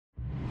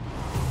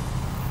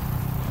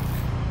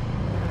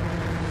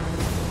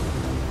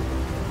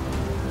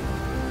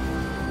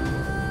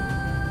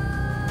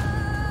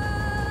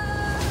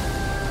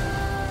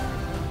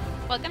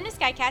Welcome to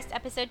Skycast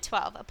Episode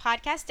 12, a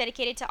podcast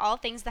dedicated to all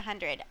things The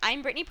 100.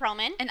 I'm Brittany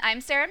Perlman. And I'm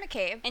Sarah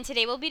McCabe. And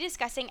today we'll be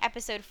discussing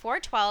Episode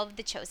 412,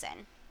 The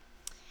Chosen.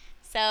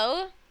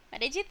 So,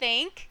 what did you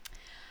think?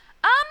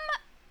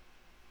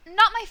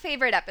 Not my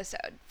favorite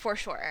episode, for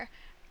sure.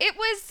 There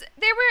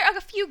were a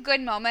few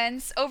good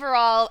moments.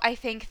 Overall, I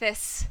think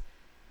this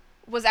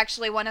was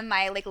actually one of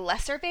my,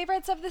 lesser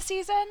favorites of the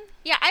season.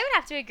 Yeah, I would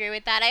have to agree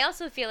with that. I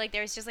also feel like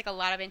there was just, a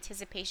lot of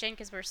anticipation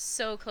because we're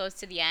so close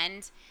to the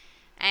end.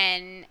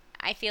 And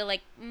I feel like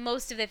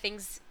most of the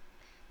things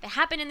that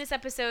happen in this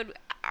episode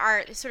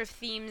are sort of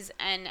themes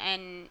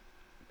and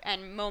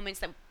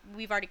moments that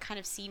we've already kind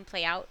of seen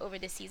play out over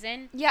the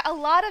season. Yeah, a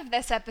lot of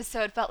this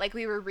episode felt like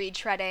we were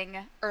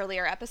retreading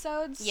earlier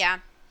episodes. Yeah.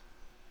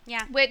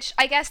 Which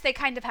I guess they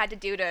kind of had to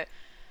do to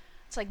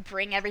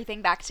bring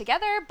everything back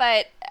together,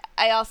 but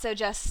I also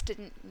just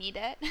didn't need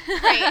it.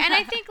 Right, and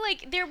I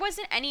think, there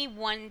wasn't any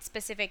one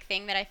specific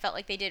thing that I felt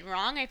like they did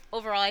wrong.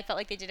 Overall, I felt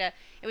like it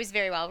was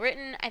very well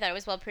written. I thought it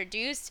was well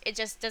produced. It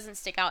just doesn't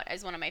stick out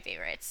as one of my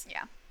favorites.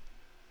 Yeah.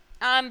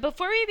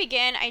 Before we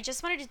begin, I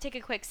just wanted to take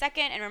a quick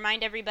second and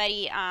remind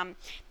everybody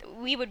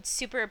we would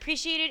super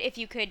appreciate it if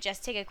you could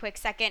just take a quick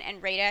second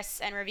and rate us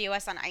and review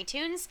us on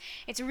iTunes.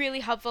 It's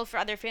really helpful for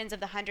other fans of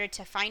The 100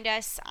 to find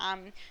us.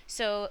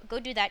 So go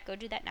do that. Go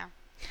do that now.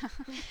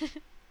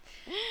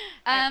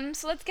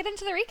 So let's get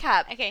into the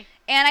recap. Okay.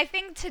 And I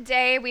think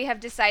today we have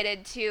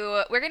decided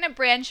we're going to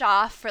branch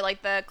off for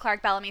the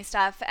Clark Bellamy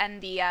stuff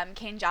and the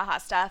Kane Jaha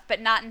stuff,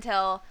 but not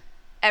until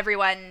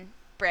everyone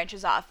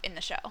branches off in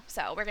the show.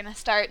 So we're going to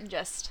start and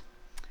just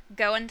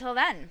go until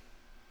then.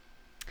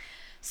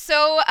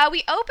 So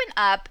we open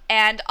up,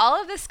 and all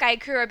of the Sky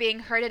Crew are being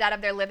herded out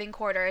of their living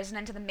quarters and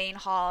into the main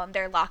hall, and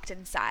they're locked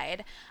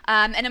inside.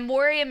 And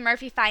Emori and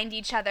Murphy find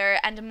each other,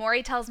 and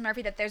Emori tells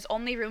Murphy that there's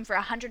only room for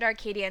 100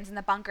 Arcadians in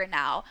the bunker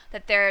now,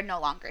 that they're no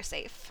longer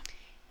safe.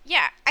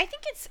 Yeah, I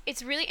think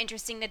it's really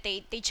interesting that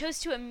they chose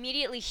to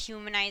immediately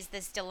humanize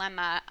this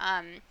dilemma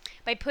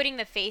by putting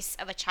the face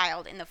of a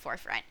child in the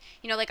forefront.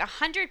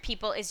 100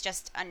 people is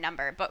just a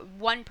number, but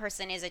one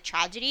person is a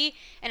tragedy.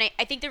 And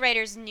I think the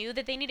writers knew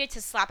that they needed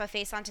to slap a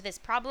face onto this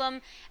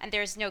problem, and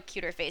there's no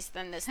cuter face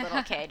than this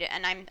little kid.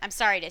 And I'm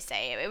sorry to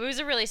say, it was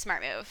a really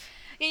smart move.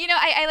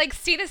 I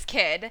see this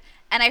kid,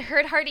 and I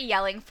heard Hardy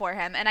yelling for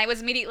him, and I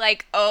was immediately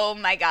like, oh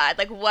my god,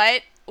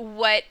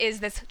 what is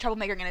this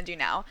troublemaker going to do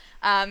now?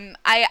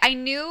 I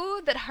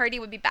knew that Hardy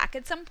would be back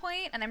at some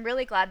point, and I'm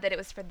really glad that it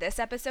was for this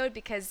episode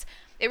because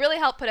it really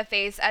helped put a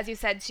face, as you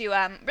said, to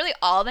really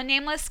all the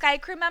nameless Sky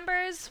Crew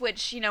members,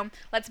 which,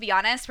 let's be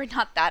honest, we're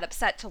not that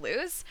upset to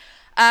lose.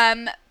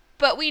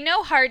 But we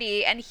know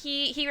Hardy, and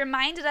he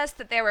reminded us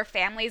that there were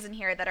families in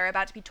here that are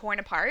about to be torn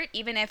apart,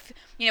 even if,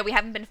 we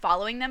haven't been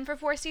following them for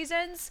 4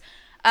 seasons.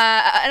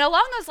 And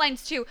along those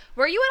lines, too,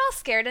 were you at all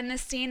scared in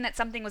this scene that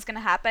something was going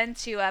to happen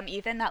to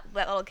Ethan, that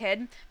little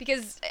kid?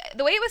 Because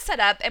the way it was set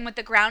up, and with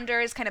the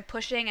grounders kind of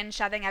pushing and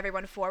shoving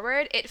everyone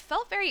forward, it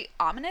felt very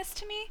ominous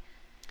to me.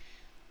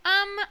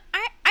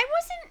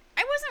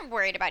 I wasn't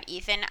worried about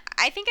Ethan.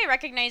 I think I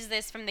recognized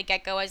this from the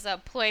get-go as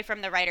a ploy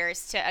from the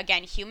writers to,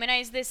 again,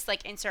 humanize this,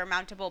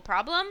 insurmountable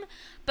problem.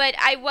 But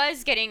I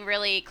was getting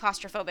really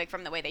claustrophobic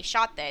from the way they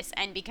shot this.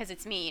 And because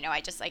it's me,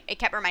 I just, it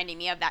kept reminding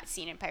me of that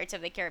scene in Pirates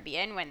of the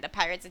Caribbean when the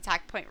pirates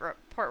attacked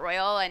Port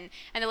Royal and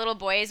the little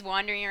boy is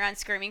wandering around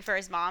screaming for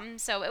his mom.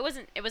 So it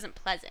wasn't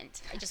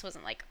pleasant. I just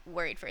wasn't,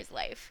 worried for his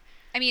life.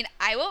 I mean,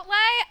 I won't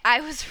lie,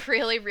 I was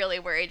really, really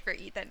worried for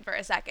Ethan for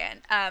a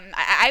second.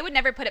 I would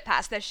never put it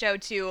past this show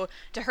to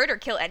hurt or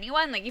kill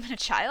anyone, even a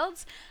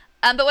child.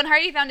 But when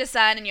Hardy found his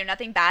son and,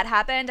 nothing bad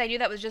happened, I knew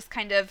that was just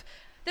kind of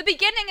the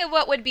beginning of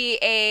what would be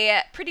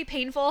a pretty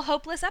painful,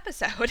 hopeless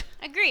episode.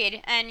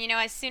 Agreed. And,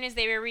 as soon as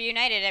they were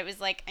reunited, it was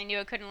I knew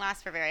it couldn't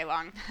last for very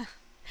long.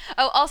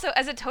 Oh, also,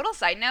 as a total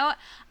side note,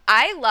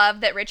 I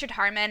love that Richard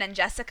Harmon and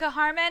Jessica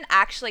Harmon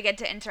actually get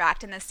to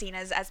interact in this scene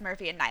as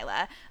Murphy and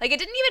Nyla. It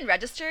didn't even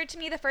register to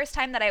me the first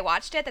time that I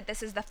watched it that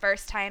this is the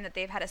first time that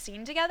they've had a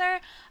scene together.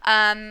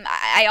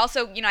 I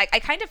also, I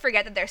kind of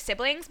forget that they're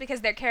siblings because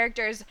their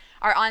characters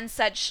are on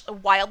such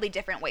wildly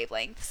different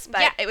wavelengths,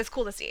 but yeah. It was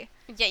cool to see.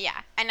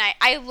 Yeah. And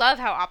I love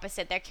how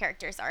opposite their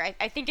characters are.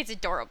 I think it's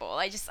adorable.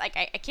 I just, I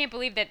can't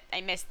believe that I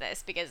missed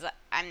this because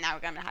I'm now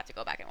going to have to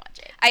go back and watch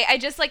it. I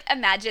just,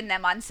 imagine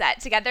them on set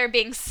together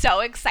being so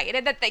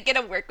excited that they get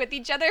to work with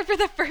each other for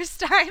the first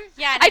time.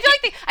 Yeah. I feel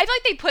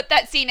like they put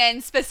that scene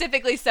in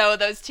specifically so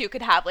those two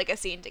could have, a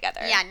scene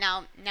together. Yeah,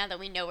 now that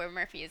we know where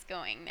Murphy is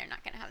going, they're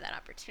not going to have that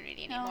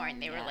opportunity anymore.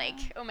 And they were like,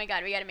 oh my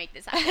god, we got to make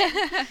this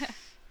happen.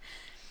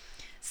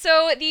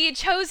 So the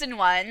Chosen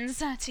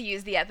Ones, to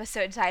use the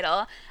episode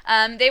title,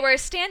 they were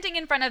standing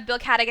in front of Bill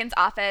Cadigan's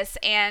office,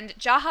 and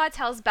Jaha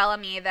tells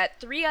Bellamy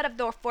that 3 out of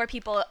the 4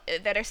 people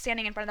that are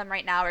standing in front of them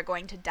right now are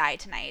going to die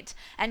tonight.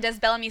 And does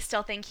Bellamy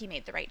still think he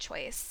made the right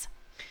choice?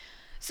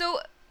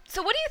 So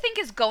So what do you think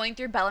is going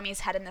through Bellamy's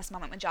head in this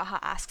moment when Jaha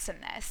asks him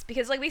this?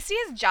 Because, like, we see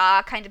his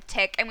jaw kind of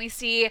tick, and we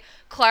see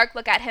Clark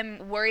look at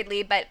him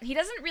worriedly, but he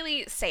doesn't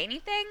really say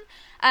anything.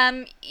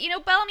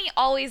 Bellamy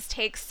always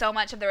takes so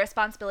much of the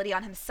responsibility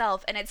on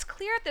himself, and it's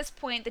clear at this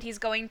point that he's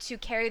going to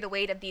carry the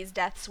weight of these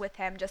deaths with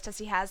him, just as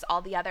he has all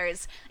the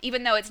others,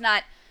 even though it's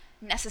not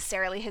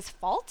necessarily his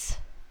fault.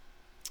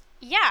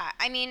 Yeah,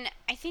 I mean,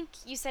 I think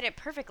you said it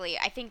perfectly.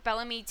 I think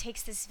Bellamy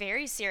takes this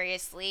very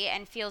seriously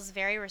and feels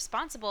very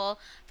responsible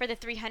for the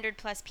 300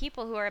 plus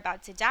people who are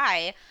about to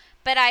die.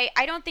 But I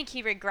don't think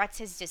he regrets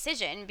his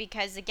decision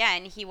because,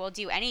 again, he will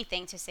do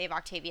anything to save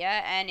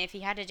Octavia. And if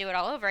he had to do it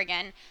all over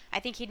again, I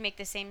think he'd make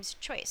the same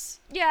choice.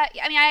 Yeah,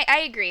 I mean, I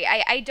agree.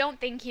 I don't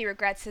think he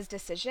regrets his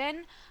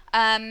decision.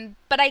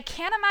 But I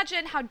can't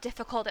imagine how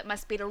difficult it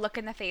must be to look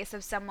in the face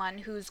of someone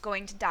who's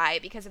going to die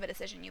because of a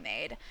decision you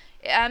made.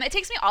 It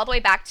takes me all the way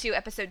back to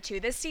episode 2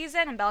 this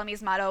season, and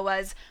Bellamy's motto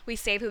was, "We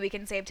save who we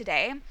can save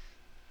today."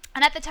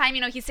 And at the time,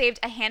 he saved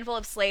a handful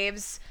of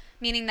slaves,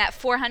 meaning that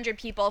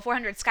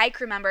 400 Sky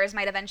Crew members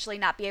might eventually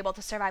not be able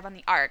to survive on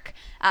the Ark.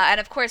 And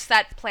of course,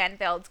 that plan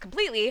failed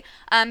completely.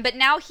 But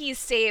now he's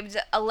saved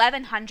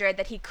 1,100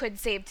 that he could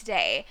save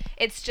today.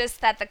 It's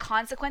just that the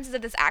consequences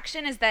of this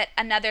action is that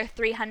another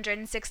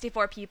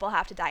 364 people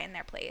have to die in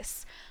their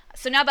place.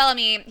 So now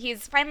Bellamy,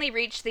 he's finally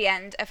reached the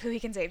end of who he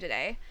can save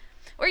today.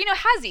 Or,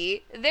 has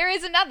he? There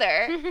is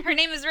another. Her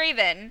name is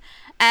Raven.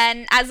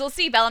 And as we'll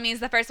see, Bellamy is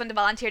the first one to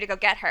volunteer to go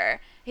get her.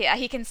 Yeah,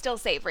 he can still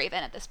save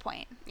Raven at this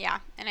point. Yeah,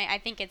 and I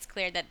think it's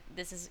clear that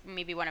this is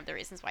maybe one of the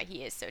reasons why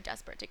he is so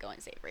desperate to go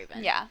and save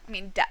Raven. Yeah, I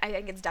mean, I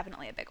think it's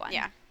definitely a big one.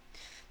 Yeah.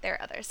 There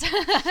are others.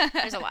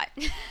 There's a lot.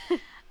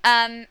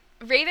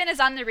 Raven is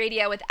on the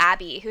radio with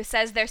Abby, who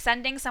says they're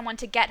sending someone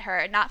to get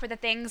her, not for the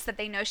things that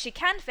they know she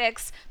can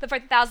fix, but for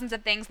the thousands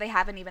of things they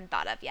haven't even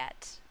thought of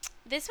yet.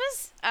 This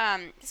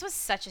was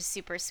such a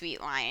super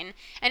sweet line,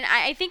 and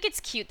I think it's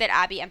cute that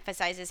Abby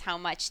emphasizes how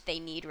much they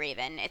need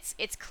Raven.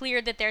 It's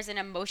clear that there's an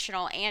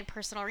emotional and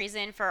personal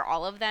reason for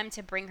all of them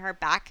to bring her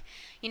back,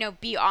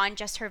 beyond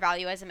just her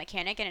value as a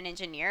mechanic and an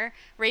engineer.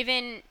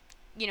 Raven,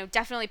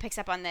 definitely picks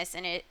up on this,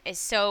 and it is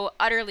so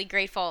utterly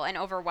grateful and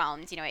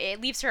overwhelmed.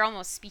 It leaves her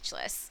almost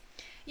speechless.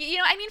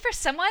 For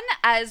someone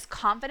as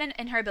confident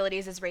in her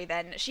abilities as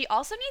Raven, she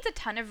also needs a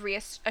ton of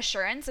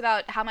reassurance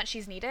about how much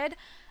she's needed.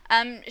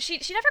 She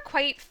never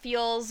quite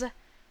feels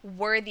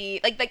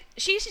worthy, like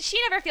she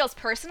never feels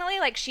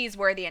personally like she's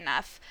worthy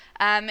enough.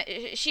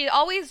 She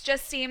always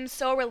just seems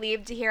so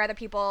relieved to hear other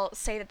people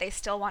say that they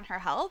still want her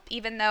help,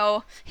 even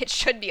though it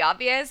should be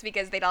obvious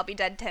because they'd all be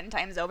dead 10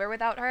 times over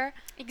without her.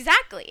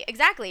 Exactly.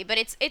 But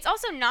it's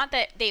also not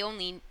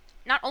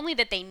only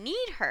that they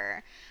need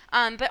her,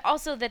 but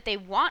also that they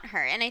want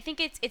her. And I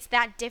think it's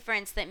that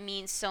difference that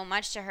means so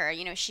much to her.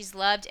 She's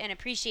loved and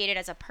appreciated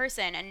as a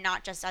person and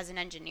not just as an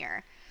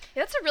engineer.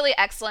 Yeah, that's a really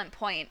excellent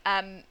point.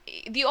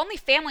 The only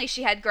family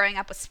she had growing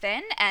up was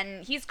Finn,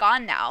 and he's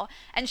gone now.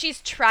 And she's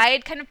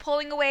tried kind of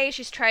pulling away.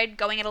 She's tried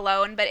going it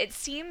alone, but it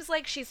seems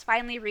like she's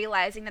finally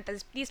realizing that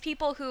these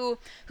people who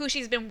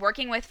she's been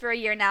working with for a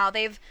year now,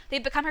 they've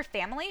become her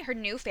family, her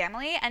new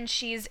family, and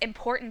she's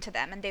important to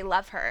them, and they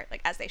love her,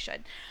 like, as they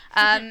should.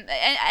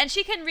 And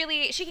she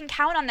can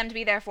count on them to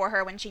be there for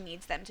her when she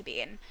needs them to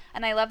be.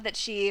 And I love that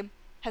she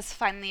has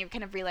finally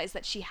kind of realized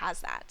that she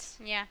has that.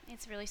 Yeah,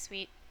 it's really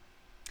sweet.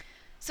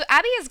 So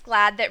Abby is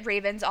glad that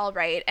Raven's all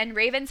right, and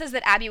Raven says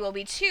that Abby will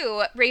be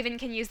too. Raven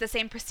can use the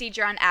same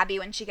procedure on Abby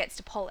when she gets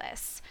to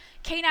Polis.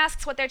 Kane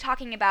asks what they're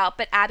talking about,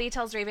 but Abby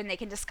tells Raven they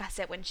can discuss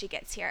it when she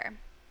gets here.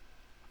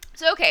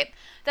 So, okay,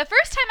 the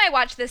first time I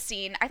watched this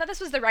scene, I thought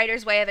this was the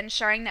writer's way of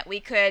ensuring that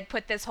we could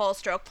put this whole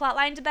stroke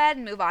plotline to bed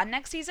and move on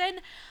next season.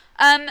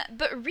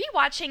 But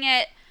rewatching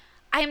it,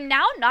 I am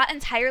now not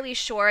entirely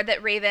sure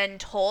that Raven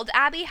told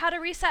Abby how to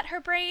reset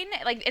her brain.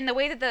 Like, in the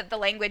way that the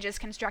language is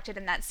constructed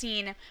in that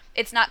scene,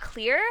 it's not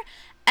clear.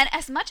 And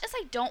as much as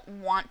I don't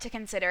want to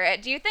consider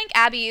it, do you think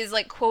Abby's,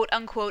 like,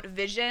 quote-unquote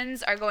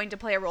visions are going to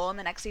play a role in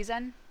the next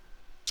season?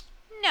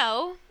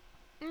 No,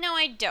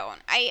 I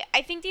don't.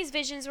 I think these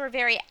visions were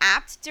very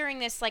apt during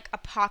this, like,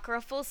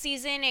 apocryphal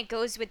season. It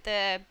goes with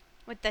the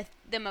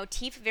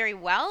motif very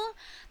well,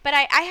 but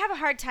I have a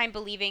hard time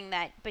believing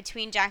that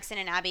between Jackson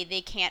and Abby,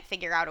 they can't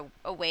figure out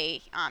a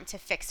way to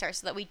fix her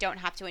so that we don't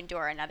have to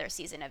endure another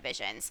season of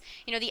visions.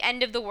 The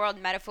end of the world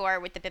metaphor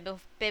with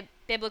the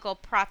biblical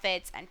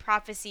prophets and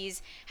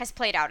prophecies has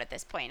played out at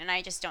this point, and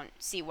I just don't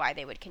see why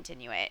they would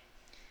continue it.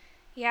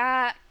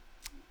 Yeah,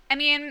 I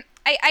mean,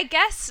 I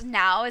guess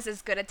now is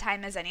as good a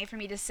time as any for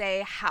me to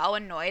say how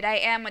annoyed I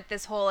am with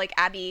this whole, like,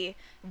 Abby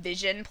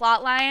vision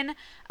plotline.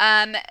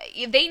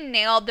 They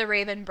nailed the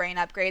Raven brain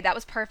upgrade. That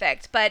was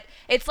perfect. But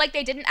it's like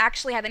they didn't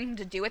actually have anything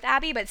to do with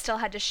Abby, but still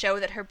had to show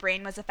that her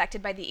brain was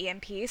affected by the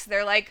EMP. So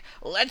they're like,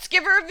 let's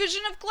give her a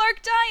vision of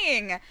Clark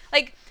dying.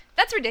 Like,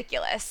 that's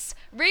ridiculous.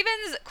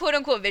 Raven's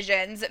quote-unquote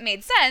visions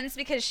made sense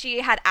because she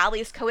had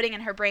Allie's coding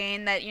in her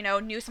brain that,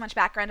 knew so much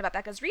background about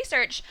Becca's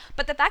research,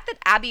 but the fact that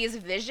Abby's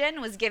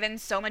vision was given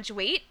so much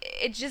weight,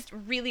 it's just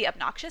really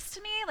obnoxious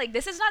to me. Like,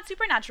 this is not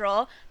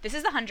Supernatural. This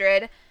is the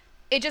 100.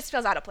 It just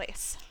feels out of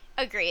place.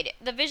 Agreed.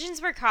 The visions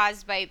were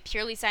caused by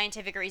purely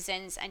scientific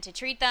reasons, and to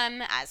treat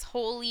them as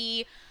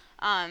holy,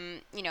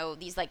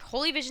 these like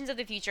holy visions of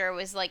the future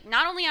was like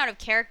not only out of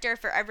character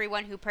for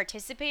everyone who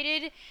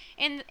participated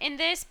in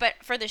this, but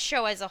for the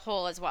show as a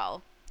whole as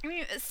well. I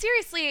mean,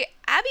 seriously,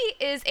 Abby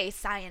is a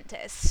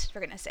scientist,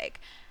 for goodness sake.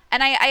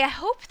 And I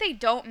hope they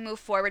don't move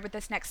forward with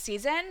this next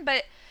season,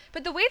 but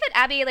the way that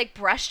Abby like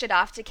brushed it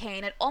off to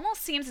Kane, it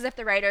almost seems as if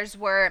the writers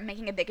were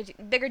making a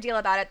bigger deal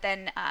about it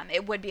than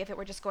it would be if it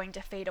were just going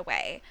to fade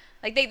away.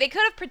 Like they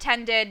could have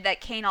pretended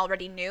that Kane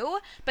already knew,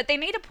 but they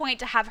made a point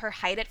to have her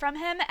hide it from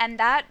him, and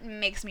that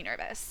makes me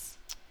nervous.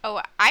 Oh,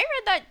 I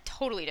read that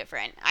totally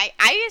different.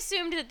 I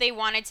assumed that they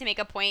wanted to make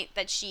a point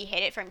that she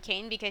hid it from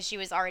Kane because she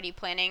was already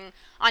planning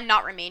on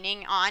not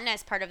remaining on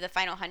as part of the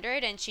final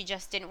 100, and she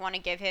just didn't want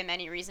to give him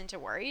any reason to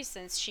worry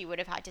since she would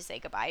have had to say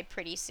goodbye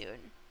pretty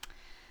soon.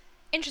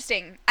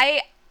 Interesting.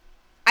 I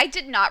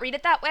did not read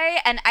it that way,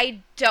 and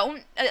I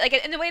don't, like,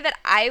 in the way that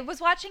I was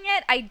watching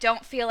it, I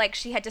don't feel like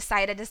she had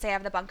decided to stay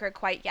out of the bunker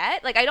quite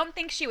yet. Like, I don't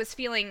think she was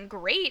feeling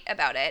great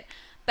about it,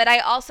 but I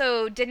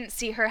also didn't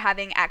see her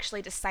having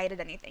actually decided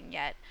anything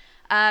yet.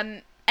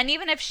 And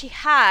even if she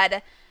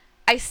had,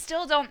 I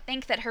still don't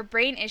think that her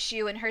brain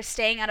issue and her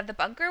staying out of the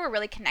bunker were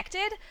really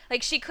connected.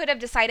 Like, she could have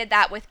decided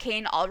that with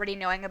Kane already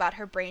knowing about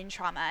her brain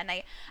trauma. And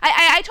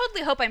I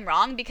totally hope I'm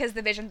wrong because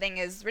the vision thing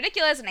is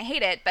ridiculous and I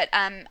hate it. But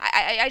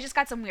I just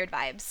got some weird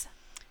vibes.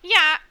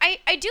 Yeah,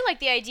 I do like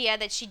the idea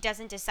that she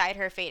doesn't decide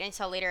her fate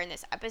until later in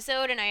this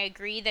episode, and I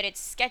agree that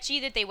it's sketchy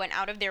that they went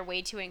out of their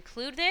way to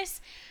include this,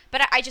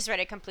 but I just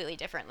read it completely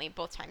differently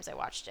both times I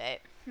watched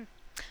it.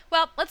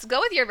 Well, let's go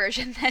with your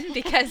version then,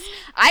 because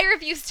I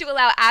refuse to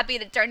allow Abby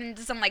to turn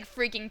into some, like,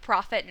 freaking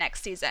prophet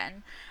next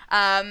season.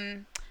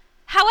 However,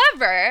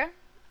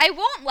 I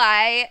won't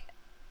lie,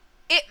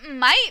 it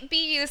might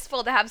be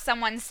useful to have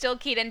someone still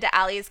keyed into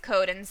Allie's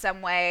code in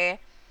some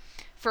way,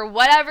 for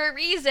whatever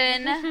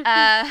reason,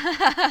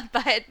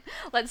 but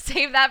let's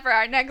save that for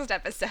our next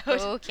episode.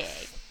 Okay.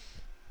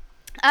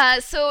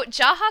 So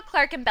Jaha,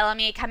 Clark, and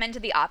Bellamy come into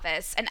the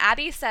office, and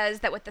Abby says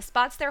that with the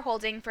spots they're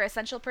holding for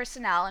essential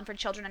personnel and for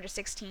children under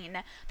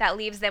 16, that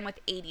leaves them with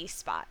 80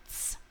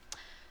 spots.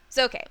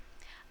 So, okay,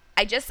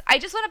 I just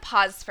want to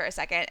pause for a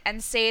second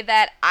and say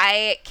that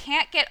I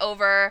can't get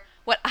over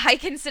what I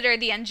consider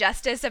the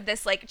injustice of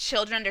this, like,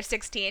 children under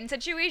 16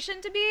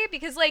 situation to be,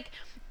 because, like,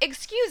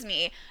 excuse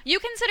me, you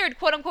considered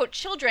quote-unquote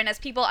children as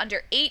people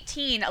under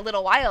 18 a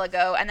little while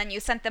ago, and then you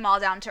sent them all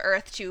down to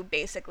Earth to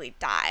basically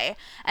die.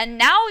 And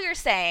now you're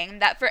saying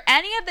that for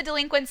any of the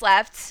delinquents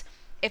left,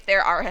 if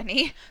there are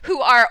any,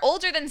 who are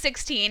older than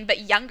 16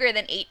 but younger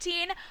than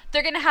 18,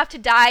 they're gonna have to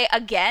die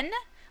again?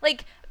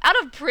 Like, out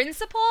of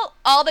principle,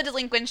 all the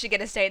delinquents should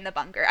get to stay in the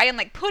bunker. I am,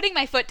 like, putting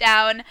my foot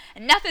down.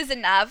 Enough is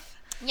enough.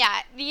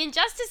 Yeah, the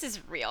injustice is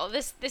real.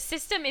 The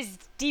system is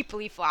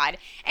deeply flawed.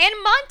 And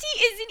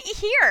Monty isn't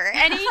here,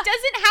 and he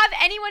doesn't have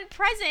anyone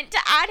present to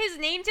add his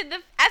name to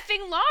the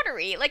effing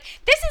lottery. Like,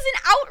 this is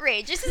an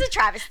outrage. This is a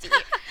travesty.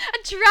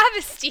 A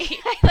travesty.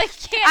 I, like,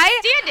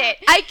 can't stand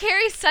it. I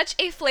carry such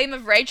a flame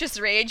of righteous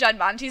rage on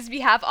Monty's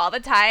behalf all the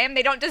time.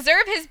 They don't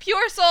deserve his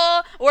pure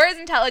soul or his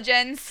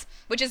intelligence,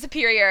 which is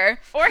superior.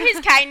 Or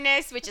his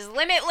kindness, which is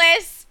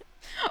limitless.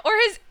 Or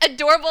his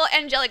adorable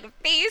angelic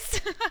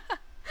face.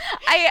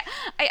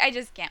 I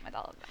just can't with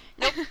all of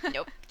them.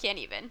 Nope, can't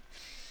even.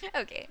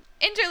 Okay,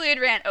 interlude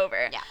rant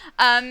over. Yeah.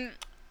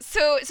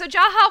 So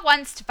Jaha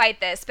wants to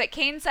fight this, but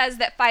Kane says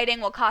that fighting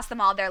will cost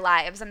them all their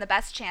lives, and the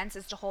best chance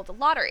is to hold a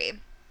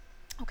lottery.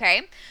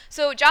 Okay,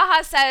 so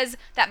Jaha says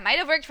that might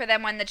have worked for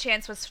them when the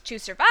chance was to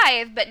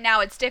survive, but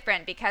now it's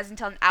different because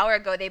until an hour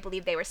ago they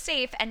believed they were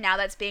safe, and now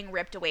that's being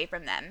ripped away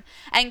from them.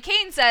 And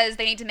Kane says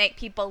they need to make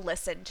people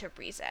listen to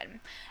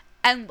reason.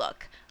 And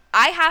look,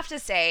 I have to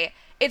say,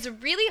 it's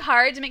really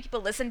hard to make people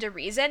listen to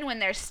reason when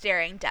they're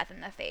staring death in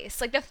the face.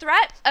 Like, the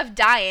threat of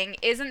dying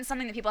isn't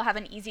something that people have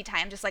an easy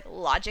time just, like,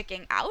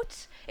 logicking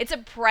out. It's a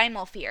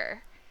primal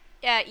fear.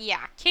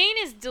 Yeah, Kane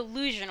is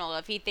delusional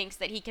if he thinks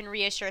that he can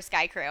reassure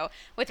Sky Crew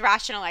with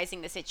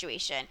rationalizing the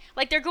situation.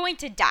 Like, they're going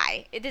to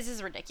die. This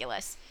is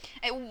ridiculous.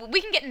 We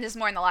can get into this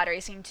more in the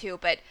lottery scene, too,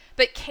 but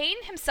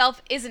Kane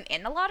himself isn't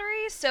in the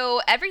lottery,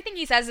 so everything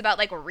he says about,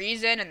 like,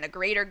 reason and the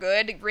greater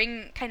good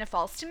ring kind of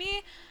false to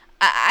me.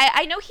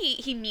 I know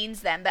he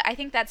means them, but I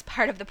think that's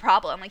part of the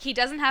problem. Like, he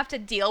doesn't have to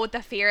deal with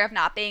the fear of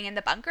not being in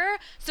the bunker,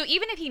 so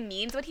even if he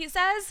means what he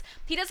says,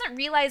 he doesn't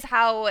realize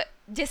how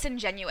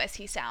disingenuous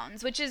he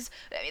sounds,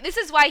 this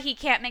is why he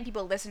can't make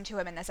people listen to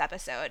him in this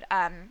episode.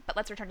 But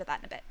let's return to that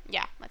in a bit.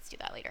 Yeah, let's do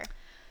that later.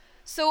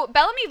 So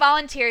Bellamy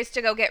volunteers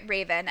to go get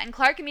Raven, and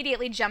Clark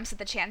immediately jumps at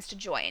the chance to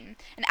join.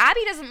 And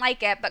Abby doesn't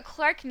like it, but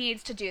Clark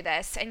needs to do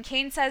this, and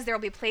Kane says there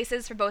will be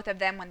places for both of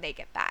them when they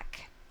get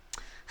back.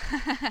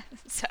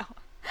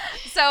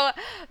 So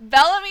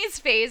Bellamy's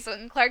face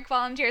when Clark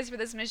volunteers for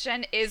this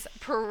mission is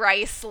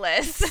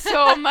priceless.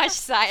 So much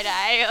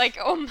side-eye. Like,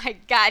 oh my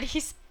god,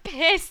 he's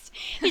pissed.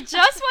 He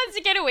just wants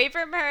to get away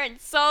from her and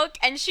sulk,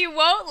 and she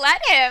won't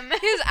let him.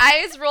 His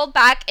eyes rolled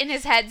back in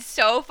his head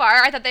so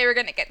far, I thought they were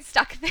going to get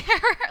stuck there.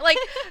 Like,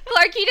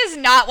 Clark, he does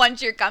not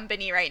want your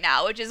company right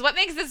now, which is what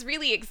makes this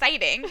really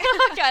exciting.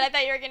 Oh god, I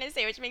thought you were going to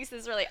say which makes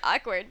this really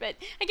awkward, but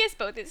I guess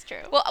both is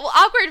true. Well,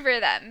 awkward for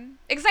them.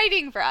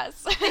 Exciting for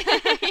us.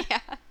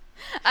 Yeah.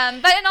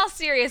 But in all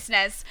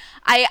seriousness,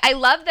 I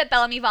love that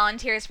Bellamy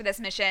volunteers for this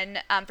mission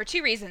for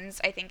two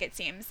reasons, I think it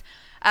seems.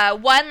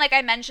 One, like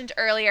I mentioned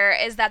earlier,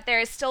 is that there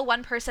is still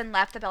one person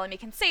left that Bellamy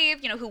can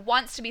save, who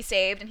wants to be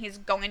saved, and he's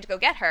going to go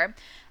get her.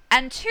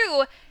 And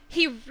two,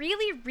 he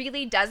really,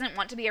 really doesn't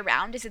want to be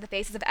around to see the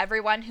faces of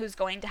everyone who's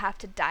going to have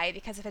to die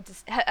because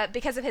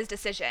of his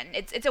decision.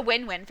 It's a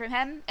win-win for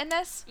him in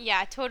this.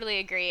 Yeah, totally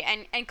agree.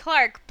 And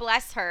Clark,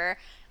 bless her,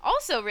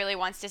 also really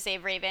wants to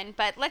save Raven,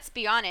 but let's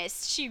be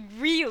honest, she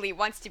really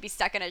wants to be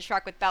stuck in a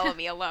truck with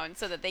Bellamy alone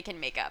so that they can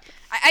make up.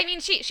 I mean,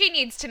 she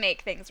needs to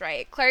make things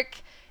right. Clark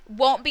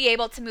won't be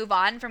able to move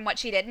on from what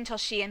she did until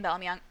she and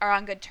Bellamy are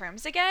on good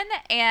terms again.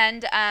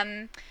 And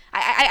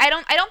I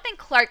don't think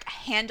Clark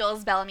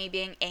handles Bellamy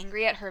being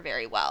angry at her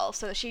very well.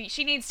 So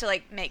she needs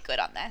to make good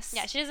on this.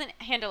 Yeah, she doesn't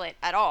handle it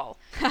at all.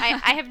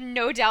 I have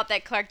no doubt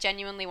that Clark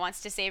genuinely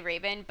wants to save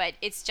Raven, but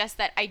it's just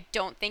that I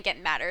don't think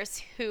it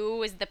matters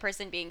who is the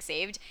person being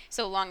saved,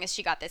 so long as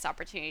she got this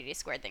opportunity to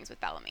square things with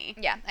Bellamy.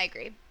 Yeah, I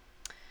agree.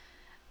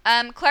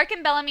 Clark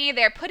and Bellamy,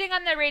 they're putting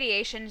on their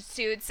radiation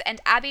suits,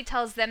 and Abby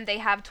tells them they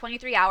have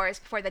 23 hours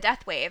before the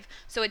death wave.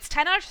 So it's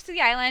 10 hours to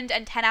the island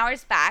and 10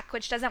 hours back,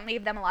 which doesn't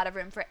leave them a lot of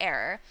room for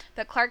error.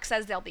 But Clark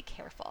says they'll be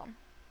careful.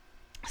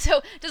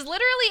 So does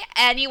literally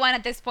anyone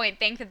at this point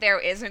think that there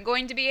isn't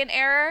going to be an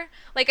error?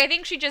 I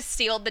think she just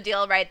sealed the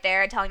deal right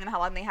there, telling them how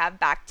long they have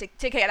back to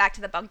get back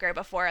to the bunker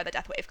before the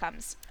death wave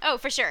comes. Oh,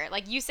 for sure.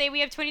 You say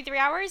we have 23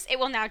 hours, it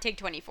will now take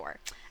 24.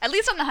 At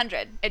least on the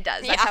 100, it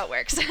does. That's how it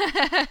works.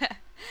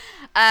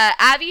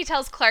 Abby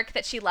tells Clark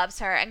that she loves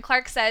her, and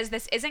Clark says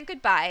this isn't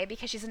goodbye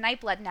because she's a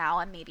Nightblood now,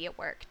 and maybe it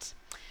worked.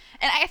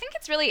 And I think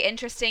it's really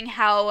interesting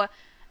how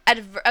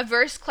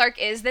averse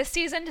Clark is this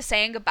season to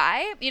saying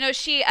goodbye.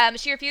 She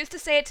refused to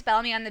say it to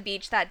Bellamy on the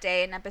beach that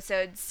day in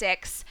episode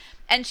 6,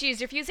 and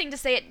she's refusing to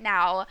say it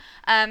now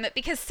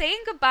because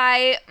saying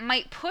goodbye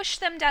might push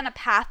them down a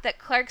path that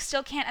Clark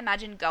still can't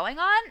imagine going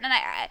on. And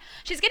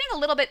she's getting a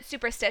little bit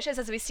superstitious,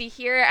 as we see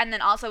here, and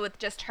then also with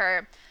just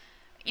her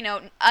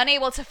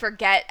unable to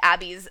forget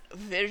Abby's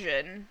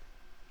vision.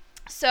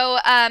 So,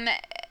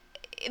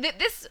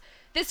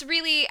 this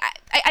really,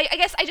 I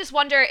guess I just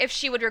wonder if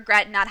she would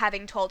regret not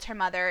having told her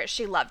mother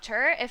she loved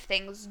her if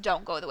things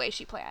don't go the way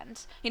she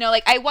planned.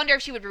 I wonder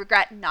if she would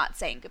regret not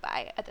saying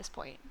goodbye at this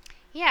point.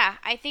 Yeah,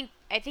 I think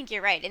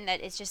you're right in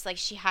that it's just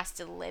she has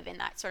to live in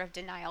that sort of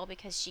denial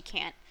because she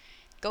can't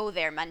go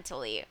there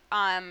mentally.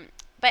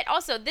 But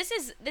also this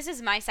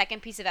is my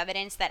second piece of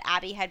evidence that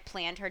Abby had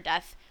planned her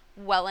death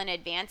well in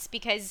advance,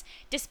 because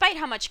despite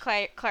how much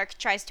Clark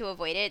tries to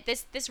avoid it,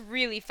 this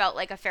really felt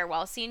like a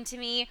farewell scene to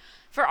me.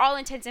 For all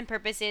intents and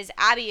purposes,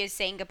 Abby is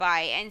saying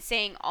goodbye and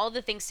saying all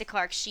the things to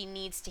Clark she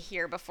needs to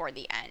hear before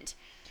the end.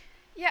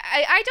 Yeah,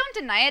 I don't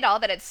deny at all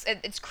that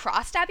it's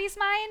crossed Abby's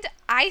mind.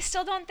 I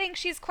still don't think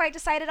she's quite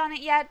decided on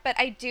it yet, but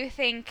I do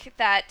think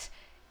that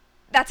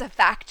that's a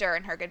factor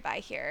in her goodbye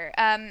here.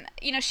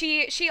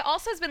 She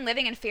also has been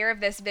living in fear of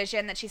this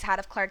vision that she's had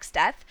of Clark's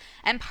death,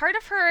 and part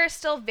of her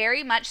still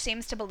very much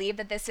seems to believe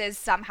that this is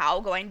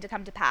somehow going to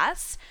come to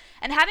pass.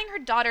 And having her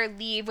daughter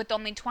leave with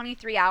only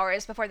 23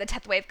 hours before the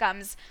death wave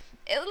comes,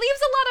 it leaves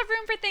a lot of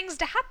room for things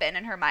to happen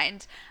in her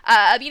mind,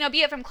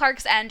 be it from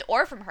Clark's end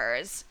or from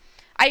hers.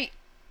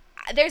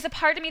 There's a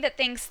part of me that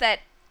thinks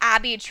that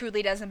Abby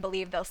truly doesn't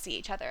believe they'll see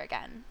each other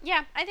again.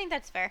 Yeah, I think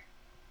that's fair.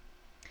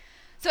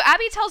 So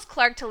Abby tells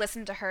Clark to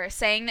listen to her,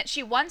 saying that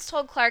she once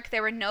told Clark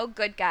there were no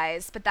good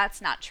guys, but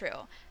that's not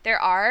true. There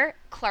are.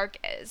 Clark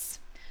is.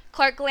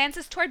 Clark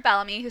glances toward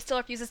Bellamy, who still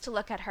refuses to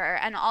look at her,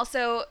 and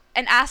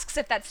asks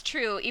if that's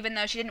true, even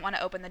though she didn't want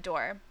to open the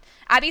door.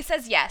 Abby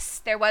says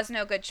yes, there was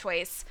no good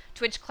choice,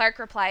 to which Clark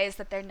replies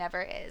that there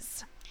never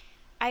is.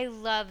 I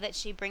love that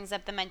she brings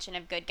up the mention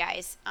of good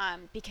guys,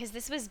 because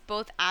this was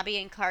both Abby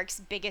and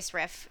Clark's biggest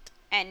rift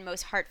and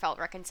most heartfelt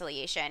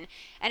reconciliation.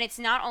 And it's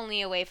not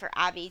only a way for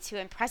Abby to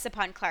impress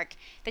upon Clark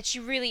that she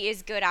really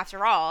is good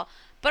after all,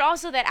 but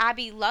also that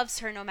Abby loves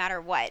her no matter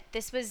what.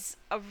 This was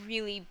a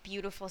really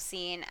beautiful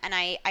scene, and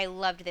I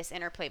loved this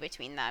interplay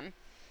between them.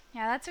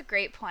 Yeah, that's a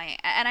great point.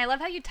 And I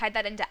love how you tied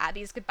that into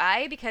Abby's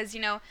goodbye, because,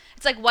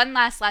 it's like one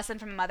last lesson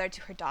from a mother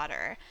to her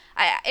daughter.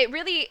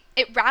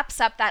 It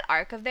wraps up that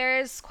arc of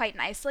theirs quite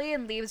nicely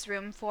and leaves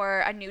room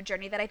for a new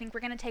journey that I think we're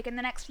going to take in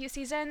the next few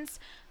seasons.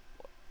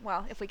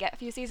 Well, if we get a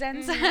few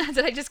seasons. Mm-hmm.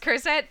 Did I just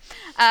curse it?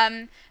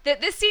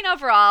 This scene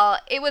overall,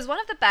 it was one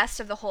of the best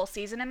of the whole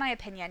season, in my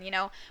opinion.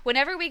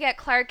 Whenever we get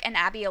Clark and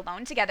Abby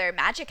alone together,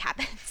 magic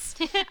happens.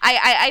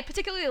 I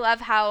particularly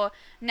love how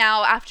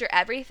now, after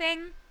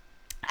everything,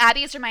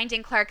 Abby is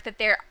reminding Clark that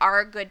there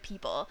are good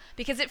people,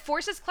 because it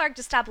forces Clark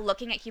to stop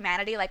looking at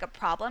humanity like a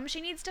problem she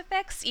needs to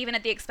fix, even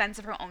at the expense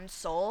of her own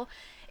soul.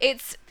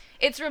 It's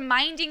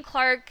reminding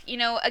Clark,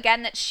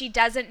 again, that she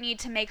doesn't need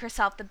to make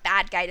herself the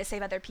bad guy to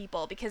save other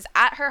people, because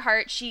at her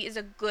heart, she is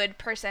a good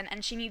person,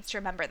 and she needs to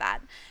remember that.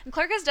 And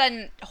Clark has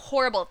done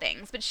horrible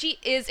things, but she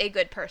is a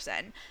good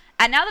person.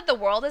 And now that the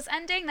world is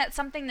ending, that's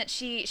something that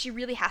she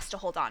really has to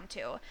hold on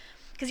to.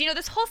 Because,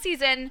 this whole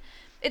season,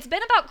 it's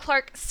been about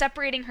Clark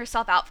separating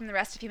herself out from the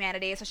rest of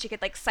humanity so she could,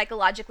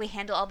 psychologically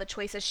handle all the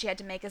choices she had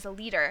to make as a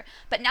leader.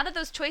 But now that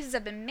those choices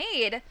have been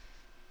made,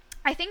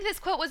 I think this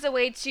quote was a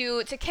way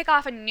to kick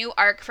off a new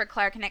arc for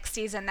Clark next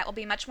season that will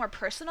be much more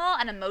personal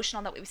and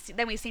emotional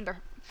than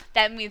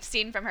we've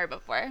seen from her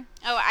before.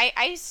 Oh,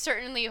 I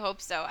certainly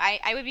hope so.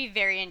 I would be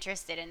very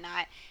interested in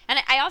that. And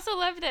I also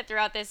love that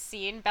throughout this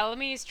scene,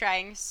 Bellamy is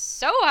trying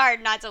so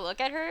hard not to look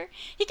at her.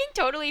 He can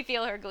totally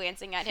feel her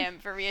glancing at him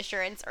for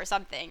reassurance or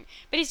something.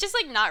 But he's just,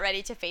 not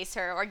ready to face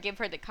her or give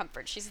her the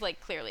comfort she's,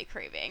 clearly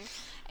craving.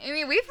 I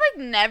mean, we've,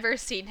 never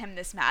seen him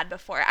this mad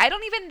before. I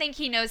don't even think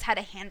he knows how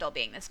to handle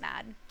being this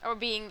mad. Or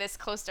being this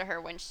close to her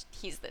when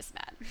he's this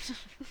mad.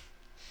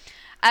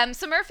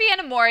 So Murphy and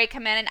Amori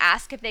come in and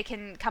ask if they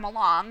can come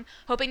along,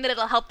 hoping that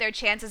it'll help their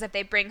chances if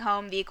they bring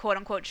home the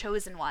quote-unquote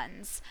chosen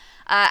ones.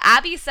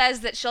 Abby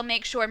says that she'll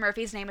make sure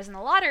Murphy's name is in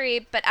the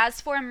lottery, but as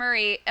for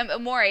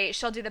Amori,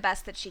 she'll do the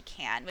best that she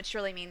can, which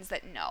really means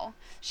that no,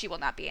 she will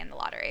not be in the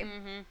lottery.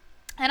 Mm-hmm.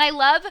 And I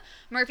love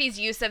Murphy's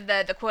use of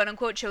the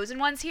quote-unquote chosen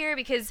ones here,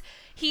 because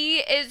he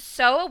is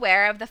so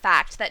aware of the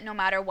fact that no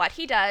matter what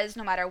he does,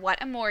 no matter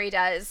what Amori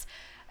does,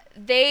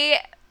 they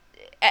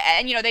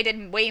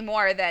did way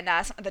more than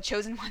some of the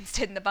chosen ones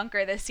did in the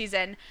bunker this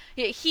season.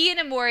 He and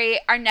Amori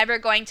are never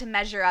going to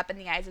measure up in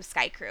the eyes of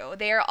Sky Crew.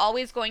 They are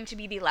always going to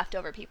be the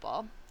leftover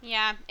people.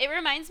 Yeah, it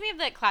reminds me of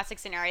that classic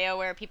scenario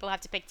where people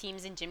have to pick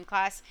teams in gym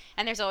class,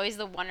 and there's always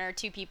the one or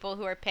two people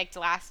who are picked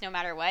last no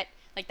matter what.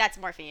 That's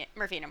Murphy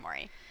and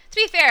Amori. To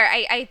be fair,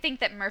 I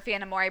think that Murphy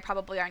and Amori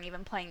probably aren't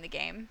even playing the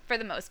game for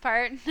the most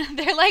part.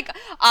 They're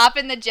off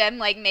in the gym,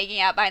 making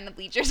out behind the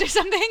bleachers or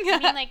something.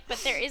 I mean, but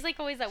there is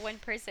always that one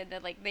person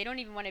that they don't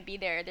even want to be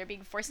there. They're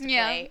being forced to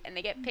play, and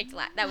they get picked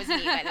last. That was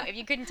me, by the way. If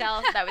you couldn't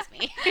tell, that was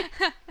me.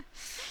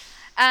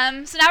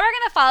 So now we're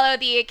gonna follow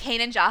the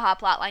Kane and Jaha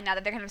plotline now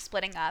that they're kind of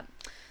splitting up.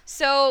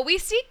 So we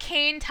see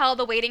Kane tell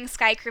the waiting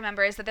Sky Crew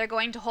members that they're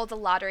going to hold a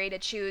lottery to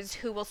choose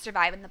who will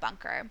survive in the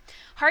bunker.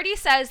 Hardy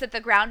says that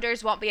the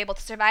grounders won't be able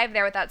to survive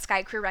there without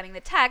Sky Crew running the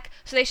tech,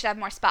 so they should have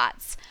more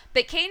spots.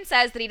 But Kane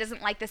says that he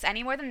doesn't like this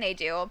any more than they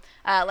do.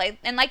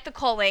 Like the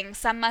Coaling,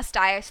 some must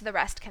die so the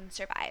rest can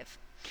survive.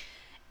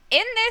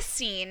 In this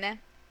scene,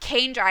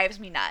 Kane drives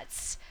me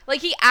nuts.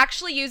 He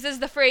actually uses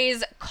the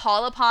phrase,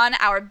 call upon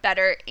our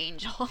better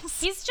angels.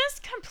 He's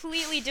just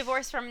completely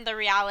divorced from the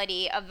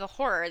reality of the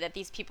horror that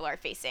these people are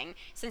facing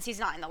since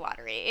he's not in the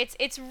lottery.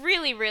 It's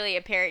really, really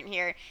apparent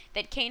here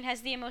that Kane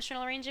has the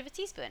emotional range of a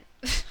teaspoon.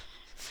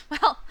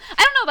 Well,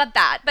 I don't know about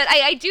that, but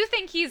I do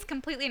think he's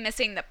completely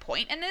missing the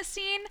point in this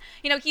scene.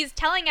 He's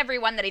telling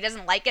everyone that he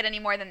doesn't like it any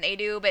more than they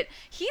do, but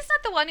he's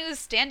not the one who's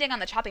standing on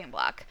the chopping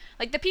block.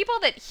 The people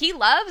that he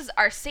loves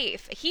are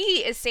safe.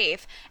 He is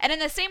safe. And in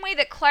the same way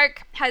that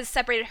Clark has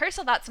separated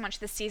herself out so much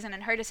this season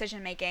in her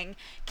decision-making,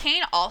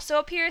 Kane also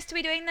appears to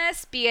be doing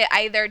this, be it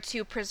either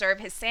to preserve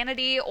his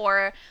sanity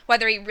or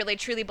whether he really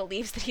truly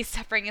believes that he's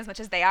suffering as much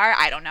as they are.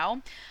 I don't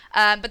know.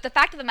 But the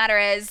fact of the matter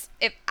is,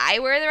 if I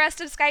were the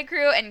rest of Sky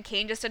Crew and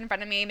Kane just stood in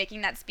front of me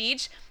making that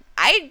speech,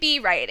 I'd be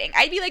rioting.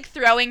 I'd be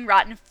throwing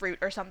rotten fruit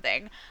or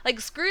something.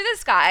 Screw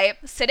this guy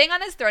sitting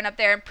on his throne up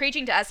there and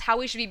preaching to us how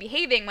we should be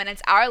behaving when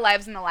it's our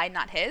lives in the line,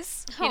 not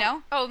his. You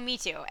know? Oh, me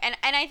too. And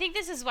I think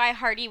this is why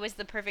Hardy was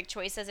the perfect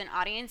choice as an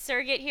audience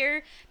surrogate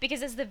here,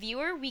 because as the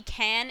viewer, we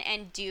can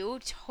and do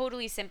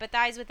totally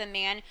sympathize with a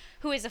man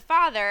who is a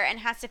father and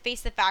has to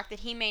face the fact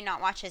that he may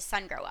not watch his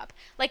son grow up.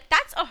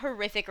 That's a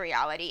horrific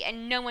reality,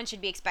 and no one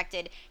should be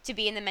expected to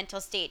be in the mental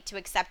state to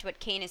accept what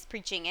Kane is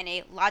preaching in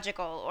a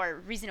logical or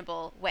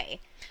reasonable way.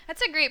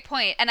 That's a great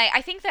point. And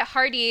I think that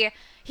Hardy,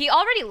 he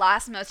already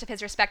lost most of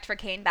his respect for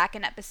Kane back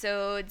in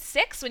episode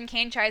 6 when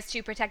Kane tries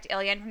to protect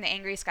Ilian from the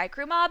angry Sky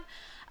Crew mob.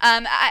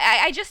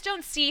 I just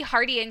don't see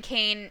Hardy and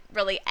Kane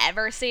really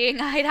ever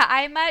seeing eye to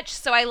eye much,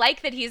 so I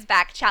like that he's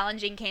back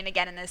challenging Kane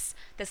again in this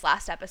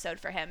last episode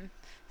for him,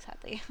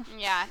 sadly.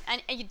 Yeah,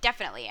 and you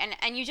definitely.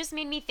 And you just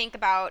made me think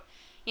about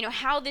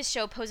how this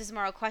show poses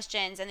moral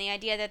questions and the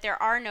idea that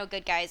there are no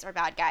good guys or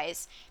bad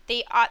guys.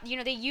 They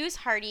use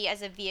Hardy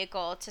as a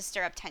vehicle to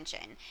stir up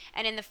tension.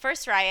 And in the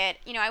first riot,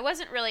 I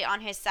wasn't really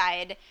on his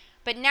side,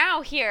 but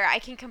now here I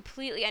can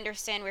completely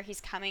understand where he's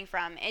coming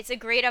from. It's a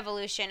great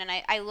evolution, and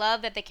I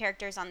love that the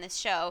characters on this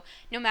show,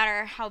 no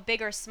matter how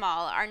big or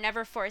small, are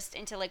never forced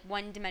into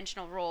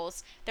one-dimensional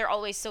roles. They're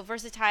always so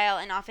versatile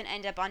and often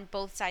end up on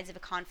both sides of a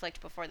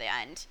conflict before they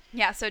end.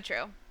 Yeah, so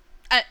true.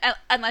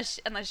 Unless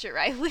you're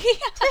Riley.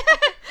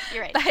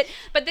 You're right.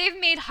 But they've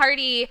made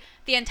Hardy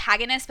the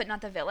antagonist but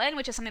not the villain,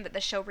 which is something that the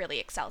show really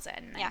excels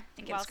in. Yeah, I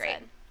think it's great.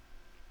 Said.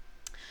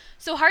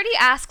 So Hardy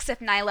asks if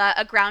Nyla,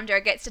 a grounder,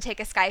 gets to take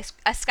a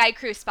sky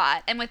crew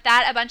spot, and with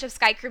that, a bunch of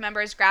sky crew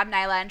members grab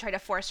Nyla and try to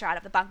force her out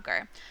of the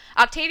bunker.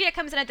 Octavia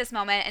comes in at this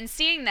moment, and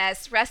seeing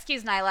this,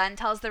 rescues Nyla and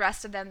tells the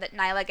rest of them that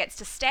Nyla gets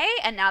to stay,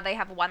 and now they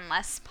have one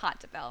less spot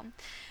to fill.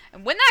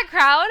 And when that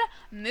crowd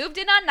moved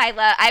in on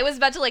Nyla, I was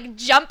about to, like,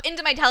 jump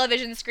into my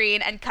television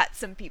screen and cut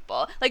some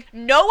people. Like,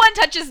 no one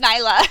touches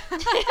Nyla.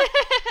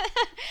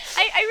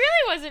 I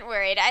really wasn't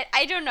worried.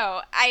 I don't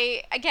know.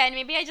 Again,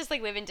 maybe I just,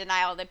 like, live in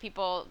denial that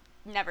people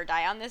never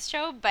die on this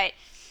show, but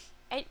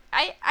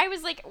I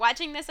was like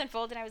watching this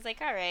unfold and I was like,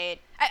 all right,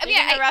 I mean,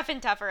 rough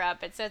and tougher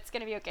up, so it's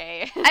gonna be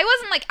okay. I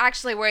wasn't like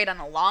actually worried on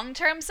a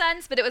long-term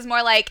sense, but it was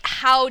more like,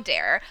 how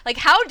dare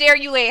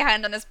you lay a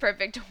hand on this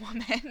perfect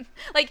woman?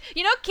 Like,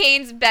 you know,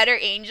 Kane's better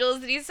angels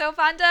that he's so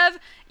fond of?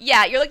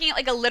 Yeah, you're looking at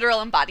like a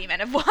literal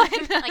embodiment of one.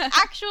 Like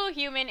actual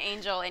human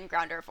angel in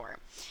grounder form.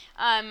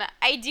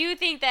 I do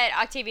think that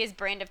Octavia's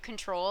brand of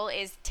control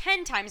is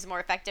 10 times more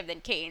effective than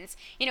Kane's.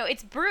 You know,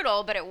 it's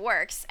brutal, but it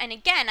works. And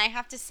again, I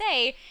have to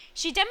say,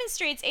 she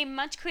demonstrates a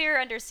much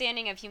clearer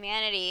understanding of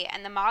humanity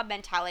and the mob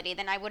mentality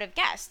than I would have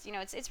guessed. You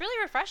know, it's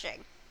really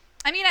refreshing.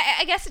 I mean,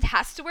 I guess it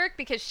has to work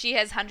because she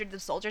has hundreds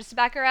of soldiers to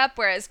back her up,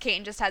 whereas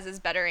Kane just has his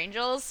better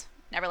angels.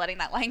 Never letting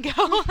that line go.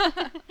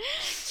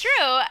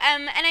 True.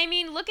 And I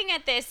mean, looking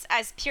at this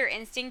as pure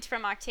instinct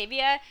from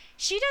Octavia,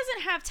 she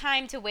doesn't have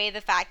time to weigh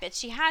the fact that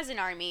she has an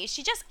army.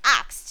 She just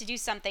acts to do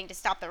something to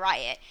stop the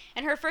riot.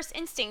 And her first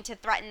instinct to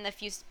threaten the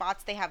few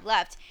spots they have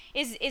left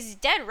is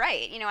dead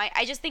right. You know,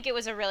 I just think it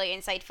was a really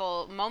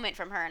insightful moment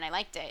from her, and I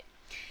liked it.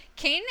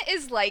 Kane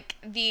is like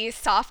the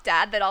soft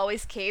dad that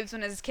always caves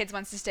when his kids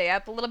wants to stay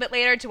up a little bit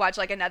later to watch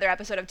like another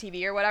episode of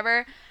TV or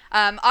whatever.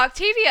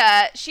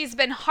 Octavia, she's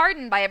been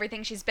hardened by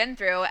everything she's been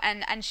through,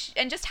 and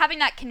just having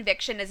that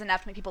conviction is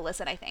enough to make people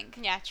listen, I think.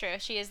 Yeah, true.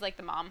 She is like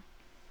the mom.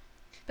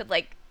 But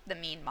like the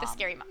mean mom. The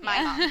scary mom.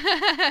 My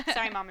mom.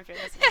 Sorry, Mom, if you're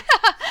listening.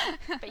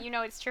 But you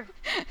know it's true.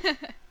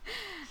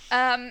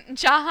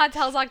 Jaha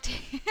tells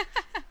Octavia...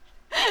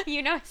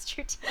 You know it's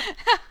true too.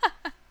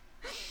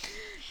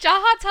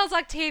 Jaha tells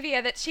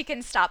Octavia that she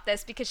can stop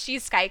this because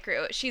she's Sky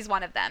Crew. She's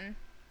one of them.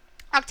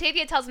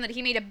 Octavia tells him that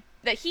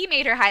he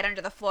made her hide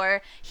under the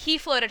floor. He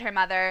floated her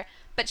mother,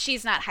 but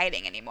she's not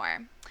hiding anymore.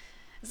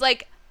 It's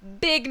like,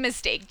 big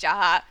mistake,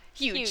 Jaha.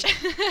 Huge.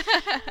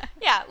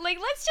 Yeah, like,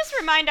 let's just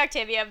remind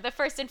Octavia of the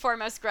first and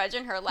foremost grudge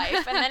in her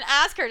life and then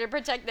ask her to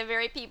protect the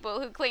very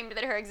people who claimed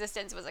that her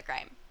existence was a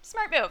crime.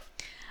 Smart move.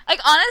 Like,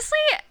 honestly,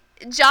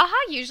 Jaha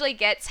usually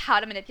gets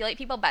how to manipulate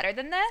people better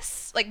than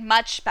this, like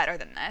much better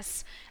than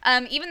this.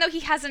 Even though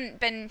he hasn't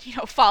been, you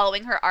know,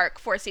 following her arc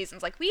 4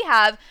 seasons like we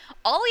have,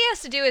 all he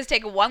has to do is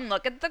take one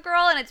look at the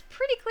girl, and it's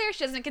pretty clear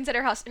she doesn't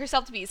consider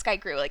herself to be Sky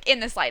Crew, like in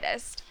the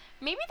slightest.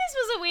 Maybe this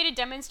was a way to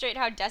demonstrate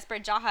how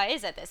desperate Jaha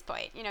is at this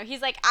point. You know,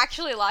 he's like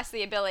actually lost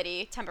the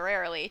ability,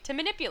 temporarily, to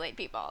manipulate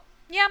people.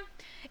 Yeah,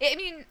 I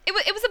mean, it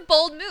was a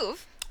bold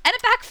move, and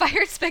it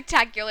backfired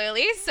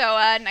spectacularly. So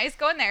nice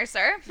going there,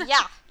 sir.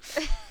 Yeah.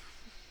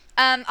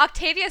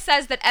 Octavia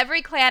says that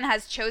every clan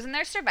has chosen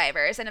their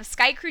survivors, and if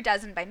Sky Crew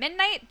doesn't by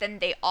midnight, then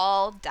they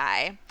all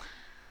die.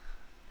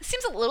 This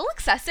seems a little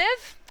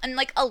excessive and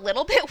like a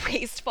little bit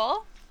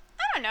wasteful.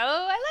 I don't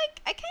know.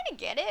 I kind of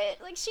get it.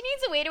 Like, she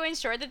needs a way to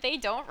ensure that they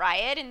don't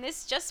riot, and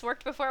this just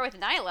worked before with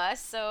Nyla,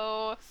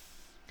 so,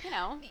 you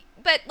know.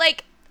 But,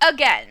 like,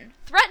 again,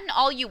 threaten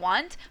all you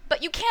want,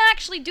 but you can't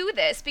actually do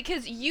this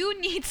because you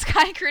need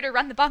Sky Crew to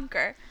run the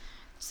bunker.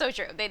 So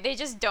true. They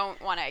just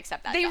don't want to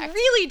accept that They fact.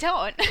 really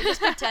don't. They just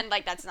pretend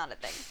like that's not a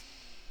thing.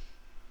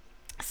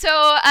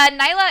 So,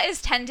 Nyla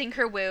is tending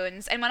her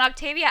wounds, and when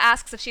Octavia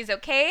asks if she's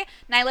okay,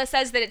 Nyla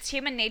says that it's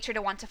human nature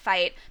to want to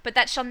fight, but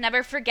that she'll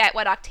never forget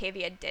what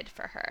Octavia did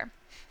for her.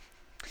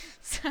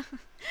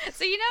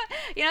 So you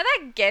know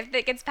that gif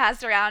that gets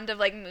passed around of,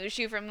 like,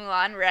 Mushu from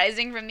Mulan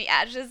rising from the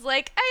ashes,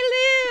 like,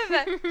 I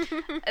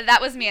live!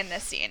 That was me in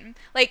this scene.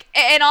 Like,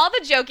 and all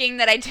the joking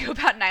that I do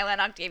about Nyla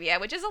and Octavia,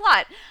 which is a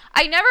lot,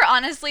 I never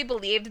honestly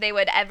believed they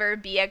would ever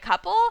be a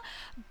couple,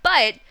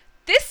 but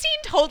this scene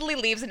totally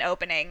leaves an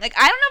opening. Like,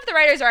 I don't know if the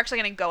writers are actually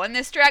going to go in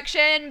this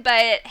direction,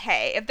 but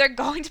hey, if they're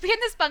going to be in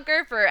this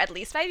bunker for at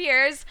least 5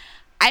 years,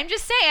 I'm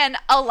just saying,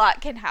 a lot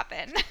can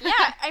happen.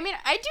 Yeah, I mean,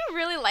 I do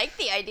really like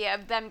the idea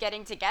of them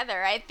getting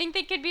together. I think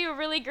they could be a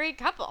really great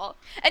couple.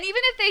 And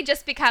even if they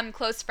just become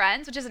close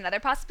friends, which is another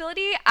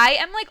possibility, I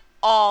am, like,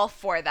 all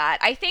for that.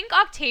 I think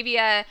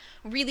Octavia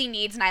really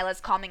needs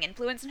Nyla's calming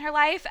influence in her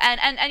life,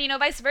 and you know,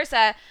 vice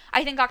versa.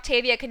 I think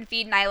Octavia can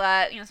feed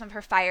Nyla, you know, some of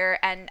her fire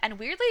and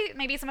weirdly,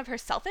 maybe some of her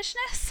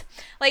selfishness.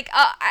 Like,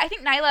 I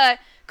think Nyla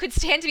could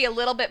stand to be a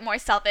little bit more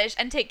selfish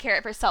and take care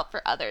of herself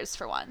for others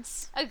for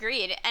once.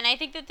 Agreed. And I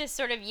think that this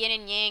sort of yin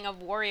and yang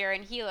of warrior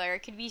and healer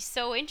could be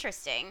so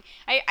interesting.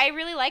 I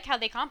really like how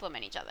they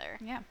complement each other.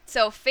 Yeah.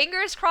 So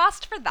fingers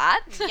crossed for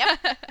that. Yep.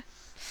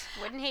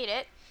 Wouldn't hate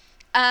it.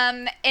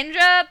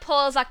 Indra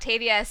pulls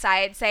Octavia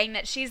aside, saying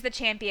that she's the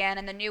champion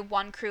and the new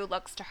One Crew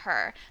looks to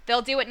her.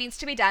 They'll do what needs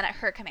to be done at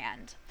her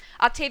command.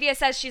 Octavia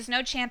says she's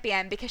no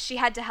champion because she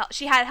had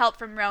help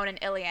from Roan and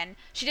Ilian.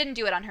 She didn't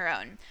do it on her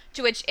own.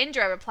 To which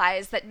Indra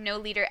replies that no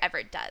leader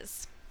ever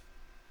does.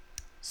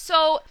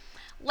 So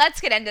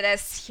let's get into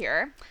this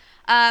here.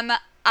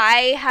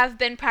 I have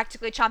been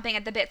practically chomping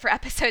at the bit for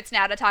episodes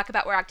now to talk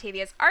about where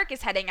Octavia's arc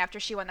is heading after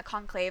she won the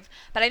conclave,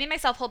 but I made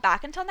myself hold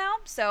back until now,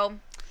 so...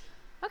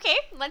 Okay,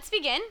 let's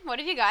begin. What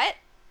have you got?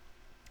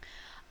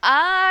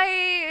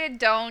 I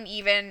don't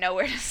even know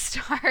where to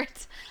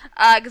start,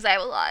 because I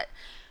have a lot.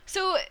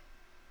 So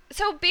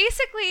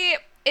basically,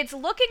 it's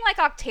looking like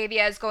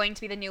Octavia is going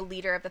to be the new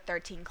leader of the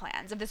 13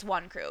 clans, of this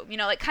one crew. You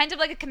know, like kind of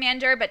like a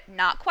commander, but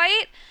not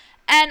quite.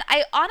 And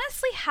I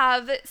honestly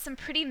have some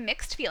pretty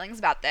mixed feelings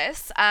about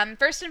this.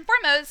 First and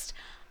foremost,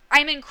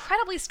 I'm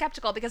incredibly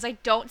skeptical because I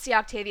don't see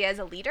Octavia as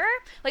a leader.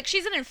 Like,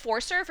 she's an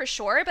enforcer for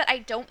sure, but I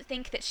don't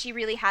think that she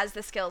really has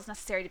the skills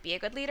necessary to be a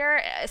good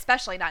leader,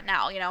 especially not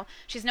now, you know.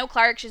 She's no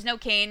Clarke, she's no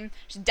Kane,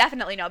 she's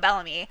definitely no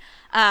Bellamy.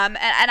 And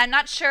I'm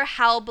not sure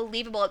how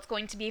believable it's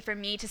going to be for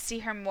me to see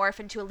her morph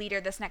into a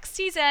leader this next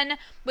season,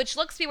 which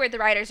looks to be where the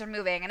writers are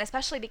moving, and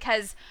especially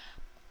because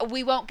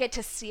we won't get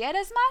to see it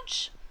as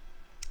much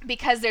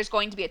because there's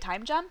going to be a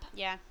time jump.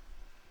 Yeah.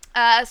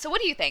 So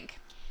what do you think?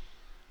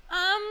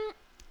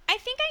 I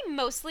think I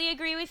mostly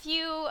agree with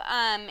you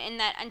in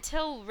that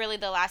until really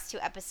the last 2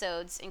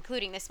 episodes,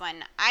 including this one,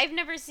 I've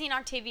never seen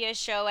Octavia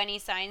show any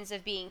signs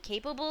of being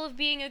capable of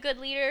being a good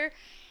leader.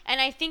 And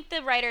I think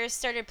the writers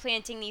started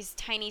planting these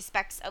tiny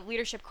specks of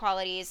leadership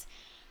qualities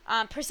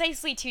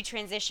precisely to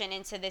transition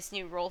into this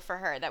new role for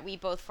her that we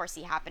both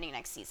foresee happening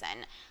next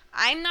season.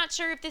 I'm not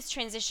sure if this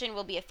transition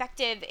will be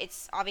effective.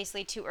 It's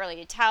obviously too early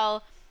to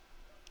tell.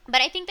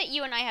 But I think that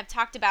you and I have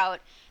talked about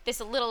this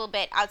a little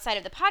bit outside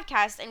of the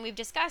podcast, and we've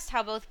discussed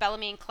how both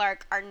Bellamy and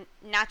Clarke are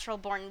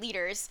natural-born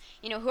leaders,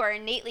 you know, who are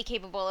innately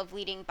capable of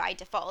leading by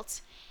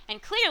default.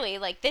 And clearly,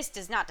 like, this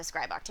does not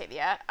describe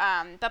Octavia,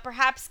 but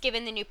perhaps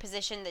given the new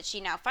position that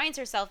she now finds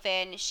herself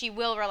in, she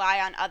will rely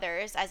on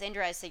others, as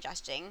Indra is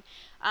suggesting,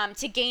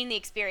 to gain the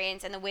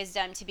experience and the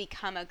wisdom to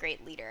become a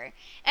great leader.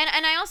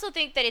 And I also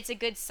think that it's a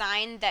good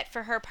sign that,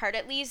 for her part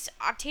at least,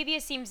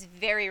 Octavia seems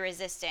very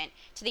resistant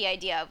to the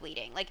idea of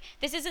leading. Like,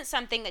 this isn't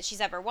something that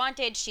she's ever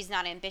wanted. She's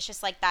not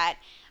ambitious like that.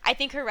 I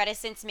think her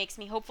reticence makes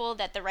me hopeful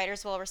that the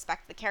writers will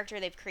respect the character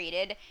they've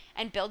created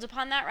and build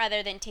upon that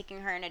rather than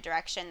taking her in a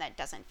direction that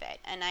doesn't fit.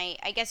 And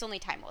I guess only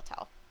time will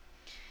tell.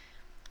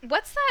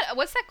 What's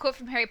that quote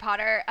from Harry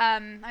Potter?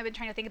 I've been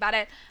trying to think about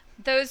it.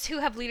 Those who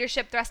have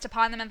leadership thrust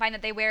upon them and find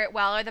that they wear it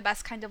well are the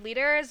best kind of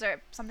leaders,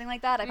 or something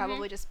like that. I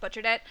probably just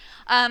butchered it.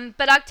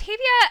 But Octavia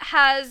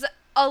has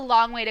a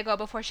long way to go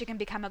before she can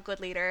become a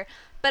good leader.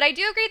 But I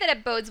do agree that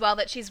it bodes well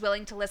that she's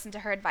willing to listen to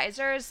her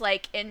advisors,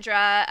 like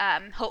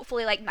Indra,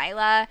 hopefully like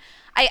Nyla.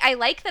 I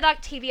like that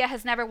Octavia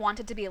has never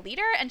wanted to be a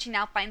leader, and she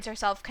now finds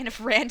herself kind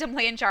of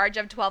randomly in charge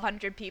of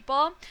 1,200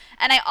 people.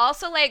 And I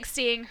also like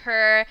seeing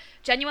her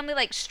genuinely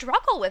like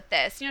struggle with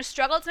this, you know,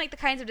 struggle to make the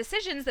kinds of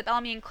decisions that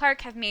Bellamy and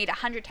Clarke have made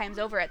 100 times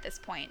over at this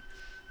point.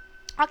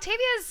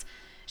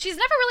 She's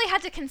never really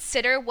had to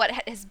consider what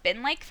it has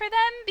been like for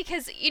them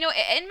because, you know,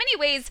 in many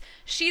ways,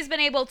 she's been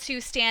able to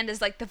stand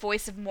as, like, the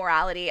voice of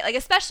morality, like,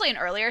 especially in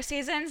earlier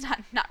seasons,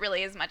 not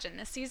really as much in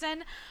this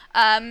season,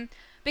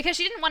 because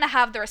she didn't want to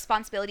have the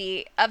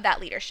responsibility of that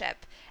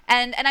leadership.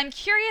 And I'm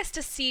curious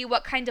to see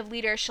what kind of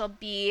leader she'll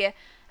be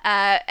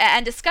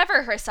and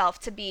discover herself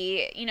to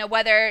be, you know,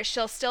 whether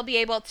she'll still be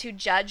able to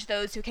judge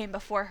those who came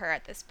before her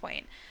at this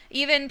point.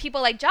 Even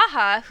people like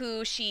Jaha,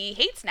 who she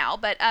hates now,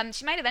 but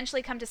she might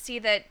eventually come to see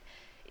that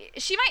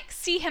she might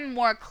see him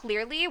more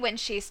clearly when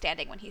he's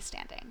standing.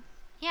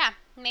 Yeah,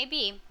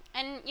 maybe.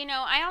 And, you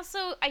know,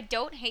 I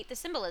don't hate the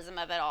symbolism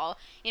of it all.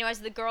 You know, as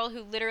the girl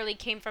who literally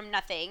came from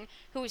nothing,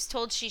 who was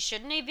told she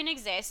shouldn't even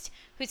exist,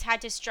 who's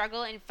had to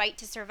struggle and fight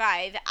to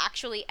survive,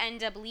 actually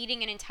end up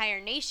leading an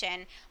entire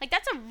nation. Like,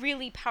 that's a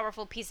really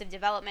powerful piece of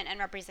development and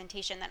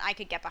representation that I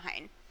could get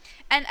behind.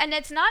 And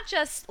it's not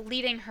just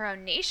leading her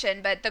own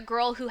nation, but the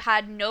girl who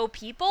had no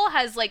people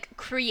has, like,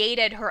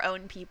 created her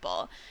own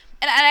people.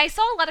 And I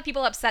saw a lot of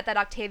people upset that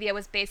Octavia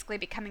was basically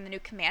becoming the new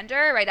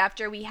commander right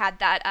after we had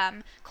that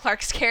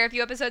Clarke scare a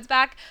few episodes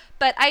back.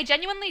 But I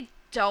genuinely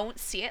don't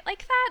see it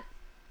like that.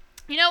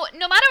 You know,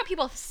 no matter what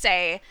people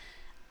say,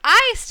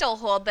 I still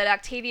hold that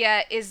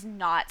Octavia is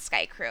not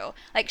Sky Crew.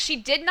 Like, she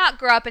did not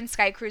grow up in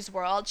Sky Crew's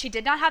world. She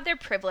did not have their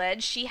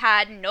privilege. She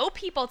had no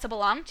people to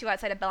belong to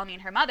outside of Bellamy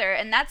and her mother,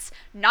 and that's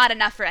not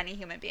enough for any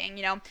human being,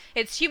 you know?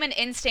 It's human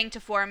instinct to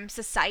form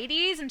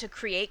societies and to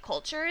create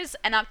cultures,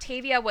 and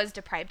Octavia was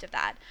deprived of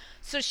that.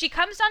 So she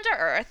comes down to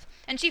Earth,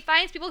 and she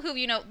finds people who,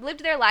 you know,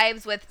 lived their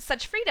lives with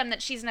such freedom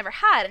that she's never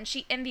had, and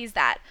she envies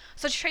that.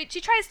 So she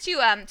tries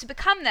to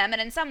become them, and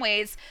in some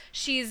ways,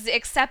 she's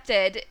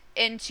accepted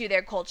into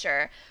their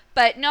culture.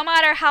 But no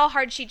matter how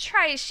hard she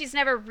tries, she's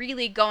never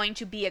really going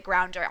to be a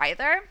grounder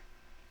either.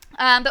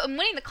 But when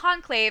winning the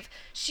Conclave,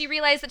 she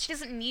realized that she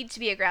doesn't need to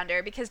be a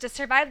grounder, because to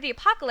survive the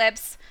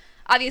apocalypse,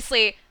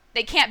 obviously,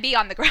 they can't be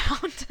on the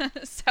ground.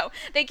 So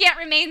they can't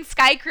remain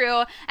Sky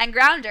Crew and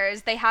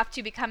grounders. They have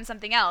to become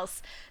something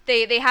else.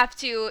 They have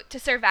to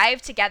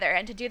survive together,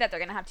 and to do that, they're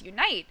going to have to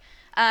unite.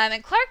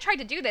 And Clark tried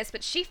to do this,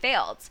 but she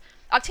failed.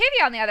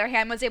 Octavia, on the other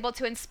hand, was able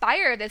to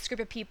inspire this group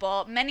of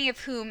people, many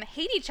of whom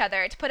hate each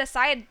other, to put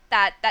aside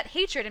that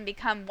hatred and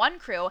become one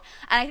crew.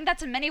 And I think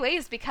that's in many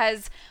ways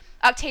because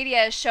Octavia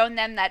has shown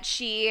them that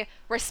she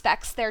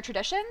respects their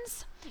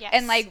traditions. Yes.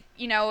 And, like,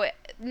 you know,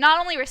 not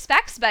only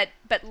respects, but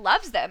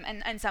loves them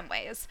in some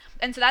ways.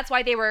 And so that's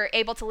why they were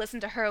able to listen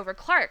to her over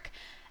Clark.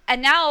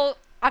 And now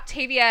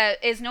Octavia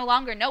is no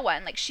longer no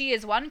one. Like, she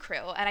is one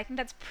crew. And I think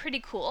that's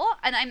pretty cool.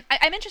 And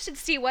I'm interested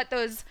to see what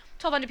those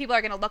 1,200 people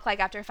are going to look like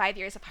after 5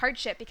 years of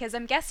hardship, because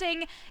I'm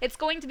guessing it's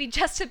going to be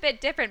just a bit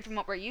different from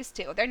what we're used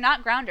to. They're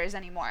not grounders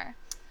anymore.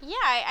 Yeah,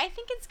 I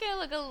think it's going to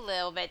look a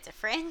little bit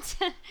different.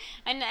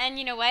 and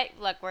you know what?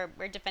 Look,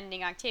 we're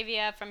defending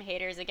Octavia from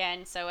haters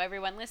again, so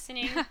everyone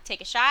listening,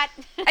 take a shot.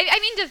 I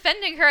mean,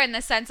 defending her in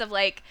the sense of,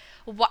 like,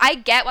 I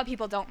get why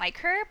people don't like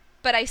her,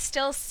 but I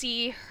still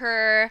see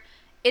her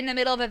in the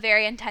middle of a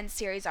very intense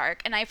series arc,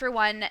 and I, for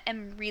one,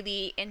 am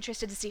really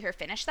interested to see her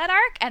finish that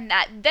arc, and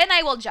then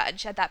I will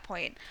judge at that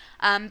point.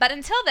 But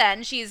until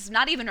then, she's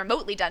not even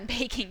remotely done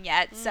baking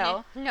yet,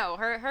 so... No,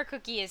 her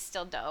cookie is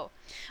still dough.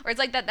 Or it's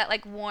like that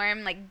like,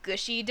 warm, like,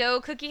 gushy dough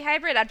cookie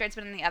hybrid after it's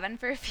been in the oven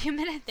for a few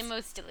minutes. The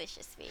most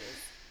delicious phase.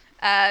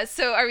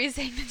 So are we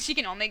saying that she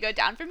can only go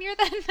down from here,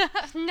 then?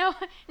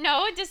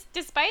 No, just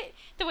despite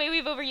the way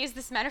we've overused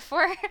this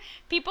metaphor,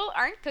 people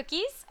aren't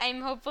cookies.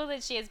 I'm hopeful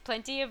that she has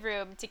plenty of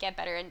room to get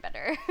better and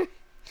better.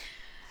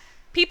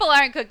 People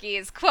aren't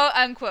cookies, quote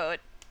unquote.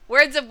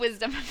 Words of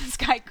wisdom from the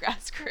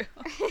Skygrass crew.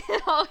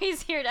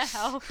 Always here to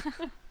help.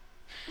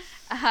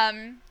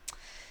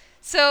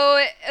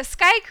 So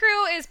Sky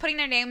Crew is putting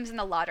their names in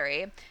the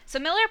lottery. So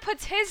Miller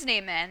puts his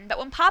name in, but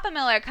when Papa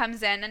Miller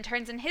comes in and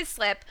turns in his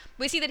slip,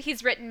 we see that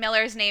he's written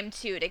Miller's name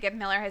too to give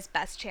Miller his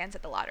best chance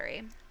at the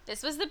lottery.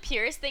 This was the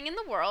purest thing in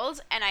the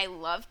world, and I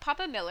love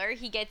Papa Miller.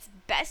 He gets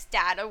Best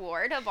Dad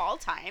Award of all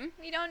time.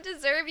 We don't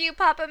deserve you,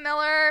 Papa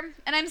Miller.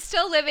 And I'm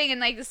still living in,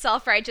 like, the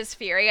self-righteous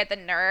fury at the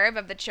nerve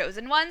of the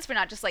chosen ones for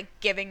not just, like,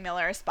 giving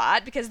Miller a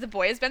spot, because the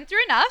boy has been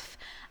through enough.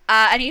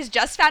 And he's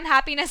just found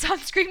happiness on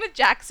screen with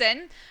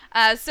Jackson.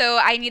 So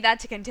I need that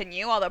to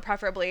continue, although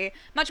preferably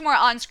much more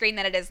on screen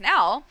than it is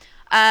now.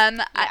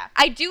 Yeah.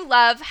 I do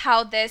love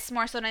how this,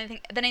 more so than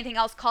anything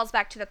else, calls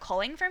back to the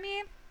culling for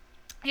me.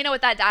 You know,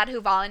 with that dad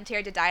who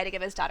volunteered to die to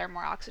give his daughter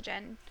more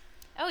oxygen.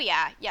 Oh,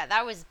 yeah,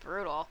 that was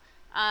brutal.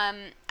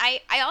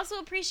 I also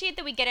appreciate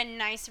that we get a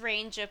nice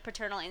range of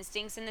paternal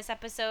instincts in this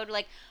episode.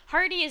 Like,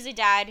 Hardy is a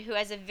dad who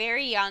has a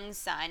very young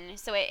son,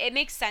 so it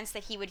makes sense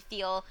that he would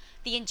feel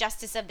the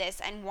injustice of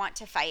this and want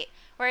to fight.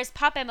 Whereas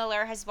Papa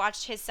Miller has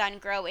watched his son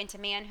grow into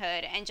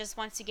manhood and just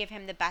wants to give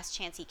him the best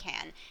chance he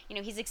can. You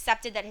know, he's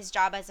accepted that his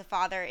job as a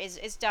father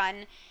is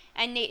done,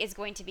 and Nate is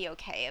going to be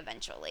okay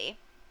eventually.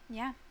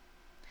 Yeah.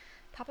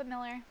 Papa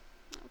Miller,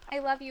 I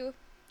love you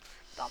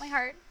with all my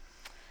heart.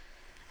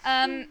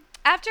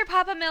 After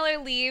Papa Miller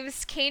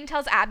leaves, Kane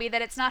tells Abby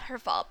that it's not her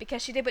fault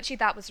because she did what she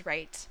thought was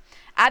right.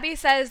 Abby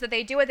says that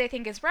they do what they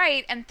think is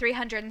right, and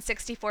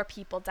 364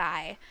 people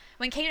die.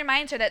 When Kane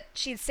reminds her that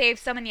she's saved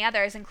so many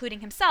others, including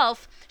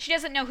himself, she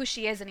doesn't know who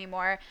she is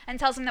anymore, and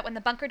tells him that when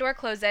the bunker door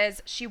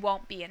closes, she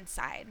won't be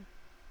inside.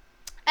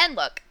 And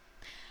look,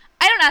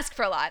 I don't ask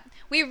for a lot.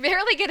 We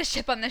rarely get a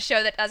ship on this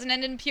show that doesn't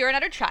end in pure and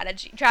utter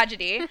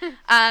tragedy.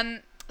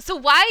 So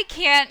why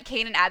can't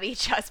Kane and Abby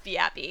just be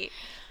happy?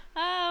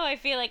 Oh, I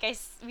feel like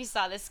we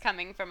saw this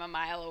coming from a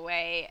mile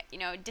away. You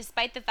know,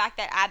 despite the fact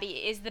that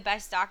Abby is the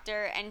best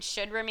doctor and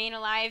should remain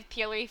alive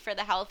purely for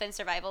the health and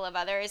survival of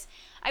others,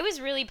 I was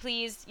really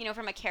pleased, you know,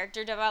 from a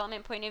character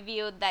development point of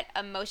view, that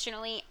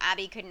emotionally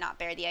Abby could not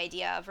bear the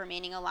idea of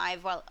remaining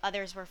alive while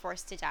others were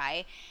forced to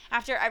die.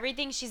 After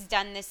everything she's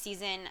done this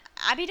season,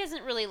 Abby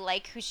doesn't really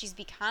like who she's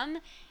become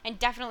and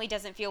definitely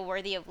doesn't feel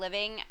worthy of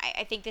living.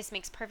 I think this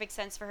makes perfect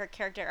sense for her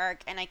character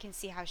arc, and I can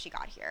see how she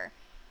got here.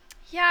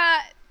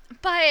 Yeah,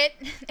 but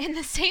in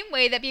the same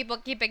way that people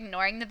keep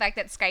ignoring the fact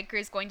that Sky Crew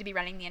is going to be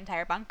running the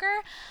entire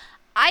bunker,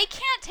 I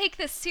can't take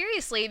this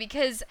seriously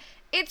because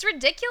it's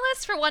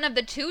ridiculous for one of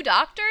the two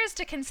doctors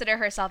to consider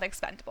herself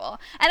expendable.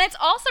 And it's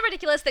also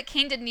ridiculous that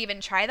Kane didn't even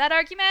try that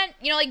argument.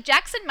 You know, like,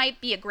 Jackson might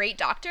be a great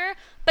doctor,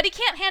 but he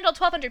can't handle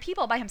 1,200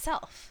 people by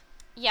himself.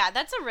 Yeah,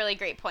 that's a really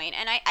great point.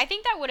 And I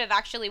think that would have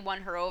actually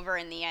won her over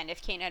in the end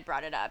if Kane had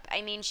brought it up.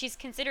 I mean, she's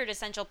considered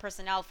essential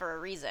personnel for a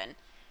reason.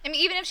 I mean,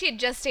 even if she had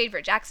just stayed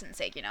for Jackson's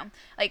sake, you know,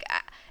 like,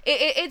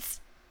 it's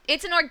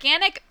an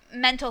organic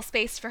mental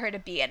space for her to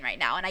be in right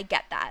now, and I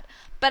get that.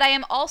 But I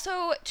am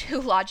also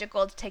too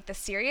logical to take this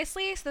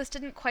seriously, so this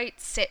didn't quite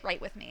sit right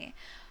with me.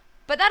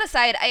 But that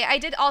aside, I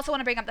did also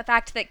want to bring up the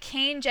fact that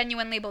Kane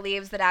genuinely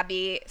believes that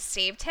Abby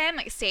saved him,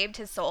 like, saved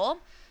his soul.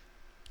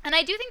 And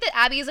I do think that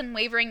Abby's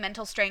unwavering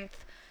mental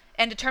strength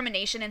and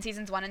determination in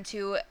seasons 1 and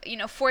 2, you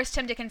know, forced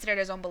him to consider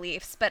his own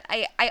beliefs. But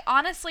I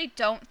honestly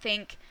don't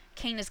think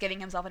Kane is giving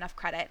himself enough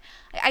credit.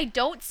 I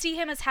don't see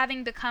him as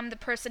having become the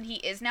person he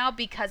is now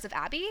because of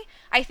Abby.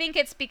 I think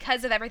it's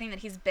because of everything that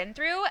he's been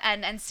through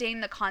and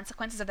seeing the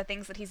consequences of the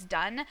things that he's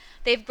done.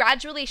 They've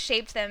gradually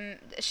shaped him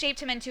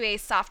into a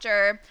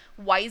softer,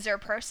 wiser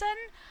person.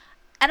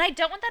 And I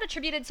don't want that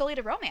attributed solely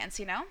to romance,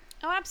 you know?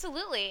 Oh,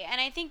 absolutely. And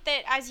I think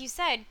that, as you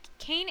said,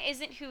 Cain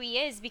isn't who he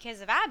is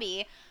because of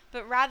Abby,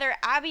 but rather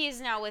Abby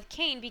is now with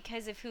Cain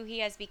because of who he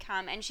has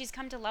become, and she's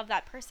come to love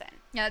that person.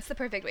 Yeah, that's the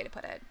perfect way to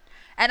put it.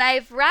 And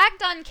I've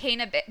ragged on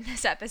Cain a bit in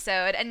this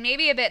episode, and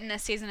maybe a bit in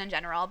this season in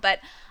general, but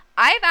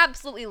I've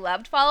absolutely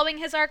loved following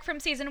his arc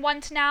from season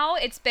 1 to now.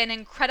 It's been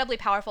incredibly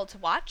powerful to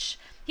watch.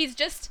 He's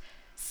just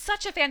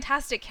such a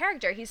fantastic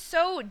character. He's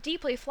so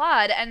deeply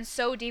flawed and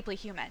so deeply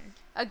human.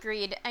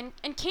 Agreed. And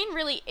Cain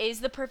really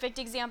is the perfect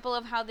example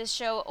of how this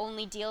show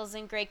only deals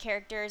in gray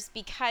characters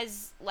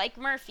because, like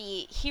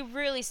Murphy, he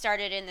really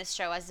started in this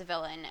show as a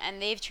villain, and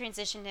they've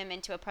transitioned him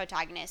into a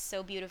protagonist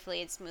so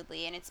beautifully and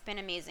smoothly, and it's been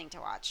amazing to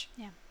watch.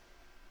 Yeah.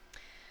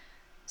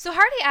 So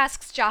Hardy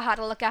asks Jaha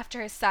to look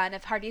after his son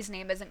if Hardy's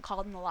name isn't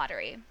called in the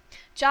lottery.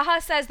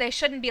 Jaha says they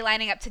shouldn't be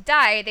lining up to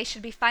die, they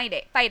should be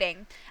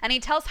fighting, and he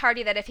tells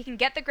Hardy that if he can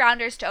get the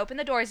Grounders to open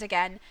the doors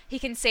again, he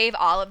can save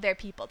all of their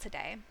people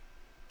today.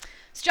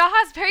 So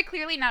Jaha's very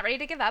clearly not ready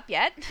to give up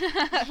yet.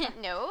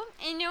 No.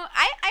 And,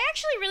 I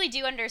actually really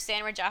do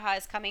understand where Jaha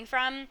is coming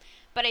from,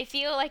 but I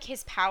feel like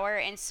his power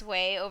and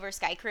sway over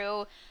Sky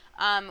Crew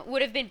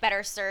would have been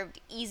better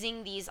served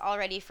easing these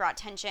already fraught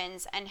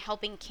tensions and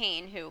helping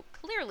Cain, who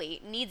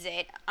clearly needs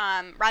it,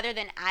 rather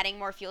than adding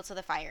more fuel to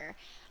the fire.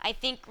 I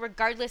think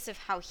regardless of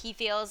how he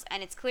feels,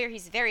 and it's clear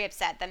he's very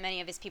upset that many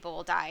of his people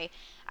will die,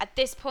 at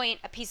this point,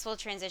 a peaceful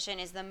transition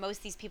is the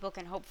most these people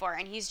can hope for,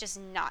 and he's just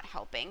not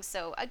helping.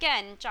 So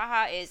again,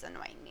 Jaha is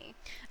annoying me.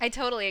 I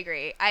totally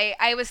agree.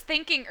 I was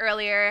thinking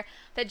earlier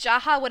that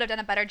Jaha would have done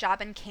a better job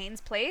in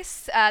Cain's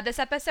place this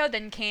episode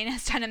than Cain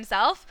has done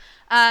himself.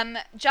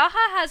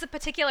 Jaha has a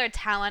particular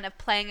talent of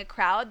playing a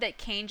crowd that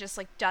Cain just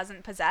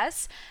doesn't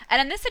possess,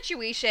 and in this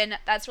situation,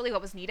 that's really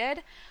what was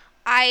needed.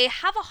 I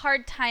have a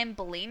hard time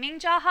blaming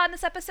Jaha in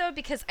this episode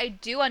because I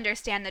do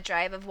understand the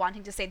drive of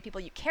wanting to save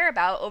people you care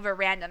about over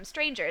random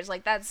strangers.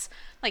 That's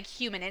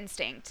human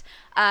instinct.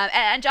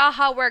 And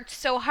Jaha worked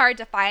so hard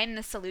to find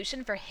the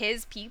solution for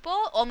his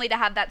people only to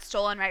have that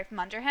stolen right from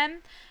under him.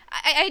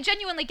 I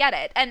genuinely get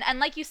it. And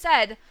like you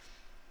said,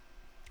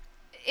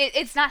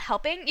 it's not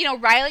helping.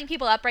 Riling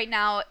people up right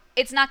now,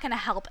 it's not going to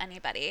help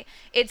anybody.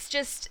 It's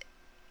just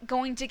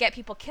going to get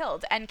people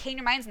killed, and Cain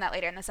reminds him that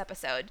later in this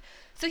episode.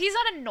 So he's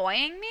not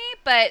annoying me,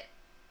 but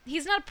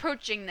he's not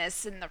approaching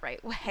this in the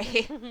right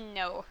way.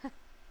 No.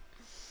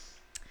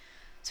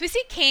 So we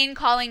see Cain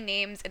calling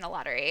names in the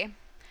lottery.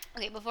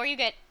 Okay, before you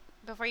get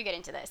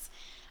into this,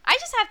 I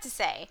just have to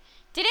say,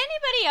 did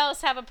anybody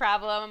else have a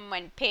problem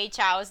when Pei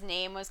Chow's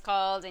name was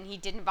called and he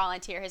didn't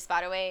volunteer his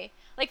spot away?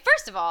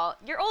 First of all,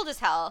 you're old as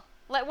hell.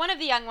 Let one of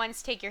the young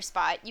ones take your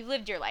spot. You've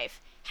lived your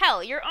life.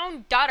 Hell, your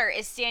own daughter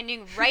is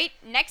standing right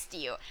next to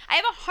you. I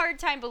have a hard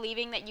time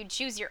believing that you'd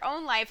choose your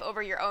own life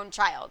over your own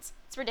child's.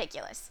 It's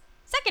ridiculous.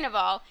 Second of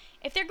all,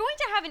 if they're going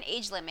to have an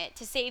age limit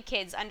to save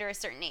kids under a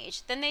certain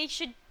age, then they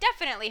should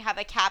definitely have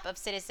a cap of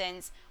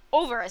citizens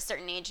over a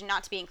certain age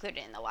not to be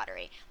included in the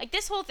lottery.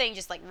 This whole thing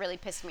just really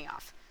pissed me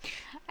off.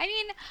 I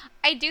mean,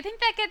 I do think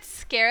that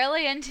gets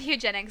scarily into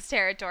eugenics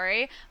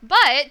territory,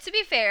 but to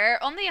be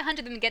fair, only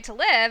 100 of them get to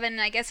live,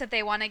 and I guess if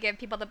they want to give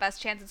people the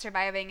best chance of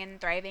surviving and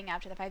thriving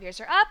after the 5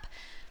 years are up,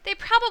 they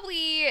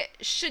probably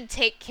should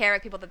take care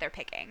of people that they're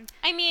picking.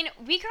 I mean,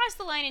 we crossed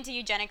the line into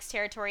eugenics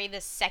territory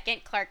the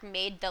second Clark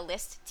made the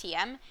list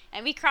TM,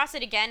 and we cross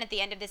it again at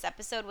the end of this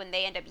episode when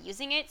they end up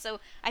using it,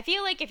 so I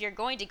feel like if you're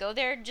going to go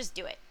there, just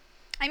do it.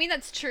 I mean,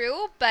 that's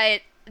true,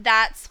 but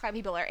that's why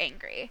people are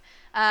angry.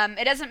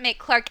 It doesn't make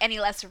Clark any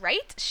less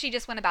right. She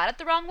just went about it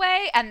the wrong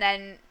way and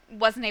then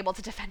wasn't able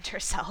to defend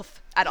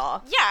herself at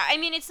all. Yeah, I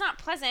mean, it's not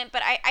pleasant,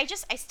 but I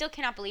still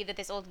cannot believe that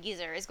this old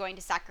geezer is going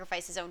to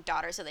sacrifice his own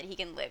daughter so that he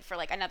can live for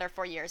another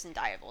 4 years and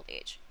die of old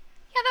age.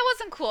 Yeah, that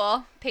wasn't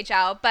cool, Pei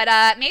Chow, but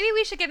maybe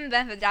we should give him the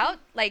benefit of the doubt.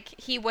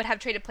 He would have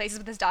traded places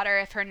with his daughter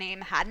if her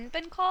name hadn't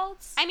been called.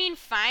 I mean,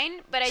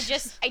 fine, but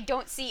I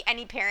don't see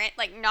any parent,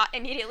 not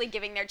immediately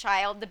giving their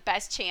child the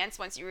best chance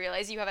once you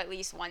realize you have at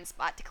least one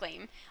spot to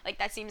claim.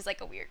 That seems like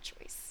a weird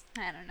choice.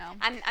 I don't know.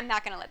 I'm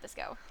not gonna let this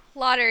go.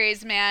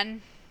 Lotteries,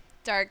 man.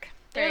 Dark.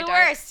 They're Very the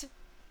dark. worst.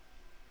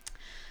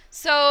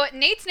 So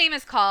Nate's name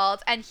is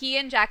called, and he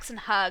and Jackson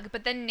hug,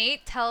 but then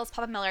Nate tells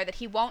Papa Miller that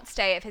he won't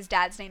stay if his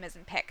dad's name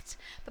isn't picked.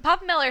 But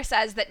Papa Miller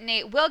says that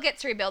Nate will get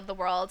to rebuild the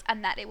world,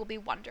 and that it will be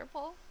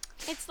wonderful.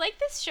 It's like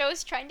this show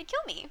is trying to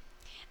kill me.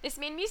 This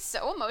made me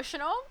so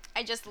emotional.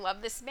 I just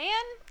love this man,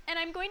 and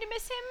I'm going to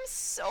miss him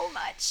so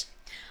much.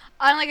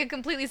 On a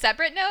completely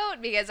separate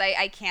note, because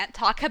I can't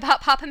talk about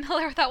Papa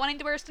Miller without wanting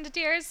to burst into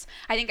tears.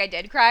 I think I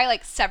did cry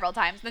several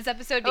times in this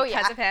episode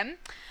because of him.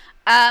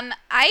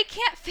 I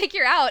can't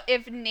figure out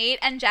if Nate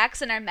and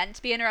Jackson are meant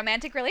to be in a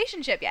romantic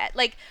relationship yet.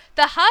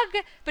 The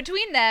hug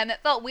between them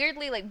felt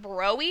weirdly,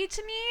 bro-y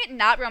to me,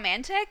 not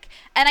romantic.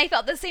 And I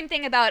felt the same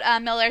thing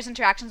about Miller's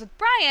interactions with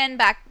Brian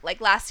back,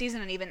 last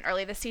season and even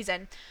early this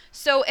season.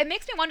 So it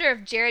makes me wonder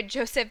if Jared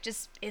Joseph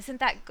just isn't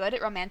that good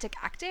at romantic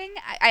acting.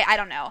 I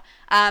don't know.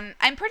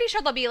 I'm pretty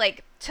sure they'll be,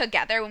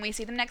 together when we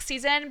see them next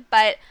season,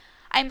 but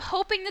I'm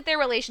hoping that their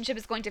relationship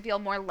is going to feel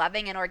more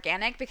loving and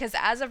organic, because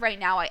as of right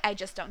now, I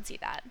just don't see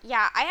that.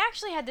 Yeah, I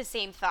actually had the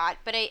same thought,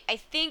 but I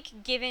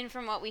think given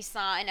from what we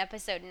saw in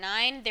episode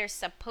 9, there's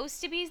supposed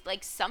to be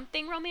like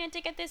something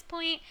romantic at this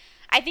point.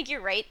 I think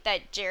you're right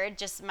that Jared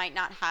just might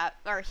not have,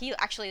 or he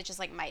actually just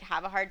like might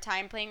have a hard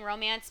time playing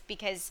romance,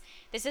 because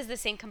this is the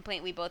same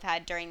complaint we both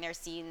had during their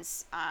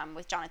scenes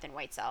with Jonathan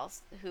Whitesell,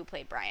 who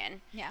played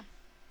Brian. Yeah.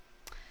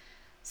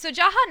 So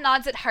Jaha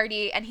nods at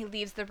Hardy and he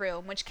leaves the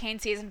room, which Kane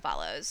sees and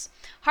follows.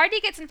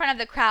 Hardy gets in front of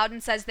the crowd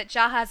and says that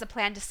Jaha has a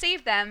plan to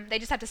save them. They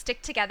just have to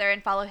stick together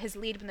and follow his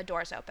lead when the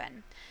doors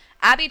open.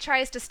 Abby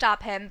tries to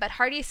stop him, but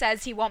Hardy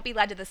says he won't be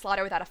led to the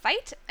slaughter without a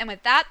fight, and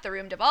with that, the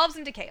room devolves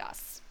into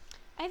chaos.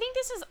 I think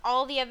this is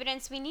all the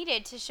evidence we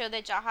needed to show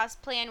that Jaha's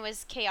plan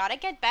was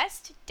chaotic at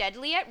best,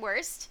 deadly at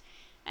worst,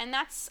 and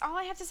that's all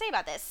I have to say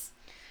about this.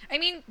 I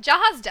mean,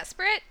 Jaha's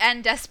desperate,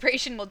 and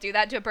desperation will do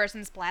that to a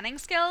person's planning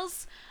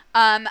skills.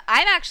 I'm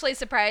actually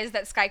surprised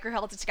that Sky Crew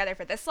held it together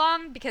for this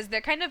long, because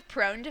they're kind of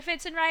prone to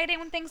fits and rioting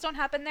when things don't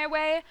happen their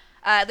way.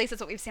 At least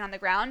that's what we've seen on the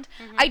ground.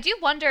 Mm-hmm. I do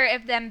wonder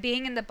if them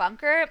being in the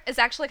bunker is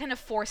actually kind of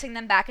forcing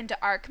them back into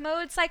ARC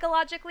mode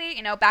psychologically,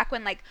 you know, back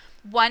when, like,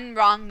 one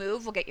wrong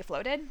move will get you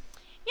floated.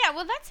 Yeah,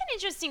 well, that's an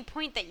interesting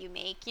point that you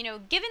make. You know,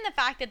 given the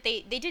fact that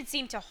they did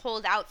seem to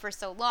hold out for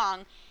so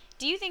long,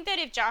 do you think that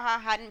if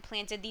Jaha hadn't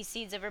planted these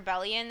seeds of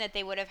rebellion that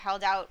they would have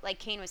held out like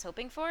Kane was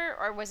hoping for?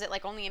 Or was it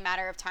like only a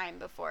matter of time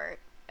before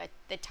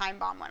the time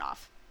bomb went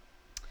off?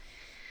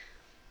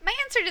 My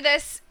answer to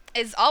this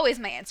is always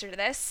my answer to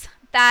this,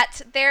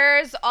 that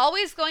there's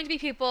always going to be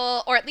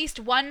people, or at least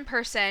one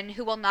person,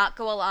 who will not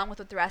go along with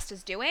what the rest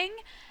is doing.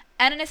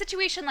 And in a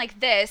situation like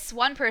this,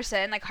 one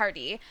person, like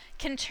Hardy,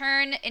 can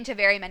turn into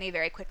very many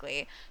very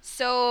quickly.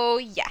 So,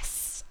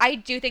 yes, I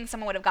do think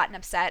someone would have gotten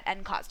upset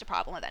and caused a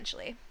problem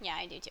eventually. Yeah,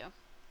 I do too.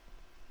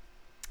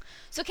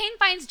 So Kane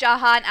finds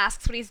Jaha and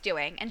asks what he's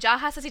doing, and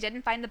Jaha says he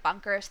didn't find the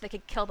bunker so they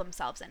could kill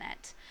themselves in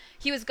it.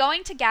 He was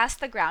going to gas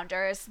the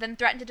grounders, then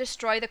threatened to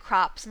destroy the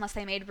crops unless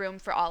they made room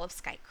for all of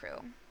Sky Crew.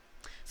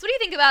 So what do you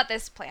think about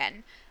this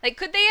plan? Like,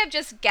 could they have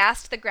just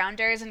gassed the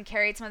grounders and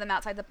carried some of them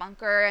outside the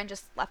bunker and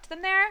just left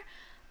them there?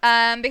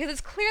 Because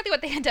it's clearly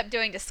what they end up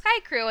doing to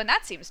Sky Crew, and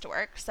that seems to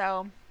work,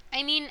 so...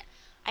 I mean,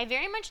 I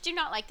very much do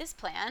not like this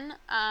plan,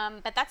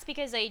 but that's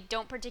because I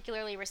don't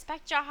particularly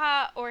respect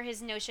Jaha or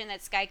his notion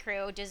that Sky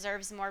Crew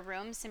deserves more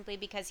room simply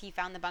because he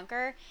found the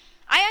bunker.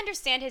 I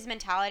understand his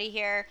mentality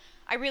here.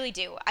 I really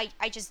do.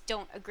 I just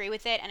don't agree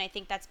with it, and I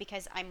think that's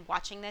because I'm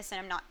watching this and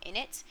I'm not in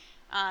it.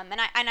 And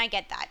I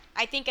get that.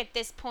 I think at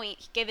this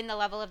point, given the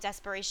level of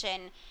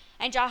desperation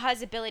and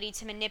Jaha's ability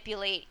to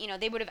manipulate, you know,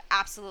 they would have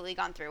absolutely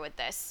gone through with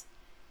this.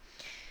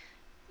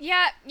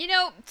 Yeah, you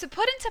know, to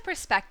put into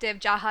perspective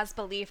Jaha's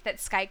belief that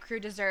Sky Crew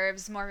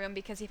deserves more room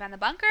because he found the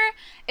bunker,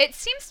 it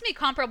seems to me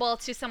comparable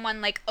to someone,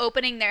 like,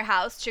 opening their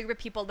house to a group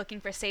of people looking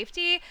for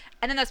safety,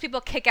 and then those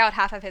people kick out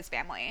half of his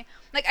family.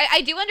 Like,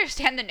 I do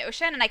understand the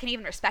notion, and I can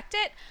even respect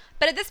it,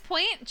 but at this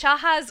point,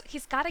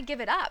 he's got to give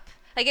it up.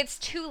 Like, it's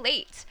too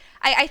late.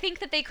 I think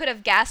that they could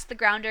have gassed the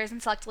grounders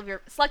and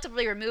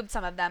selectively removed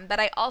some of them, but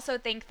I also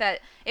think that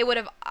it would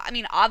have, I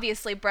mean,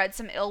 obviously bred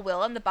some ill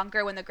will in the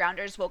bunker when the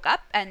grounders woke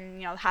up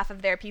and, you know, half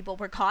of their people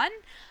were gone.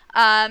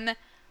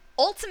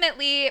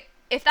 Ultimately,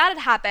 if that had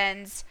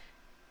happened,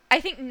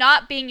 I think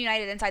not being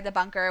united inside the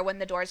bunker when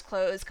the doors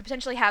closed could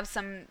potentially have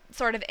some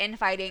sort of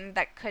infighting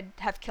that could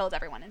have killed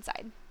everyone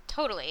inside.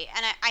 Totally.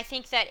 And I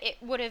think that it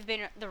would have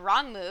been the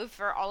wrong move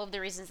for all of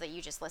the reasons that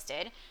you just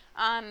listed.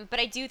 But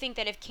I do think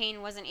that if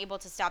Kane wasn't able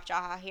to stop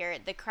Jaha here,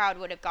 the crowd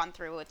would have gone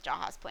through with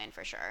Jaha's plan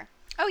for sure.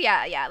 Oh,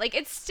 yeah. Like,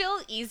 it's still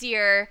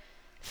easier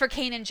for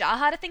Kane and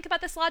Jaha to think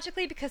about this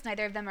logically because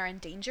neither of them are in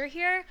danger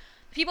here.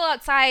 People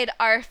outside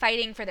are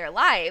fighting for their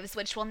lives,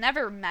 which will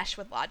never mesh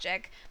with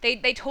logic. They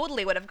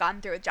totally would have gone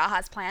through with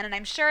Jaha's plan, and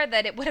I'm sure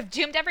that it would have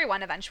doomed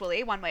everyone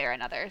eventually, one way or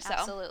another. So.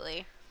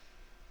 Absolutely.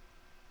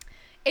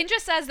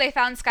 Indra says they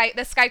found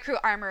the Sky Crew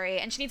armory,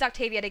 and she needs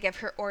Octavia to give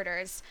her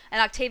orders,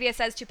 and Octavia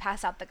says to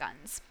pass out the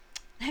guns.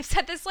 I've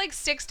said this like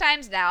 6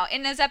 times now,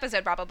 in this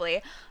episode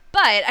probably,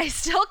 but I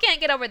still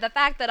can't get over the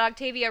fact that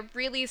Octavia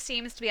really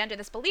seems to be under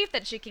this belief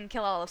that she can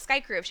kill all of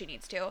Sky Crew if she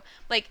needs to.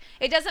 Like,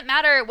 it doesn't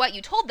matter what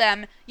you told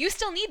them, you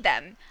still need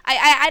them.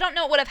 I don't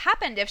know what would have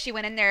happened if she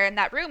went in there in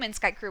that room and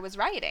Sky Crew was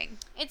rioting.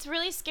 It's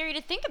really scary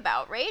to think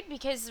about, right?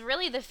 Because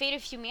really the fate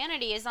of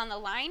humanity is on the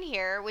line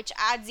here, which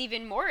adds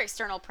even more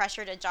external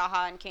pressure to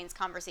Jaha and Kane's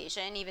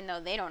conversation, even though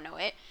they don't know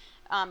it,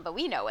 but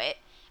we know it.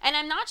 And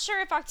I'm not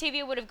sure if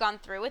Octavia would have gone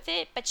through with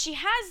it, but she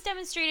has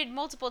demonstrated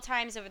multiple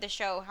times over the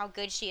show how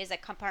good she is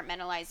at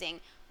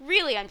compartmentalizing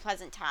really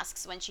unpleasant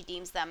tasks when she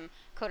deems them,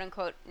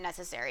 quote-unquote,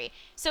 necessary.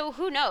 So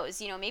who knows?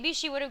 You know, maybe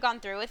she would have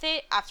gone through with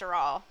it after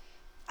all.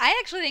 I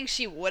actually think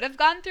she would have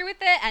gone through with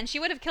it, and she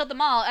would have killed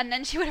them all, and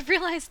then she would have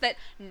realized that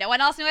no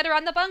one else knew how to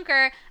run the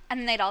bunker,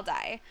 and then they'd all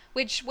die,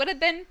 which would have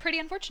been pretty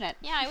unfortunate.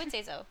 Yeah, I would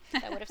say so.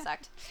 That would have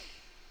sucked.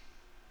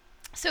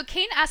 So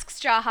Kane asks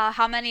Jaha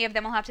how many of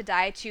them will have to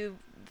die to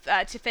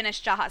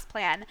finish Jaha's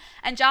plan,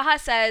 and Jaha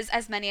says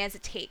as many as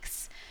it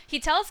takes. He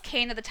tells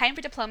Cain that the time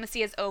for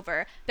diplomacy is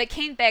over, but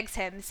Cain begs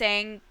him,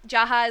 saying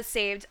Jaha has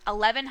saved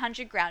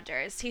 1,100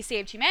 grounders. He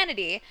saved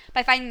humanity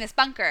by finding this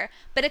bunker,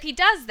 but if he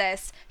does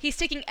this, he's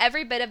taking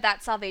every bit of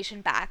that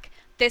salvation back.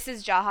 This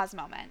is Jaha's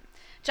moment.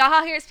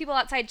 Jaha hears people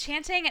outside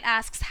chanting and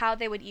asks how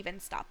they would even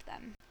stop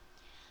them.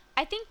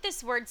 I think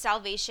this word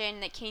salvation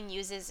that Cain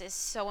uses is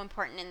so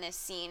important in this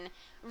scene.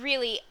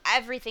 Really,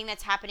 everything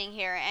that's happening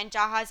here and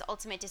Jaha's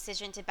ultimate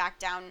decision to back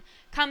down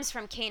comes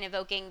from Cain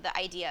evoking the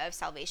idea of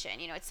salvation.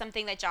 You know, it's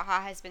something that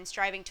Jaha has been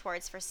striving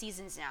towards for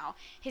seasons now.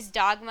 His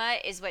dogma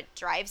is what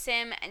drives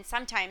him, and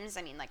sometimes,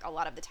 I mean, like a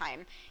lot of the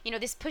time, you know,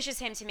 this pushes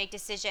him to make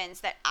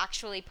decisions that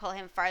actually pull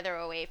him farther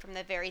away from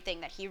the very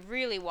thing that he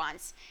really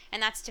wants,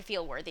 and that's to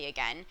feel worthy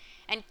again.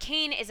 And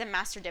Cain is a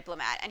master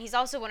diplomat, and he's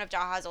also one of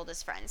Jaha's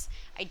oldest friends.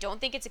 I don't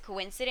think it's a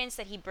coincidence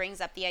that he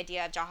brings up the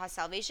idea of Jaha's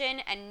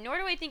salvation, and nor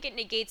do I think it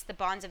negates the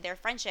bonds of their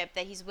friendship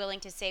that he's willing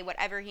to say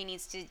whatever he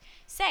needs to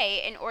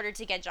say in order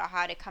to get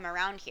Jaha to come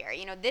around here.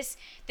 You know, this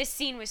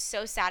scene was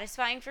so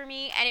satisfying for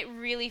me, and it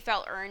really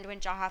felt earned when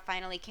Jaha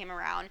finally came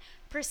around,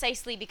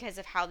 precisely because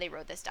of how they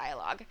wrote this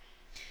dialogue.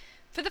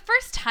 For the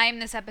first time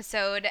this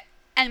episode,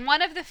 and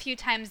one of the few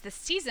times this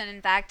season,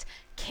 in fact,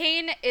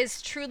 Cain is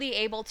truly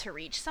able to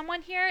reach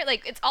someone here.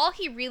 Like, it's all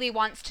he really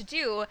wants to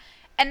do.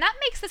 And that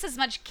makes this as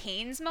much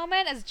Cain's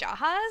moment as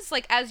Jaha's.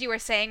 Like, as you were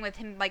saying, with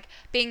him, like,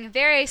 being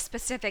very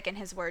specific in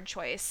his word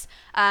choice.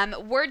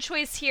 Word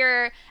choice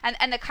here,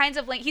 and the kinds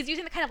of, he's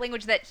using the kind of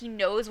language that he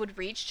knows would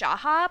reach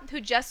Jaha,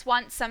 who just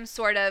wants some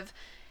sort of,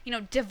 you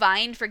know,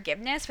 divine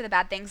forgiveness for the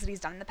bad things that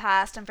he's done in the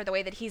past and for the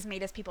way that he's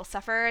made his people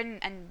suffer in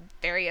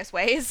various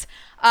ways.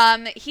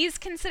 He's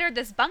considered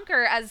this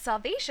bunker as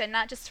salvation,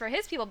 not just for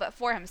his people, but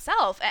for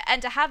himself.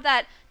 And to have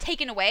that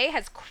taken away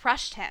has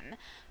crushed him.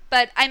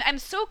 But I'm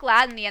so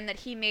glad in the end that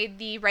he made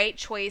the right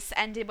choice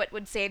and did what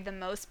would save the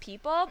most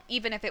people,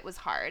 even if it was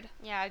hard.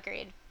 Yeah,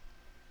 agreed.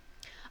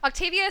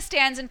 Octavia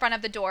stands in front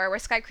of the door where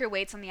Sky Crew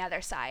waits on the other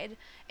side.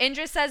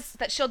 Indra says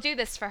that she'll do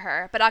this for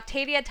her, but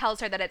Octavia tells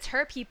her that it's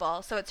her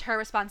people, so it's her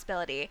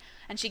responsibility,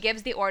 and she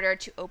gives the order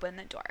to open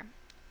the door.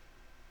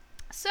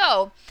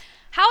 So,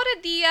 how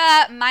did the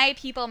my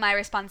people, my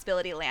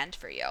responsibility land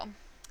for you?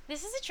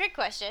 This is a trick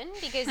question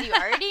because you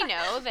already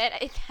know that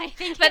I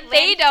think but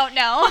they don't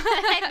know.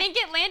 I think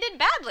it landed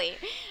badly.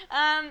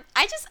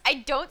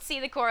 I don't see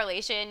the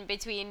correlation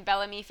between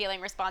Bellamy feeling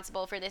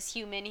responsible for this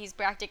human he's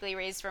practically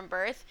raised from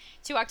birth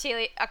to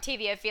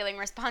Octavia feeling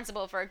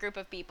responsible for a group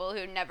of people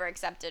who never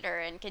accepted her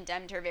and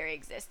condemned her very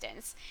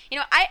existence. You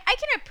know, I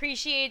can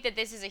appreciate that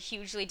this is a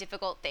hugely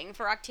difficult thing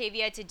for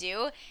Octavia to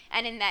do,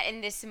 and in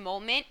this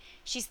moment,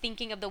 she's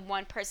thinking of the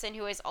one person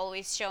who has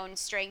always shown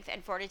strength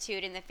and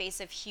fortitude in the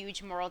face of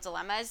huge moral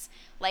dilemmas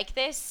like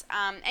this,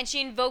 and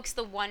she invokes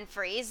the one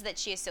phrase that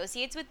she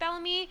associates with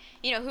Bellamy,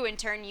 you know, who in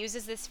turn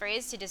uses this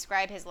phrase to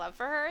describe his love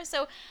for her.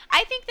 So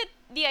I think that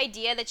the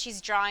idea that she's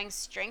drawing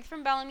strength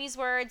from Bellamy's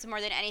words more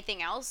than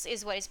anything else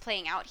is what is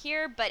playing out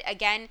here, but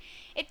again,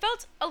 it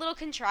felt a little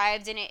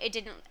contrived, and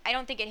I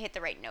don't think it hit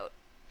the right note.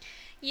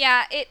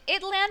 Yeah,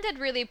 it landed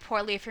really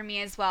poorly for me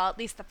as well, at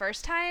least the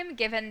first time,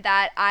 given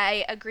that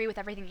I agree with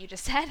everything you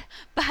just said.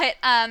 But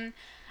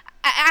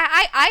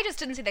I just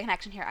didn't see the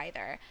connection here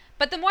either.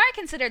 But the more I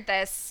considered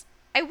this,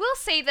 I will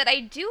say that I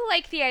do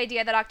like the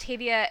idea that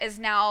Octavia is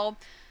now,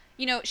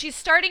 you know, she's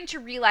starting to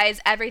realize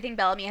everything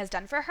Bellamy has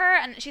done for her,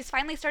 and she's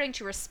finally starting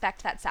to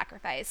respect that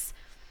sacrifice.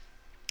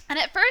 And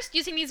at first,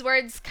 using these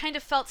words kind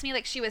of felt to me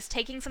like she was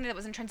taking something that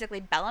was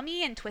intrinsically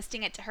Bellamy and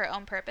twisting it to her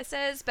own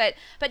purposes. But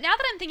now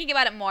that I'm thinking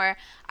about it more,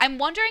 I'm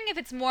wondering if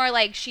it's more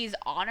like she's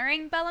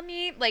honoring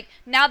Bellamy. Like,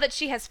 now that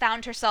she has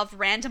found herself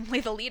randomly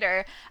the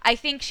leader, I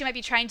think she might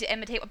be trying to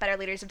imitate what better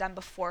leaders have done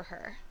before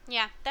her.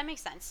 Yeah, that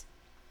makes sense.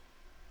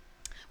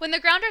 When the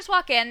Grounders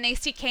walk in, they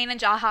see Cain and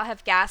Jaha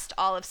have gassed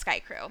all of Sky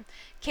Crew.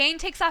 Cain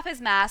takes off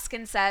his mask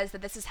and says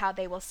that this is how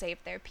they will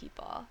save their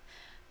people.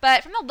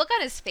 But from the look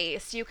on his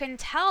face, you can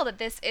tell that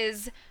this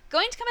is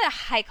going to come at a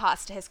high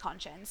cost to his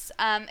conscience.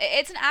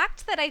 It's an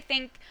act that I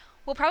think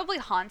will probably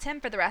haunt him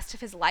for the rest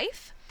of his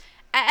life.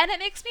 And it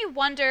makes me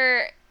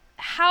wonder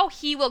how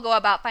he will go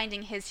about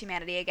finding his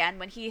humanity again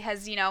when he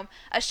has, you know,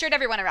 assured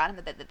everyone around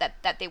him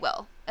that they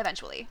will,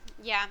 eventually.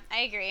 Yeah, I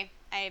agree.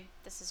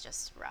 This is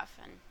just rough,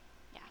 and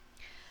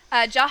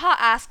Jaha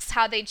asks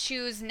how they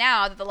choose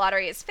now that the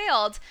lottery has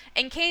failed,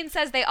 and Cain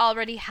says they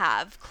already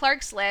have.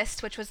 Clark's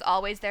List, which was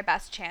always their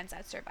best chance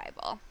at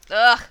survival.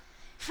 Ugh.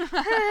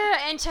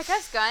 And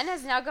Chekhov's gun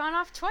has now gone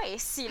off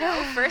twice, you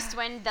know. First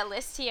when the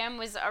list TM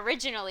was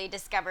originally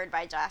discovered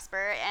by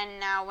Jasper, and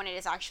now when it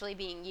is actually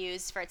being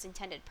used for its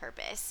intended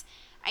purpose.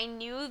 I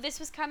knew this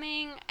was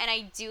coming, and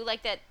I do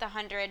like that the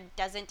 100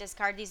 doesn't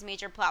discard these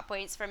major plot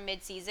points from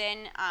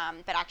mid-season,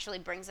 but actually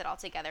brings it all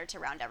together to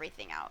round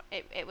everything out.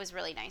 It was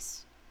really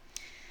nice.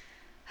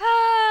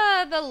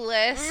 The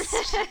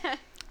list.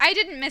 I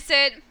didn't miss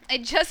it.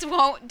 It just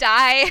won't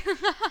die.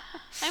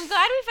 I'm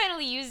glad we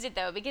finally used it,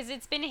 though, because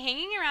it's been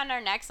hanging around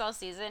our necks all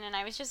season, and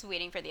I was just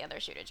waiting for the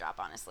other shoe to drop,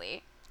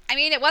 honestly. I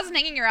mean, it wasn't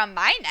hanging around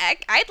my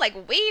neck. I'd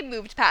like way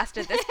moved past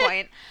it at this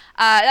point.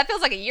 That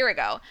feels like a year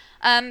ago.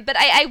 But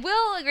I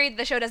will agree that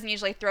the show doesn't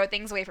usually throw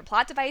things away for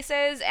plot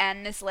devices,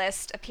 and this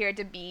list appeared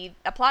to be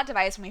a plot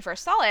device when we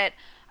first saw it.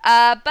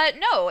 But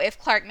no, if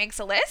Clark makes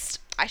a list,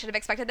 I should have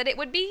expected that it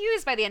would be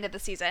used by the end of the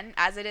season,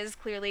 as it is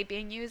clearly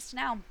being used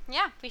now.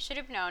 Yeah, we should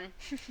have known.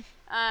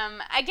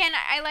 Again,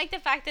 I like the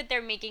fact that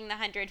they're making the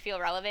 100 feel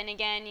relevant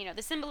again. You know,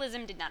 the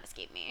symbolism did not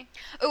escape me.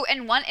 Oh,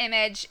 and one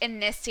image in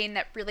this scene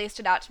that really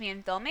stood out to me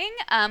in filming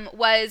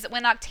was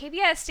when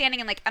Octavia is standing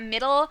in like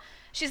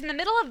she's in the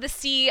middle of the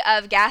sea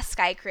of gas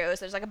sky crews.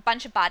 There's like a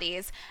bunch of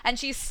bodies, and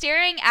she's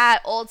staring at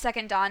old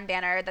Second Dawn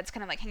banner that's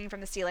kind of like hanging from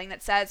the ceiling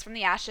that says, "From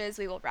the ashes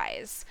we will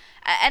rise."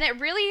 And it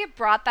really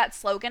brought that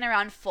slogan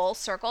around full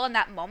circle in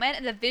that moment,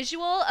 and the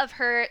visual of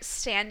her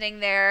standing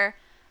there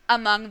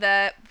among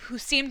the who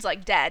seemed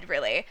like dead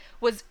really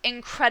was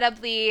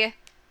incredibly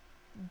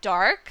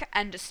dark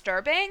and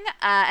disturbing,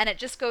 and it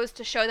just goes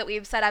to show that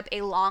we've set up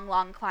a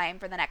long climb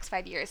for the next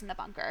 5 years in the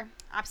bunker.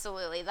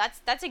 Absolutely.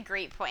 That's a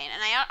great point.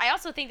 And I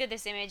also think that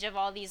this image of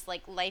all these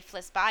like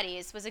lifeless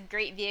bodies was a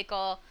great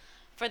vehicle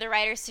for the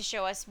writers to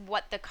show us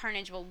what the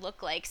carnage will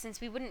look like, since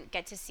we wouldn't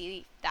get to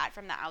see that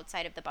from the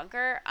outside of the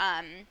bunker.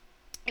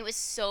 It was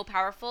so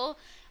powerful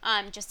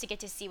just to get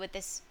to see what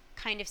this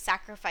kind of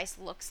sacrifice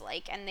looks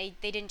like, and they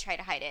didn't try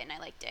to hide it, and I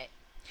liked it.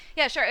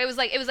 Yeah, sure. It was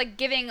like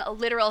giving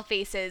literal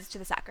faces to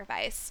the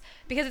sacrifice,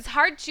 because it's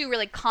hard to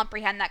really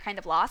comprehend that kind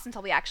of loss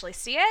until we actually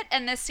see it,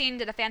 and this scene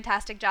did a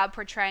fantastic job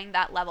portraying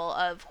that level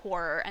of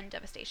horror and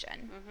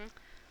devastation. Mm-hmm.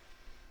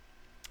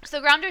 So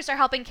Grounders are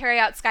helping carry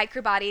out Sky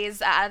Crew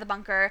bodies out of the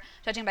bunker,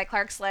 judging by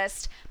Clark's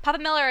list. Papa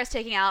Miller is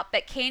taking out,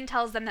 but Kane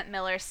tells them that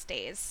Miller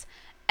stays.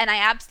 And I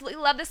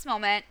absolutely love this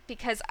moment,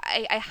 because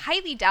I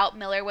highly doubt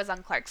Miller was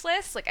on Clark's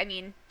list. Like, I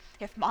mean,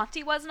 if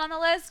Monty wasn't on the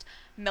list,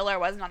 Miller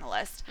wasn't on the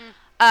list.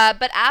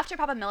 But after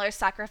Papa Miller's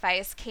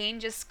sacrifice,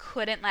 Kane just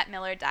couldn't let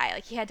Miller die.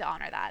 Like, he had to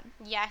honor that.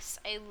 Yes,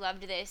 I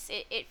loved this.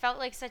 It felt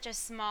like such a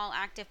small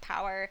act of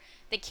power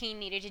that Kane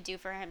needed to do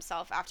for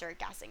himself after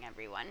gassing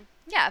everyone.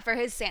 Yeah, for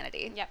his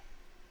sanity. Yep.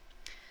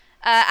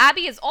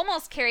 Abby is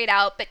almost carried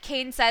out, but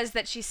Kane says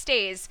that she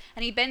stays,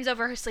 and he bends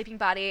over her sleeping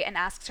body and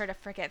asks her to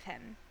forgive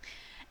him.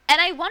 And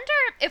I wonder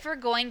if we're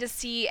going to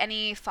see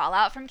any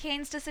fallout from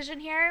Kane's decision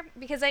here,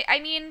 because I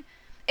mean,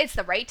 it's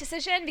the right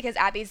decision because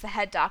Abby's the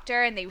head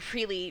doctor and they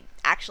really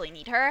actually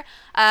need her.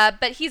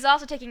 But he's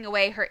also taking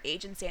away her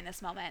agency in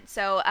this moment.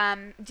 So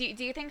do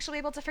you think she'll be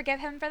able to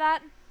forgive him for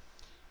that?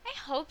 I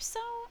hope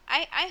so.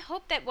 I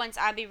hope that once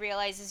Abby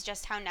realizes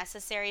just how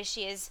necessary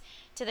she is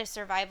to the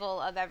survival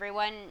of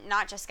everyone,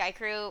 not just Sky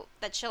Crew,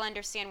 that she'll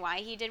understand why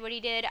he did what he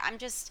did. I'm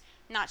just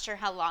not sure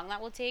how long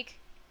that will take.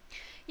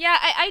 Yeah,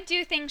 I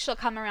do think she'll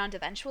come around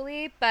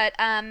eventually, but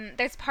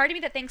there's part of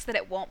me that thinks that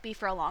it won't be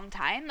for a long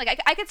time.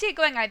 Like, I could see it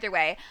going either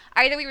way.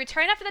 Either we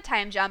return after the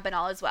time jump and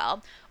all is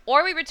well,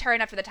 or we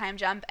return after the time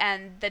jump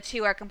and the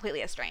two are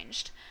completely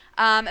estranged.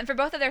 And for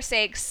both of their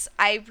sakes,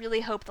 I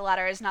really hope the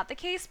latter is not the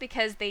case,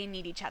 because they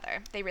need each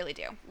other. They really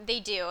do.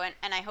 They do,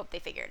 and I hope they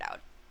figure it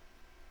out.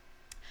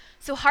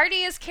 So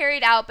Hardy is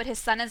carried out, but his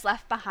son is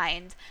left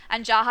behind,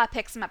 and Jaha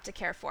picks him up to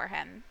care for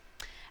him.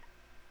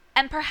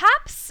 And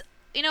perhaps,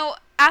 you know,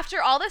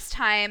 after all this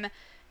time,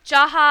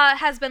 Jaha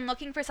has been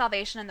looking for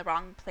salvation in the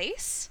wrong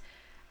place.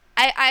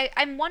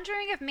 I'm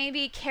wondering if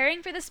maybe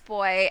caring for this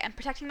boy and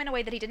protecting him in a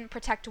way that he didn't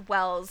protect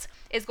Wells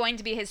is going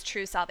to be his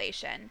true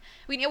salvation.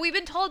 We've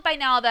been told by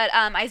now that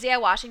Isaiah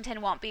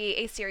Washington won't be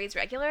a series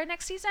regular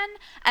next season,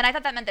 and I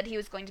thought that meant that he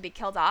was going to be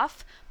killed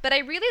off. But I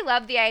really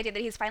love the idea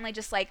that he's finally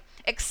just, like,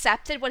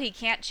 accepted what he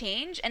can't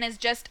change and is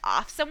just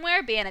off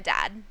somewhere being a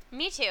dad.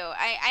 Me too.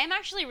 I am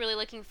actually really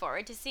looking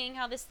forward to seeing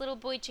how this little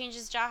boy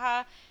changes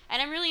Jaha,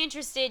 and I'm really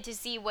interested to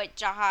see what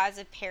Jaha as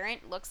a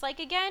parent looks like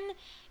again.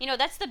 You know,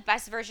 that's the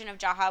best version of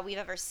Jaha we've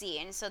ever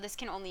seen, so this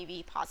can only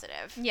be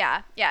positive.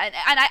 Yeah, and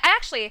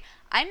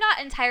I'm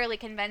not entirely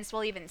convinced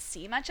we'll even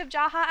see much of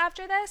Jaha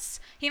after this.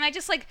 He might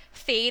just, like,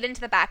 fade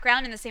into the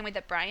background in the same way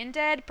that Brian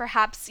did.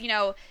 Perhaps, you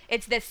know,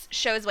 it's this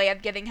show's way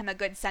of giving him a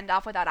good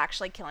send-off without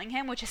actually killing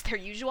him, which is their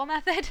usual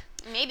method.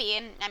 Maybe.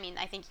 I mean,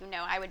 I think, you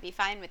know, I would be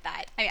fine with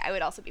that. I mean, I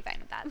would also be fine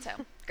with that,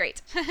 so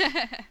great.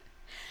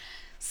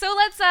 So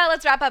let's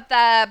wrap up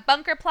the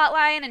bunker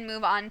plotline and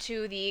move on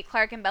to the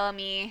Clark and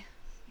Bellamy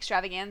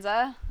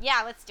extravaganza.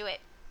 Yeah, let's do it.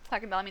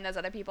 Clark and Bellamy, those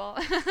other people.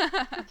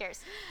 Who cares?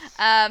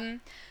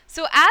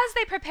 So as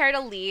they prepare to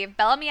leave,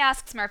 Bellamy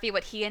asks Murphy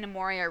what he and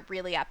Amori are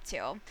really up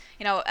to.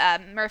 You know,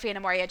 Murphy and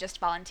Amori just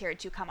volunteered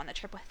to come on the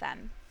trip with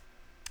them.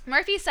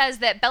 Murphy says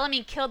that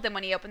Bellamy killed them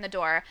when he opened the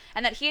door,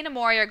 and that he and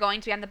Amori are going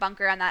to be on the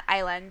bunker on that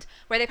island,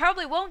 where they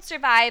probably won't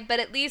survive,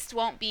 but at least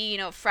won't be, you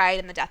know, fried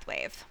in the death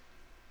wave.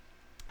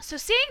 So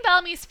seeing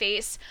Bellamy's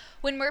face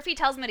when Murphy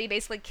tells him that he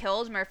basically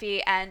killed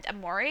Murphy and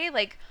Amori,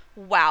 like,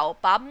 wow,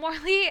 Bob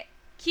Morley,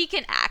 he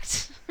can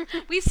act.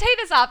 We say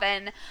this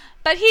often,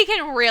 but he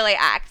can really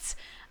act.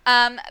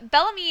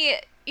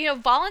 Bellamy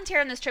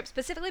volunteered on this trip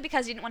specifically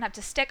because he didn't want to have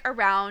to stick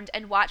around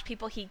and watch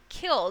people he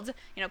killed,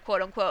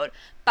 quote unquote,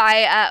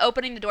 by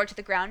opening the door to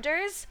the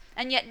Grounders.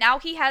 And yet now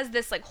he has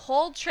this like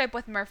whole trip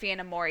with Murphy and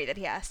Emori that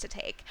he has to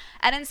take.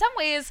 And in some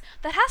ways,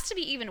 that has to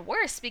be even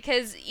worse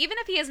because even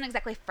if he isn't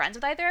exactly friends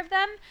with either of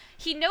them,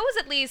 he knows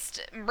at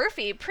least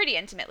Murphy pretty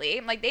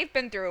intimately. Like, they've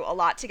been through a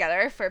lot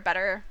together, for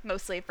better,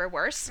 mostly for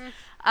worse.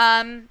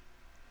 And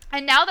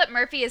now that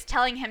Murphy is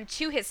telling him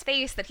to his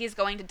face that he's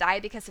going to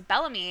die because of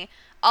Bellamy,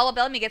 all of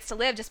Bellamy gets to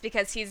live just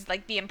because he's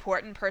like the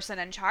important person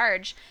in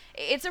charge.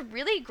 It's a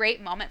really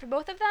great moment for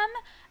both of them.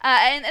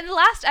 And in the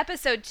last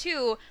episode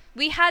too,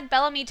 we had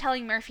Bellamy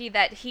telling Murphy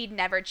that he'd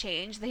never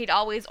change, that he'd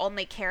always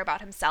only care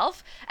about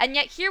himself. And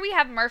yet here we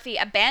have Murphy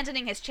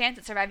abandoning his chance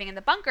at surviving in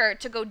the bunker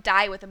to go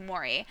die with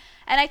Emori.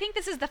 And I think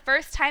this is the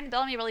first time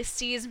Bellamy really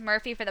sees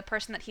Murphy for the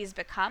person that he's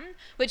become,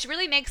 which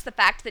really makes the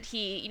fact that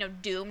he,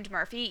 doomed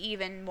Murphy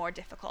even more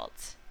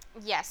difficult.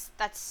 Yes,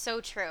 that's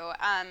so true.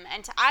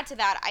 And to add to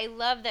that, I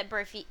love that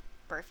Burfy?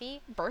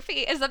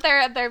 Is that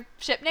their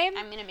ship name?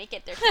 I'm gonna make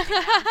it their ship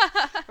name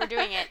now. We're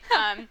doing it.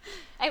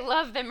 I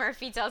love that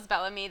Murphy tells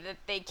Bellamy that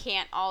they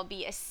can't all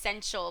be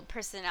essential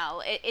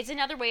personnel. It's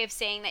another way of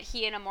saying that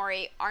he and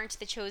Emori aren't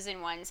the chosen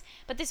ones.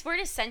 But this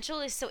word essential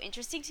is so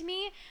interesting to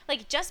me.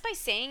 Like, just by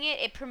saying it,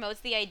 it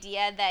promotes the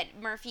idea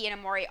that Murphy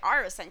and Emori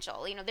are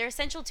essential. They're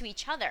essential to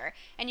each other.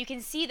 And you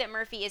can see that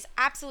Murphy is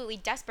absolutely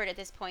desperate at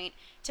this point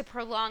to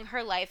prolong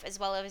her life as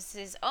well as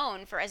his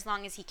own for as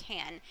long as he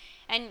can.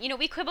 And,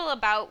 we quibble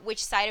about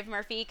which side of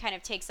Murphy kind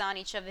of takes on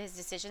each of his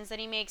decisions that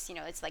he makes.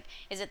 It's like,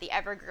 is it the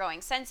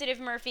ever-growing sensitive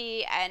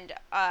Murphy and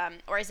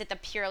or is it the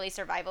purely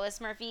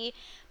survivalist Murphy?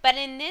 But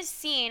in this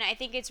scene, I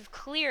think it's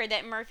clear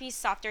that Murphy's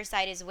softer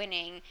side is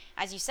winning.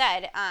 As you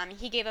said,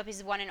 he gave up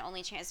his one and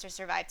only chance to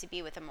survive to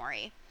be with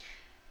Emori.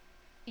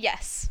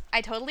 Yes,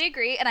 I totally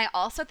agree. And I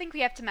also think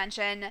we have to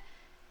mention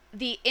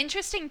the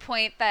interesting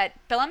point that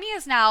Bellamy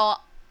is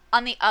now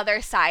on the other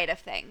side of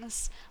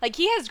things. Like,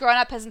 he has grown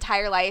up his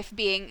entire life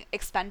being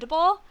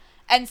expendable,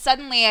 and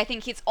suddenly I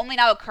think it's only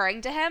now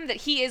occurring to him that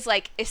he is,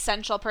 like,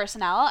 essential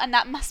personnel, and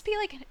that must be,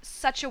 like,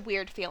 such a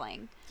weird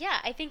feeling. Yeah,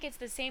 I think it's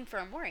the same for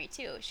Emori,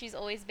 too. She's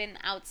always been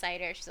the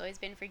outsider. She's always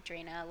been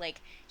Freakdraina.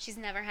 Like, she's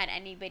never had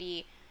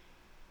anybody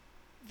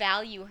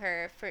value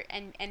her for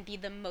and be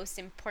the most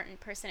important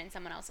person in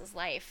someone else's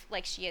life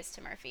like she is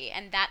to Murphy.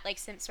 And that, like,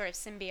 sort of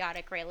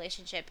symbiotic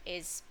relationship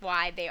is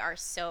why they are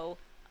so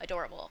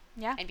adorable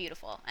and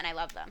beautiful, and I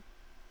love them.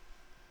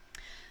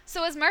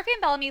 So as Murphy and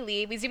Bellamy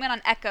leave, we zoom in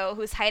on Echo,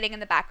 who's hiding in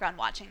the background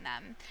watching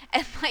them.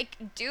 And, like,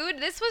 dude,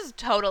 this was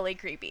totally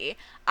creepy.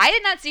 I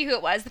did not see who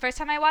it was the first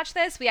time I watched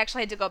this. We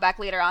actually had to go back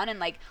later on and,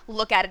 like,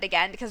 look at it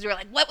again because we were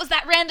like, what was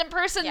that random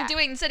person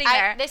doing sitting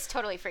there? This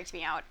totally freaked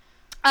me out.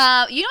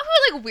 You know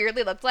who, like,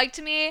 weirdly looked like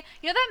to me?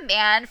 You know that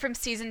man from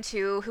season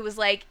 2 who was,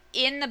 like,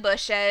 in the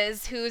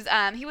bushes, who's,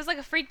 he was, like,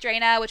 a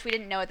Freakdraina, which we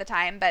didn't know at the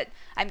time, but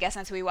I'm guessing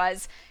that's who he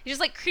was. He's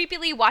just, like,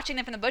 creepily watching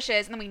them from the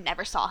bushes, and then we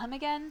never saw him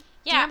again.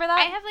 Yeah, do you remember that?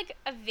 I have, like,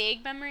 a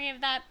vague memory of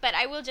that, but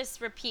I will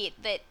just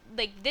repeat that,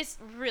 like, this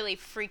really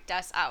freaked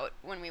us out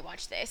when we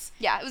watched this.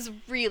 Yeah, it was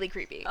really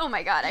creepy. Oh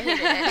my god, I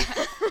hated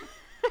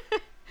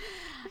it.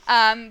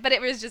 But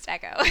it was just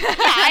Echo. Yeah,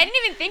 I didn't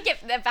even think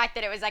of the fact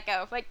that it was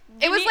Echo. Like,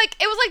 it was like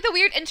the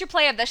weird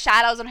interplay of the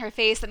shadows on her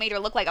face that made her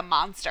look like a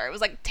monster. It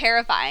was, like,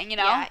 terrifying,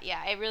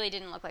 Yeah, it really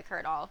didn't look like her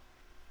at all.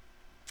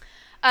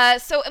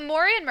 So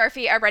Emori and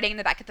Murphy are riding in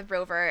the back of the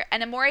Rover,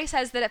 and Emori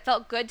says that it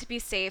felt good to be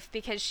safe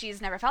because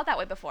she's never felt that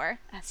way before,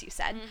 as you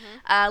said,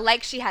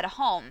 like she had a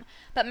home.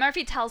 But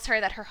Murphy tells her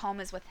that her home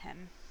is with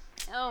him.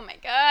 Oh my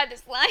god,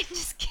 this line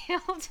just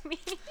killed me.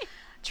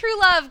 True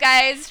love,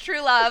 guys,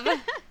 true love.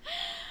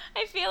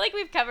 I feel like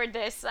we've covered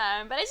this,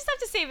 but I just have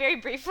to say very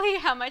briefly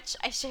how much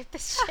I ship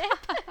this ship.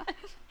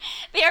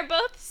 They are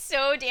both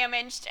so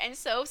damaged and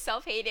so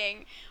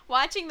self-hating.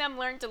 Watching them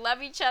learn to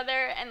love each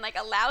other and, like,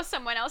 allow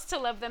someone else to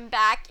love them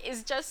back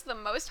is just the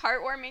most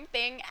heartwarming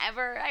thing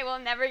ever. I will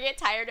never get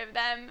tired of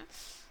them.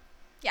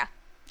 Yeah.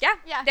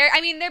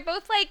 They're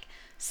both, like,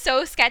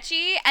 so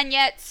sketchy and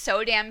yet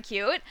so damn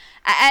cute.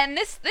 And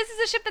this is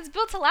a ship that's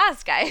built to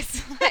last,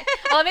 guys.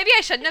 Well, maybe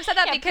I shouldn't have said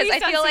that because I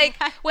feel like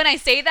when I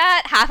say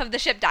that, half of the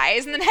ship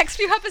dies in the next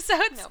few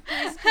episodes. No,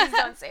 please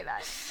don't say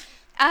that.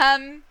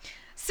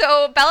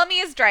 So Bellamy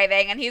is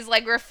driving and he's,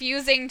 like,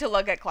 refusing to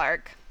look at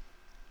Clark.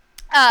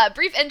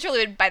 Brief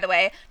interlude, by the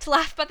way, to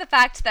laugh about the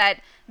fact that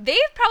they've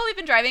probably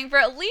been driving for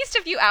at least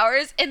a few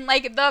hours in,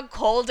 like, the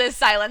coldest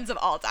silence of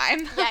all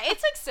time. Yeah,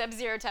 it's, like,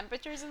 sub-zero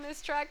temperatures in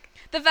this truck.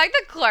 The fact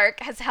that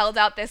Clark has held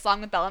out this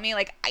long with Bellamy,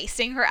 like,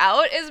 icing her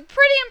out, is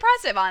pretty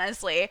impressive,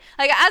 honestly.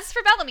 Like, as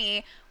for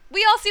Bellamy,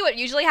 we all see what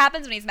usually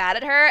happens when he's mad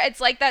at her. It's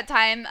like that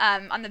time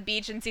on the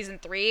beach in season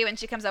 3 when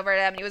she comes over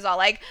to him and he was all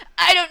like,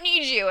 I don't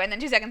need you. And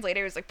then 2 seconds later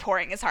he was, like,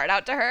 pouring his heart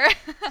out to her.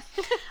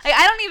 Like,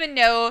 I don't even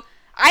know.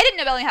 I didn't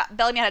know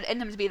Bellamy had it in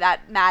him to be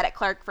that mad at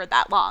Clark for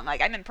that long. Like,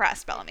 I'm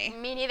impressed, Bellamy.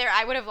 Me neither.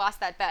 I would have lost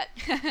that bet.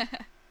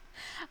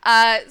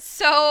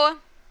 So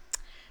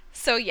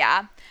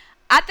yeah.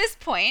 At this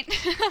point,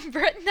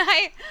 Britt and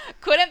I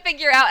couldn't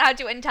figure out how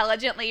to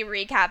intelligently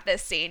recap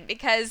this scene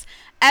because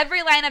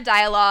every line of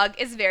dialogue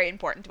is very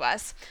important to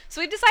us. So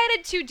we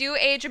decided to do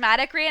a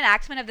dramatic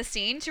reenactment of the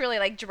scene to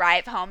really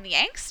drive home the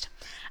angst.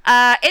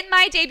 In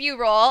my debut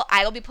role,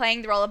 I will be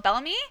playing the role of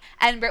Bellamy,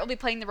 and Britt will be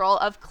playing the role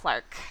of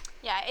Clark.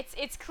 Yeah,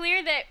 it's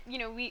clear that,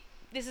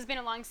 this has been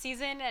a long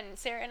season, and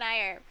Sarah and I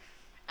are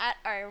at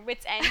our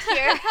wits' end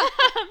here.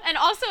 And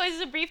also,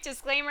 as a brief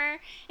disclaimer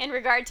in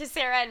regard to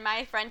Sarah and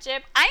my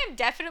friendship, I am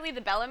definitely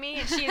the Bellamy,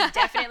 and she is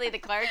definitely the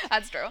Clark.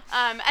 That's true.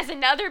 As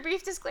another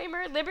brief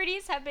disclaimer,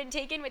 liberties have been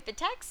taken with the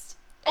text.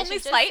 Only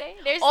slight.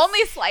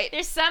 Only slight.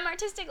 There's some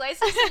artistic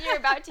license that you're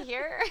about to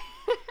hear.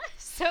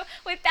 So,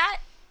 with that,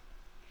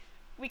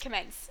 we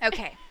commence.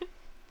 Okay.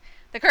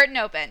 The curtain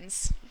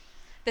opens.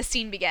 The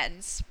scene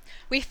begins.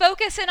 We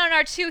focus in on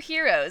our two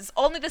heroes,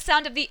 only the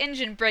sound of the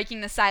engine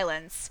breaking the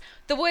silence.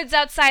 The woods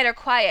outside are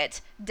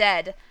quiet,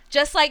 dead,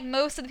 just like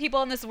most of the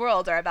people in this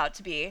world are about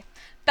to be.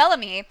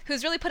 Bellamy,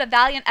 who's really put a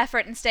valiant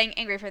effort in staying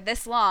angry for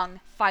this long,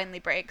 finally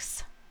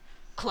breaks.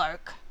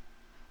 Clark,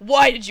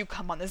 why did you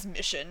come on this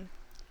mission?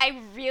 I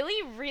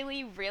really,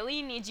 really,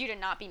 really need you to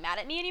not be mad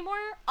at me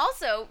anymore.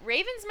 Also,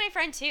 Raven's my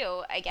friend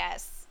too, I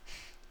guess.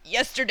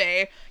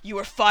 Yesterday, you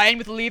were fine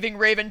with leaving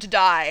Raven to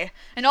die,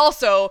 and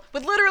also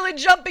with literally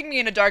jumping me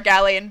in a dark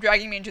alley and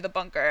dragging me into the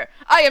bunker.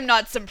 I am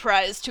not some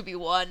prize to be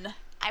won.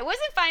 I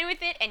wasn't fine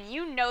with it, and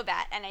you know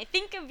that, and I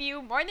think of you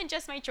more than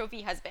just my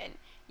trophy husband.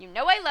 You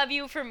know I love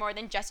you for more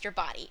than just your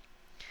body.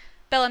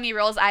 Bellamy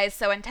rolls eyes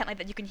so intently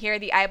that you can hear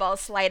the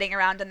eyeballs sliding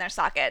around in their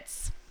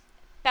sockets.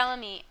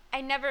 Bellamy,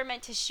 I never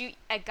meant to shoot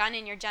a gun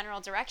in your general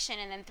direction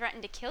and then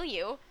threaten to kill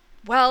you.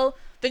 Well,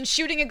 then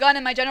shooting a gun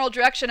in my general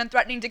direction and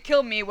threatening to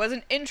kill me was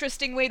an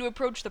interesting way to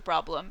approach the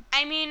problem.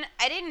 I mean,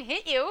 I didn't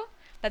hit you.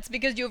 That's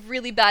because you have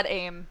really bad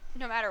aim.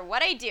 No matter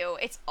what I do,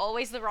 it's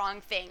always the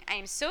wrong thing. I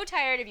am so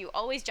tired of you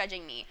always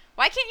judging me.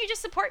 Why can't you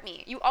just support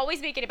me? You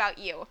always make it about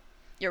you.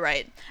 You're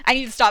right. I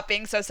need to stop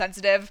being so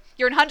sensitive.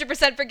 You're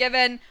 100%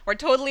 forgiven. We're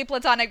totally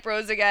platonic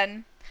bros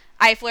again.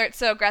 I flirt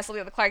so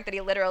aggressively with Clark that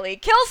he literally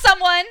kills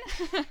someone.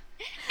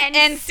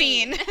 End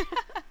scene.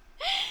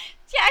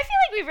 Yeah, I feel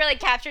like we've really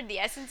captured the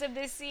essence of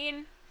this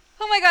scene.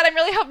 Oh my god, I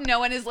really hope no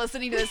one is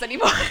listening to this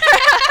anymore.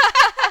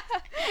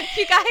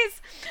 You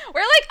guys,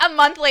 we're like a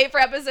month late for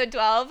episode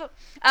 12.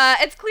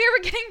 It's clear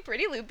we're getting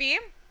pretty loopy.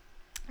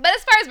 But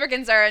as far as we're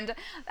concerned,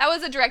 that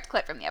was a direct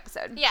clip from the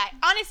episode. Yeah,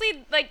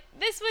 honestly, I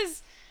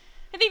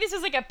think this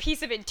was like a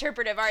piece of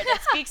interpretive art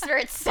that speaks for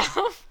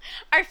itself.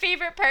 Our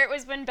favorite part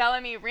was when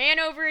Bellamy ran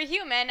over a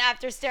human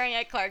after staring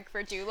at Clark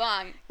for too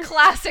long.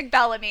 Classic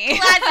Bellamy.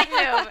 Classic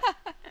move.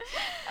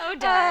 Oh,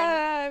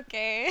 darn.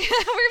 Okay.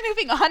 We're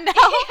moving on now.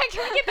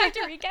 Can we get back to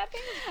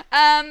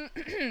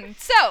recapping?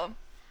 So,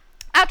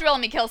 after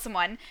Bellamy kills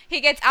someone,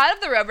 he gets out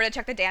of the rover to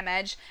check the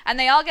damage, and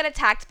they all get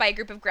attacked by a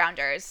group of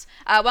grounders.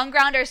 One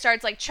grounder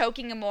starts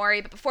choking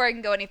Amori, but before I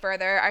can go any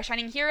further, our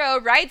shining hero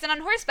rides in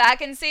on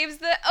horseback and saves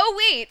oh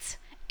wait,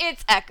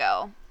 it's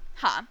Echo.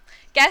 Huh.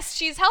 Guess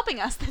she's helping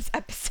us this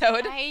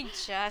episode. I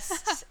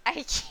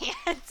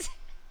can't.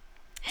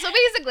 So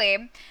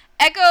basically,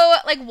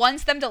 Echo,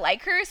 wants them to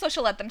like her, so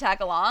she'll let them tag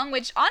along,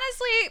 which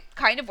honestly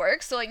kind of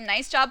works. So,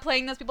 nice job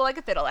playing those people like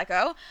a fiddle,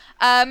 Echo.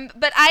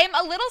 But I'm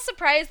a little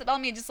surprised that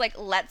Bellamy just,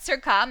 lets her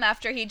come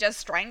after he just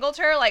strangled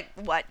her,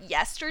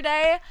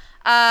 yesterday?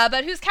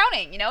 But who's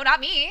counting? Not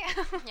me.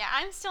 Yeah,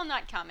 I'm still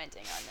not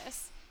commenting on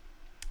this.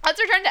 Let's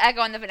return to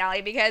Echo in the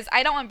finale, because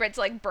I don't want Britt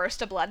to,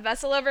 burst a blood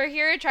vessel over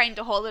here, trying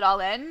to hold it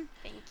all in.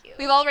 Thank you.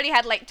 We've already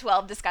had,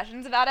 12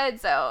 discussions about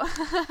it, so...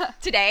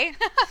 Today.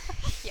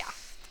 Yeah.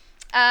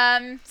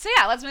 So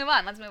yeah, let's move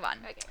on.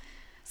 Okay.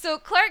 So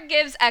Clark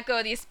gives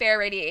Echo the spare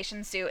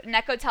radiation suit, and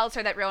Echo tells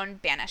her that Rowan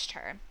banished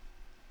her.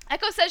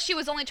 Echo says she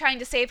was only trying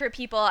to save her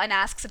people and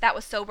asks if that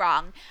was so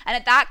wrong. And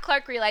at that,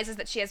 Clark realizes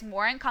that she has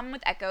more in common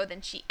with Echo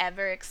than she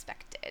ever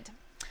expected.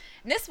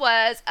 And this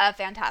was a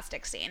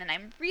fantastic scene, and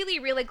I'm really,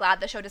 really glad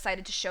the show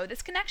decided to show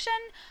this connection.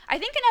 I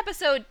think in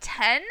episode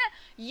 10,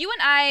 you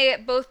and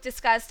I both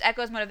discussed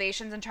Echo's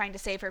motivations in trying to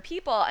save her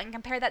people and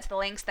compared that to the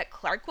lengths that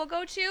Clark will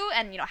go to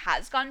and,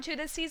 has gone to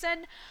this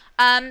season.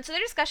 So the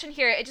discussion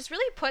here, it just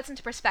really puts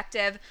into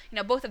perspective,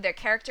 both of their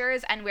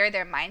characters and where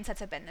their mindsets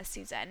have been this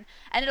season.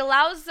 And it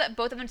allows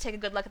both of them to take a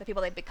good look at the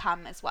people they've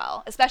become as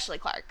well, especially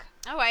Clark.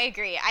 Oh, I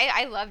agree.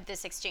 I loved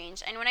this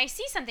exchange. And when I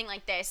see something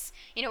like this,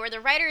 where the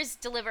writers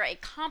deliver a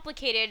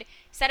complicated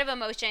set of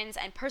emotions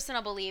and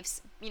personal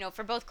beliefs,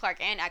 for both Clark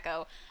and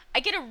Echo, I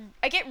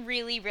get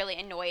really, really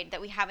annoyed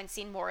that we haven't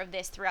seen more of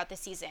this throughout the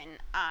season,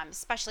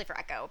 especially for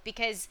Echo,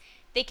 because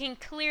they can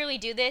clearly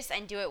do this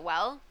and do it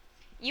well.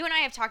 You and I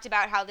have talked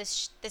about how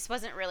this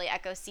wasn't really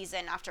Echo's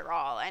season after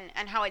all,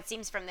 and how it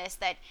seems from this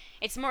that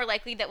it's more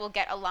likely that we'll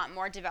get a lot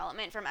more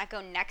development from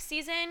Echo next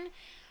season.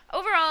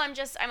 Overall,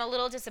 I'm a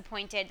little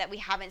disappointed that we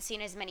haven't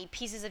seen as many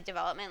pieces of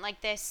development like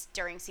this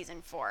during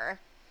season 4.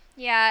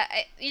 Yeah,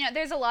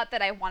 there's a lot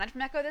that I wanted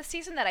from Echo this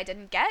season that I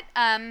didn't get,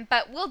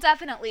 but we'll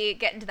definitely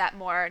get into that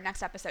more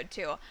next episode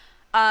too.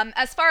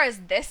 As far as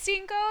this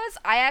scene goes,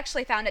 I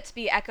actually found it to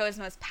be Echo's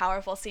most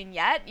powerful scene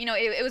yet.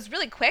 It was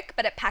really quick,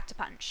 but it packed a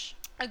punch.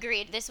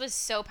 Agreed. This was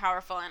so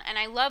powerful, and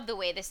I love the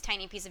way this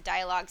tiny piece of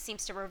dialogue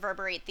seems to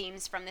reverberate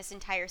themes from this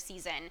entire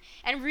season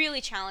and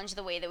really challenge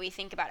the way that we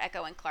think about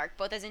Echo and Clarke,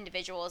 both as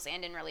individuals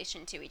and in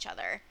relation to each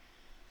other.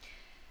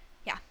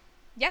 Yeah.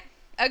 Yep.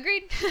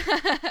 Agreed.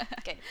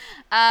 Good.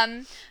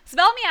 So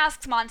Bellamy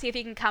asks Monty if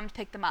he can come to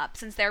pick them up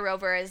since their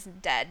rover is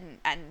dead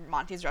and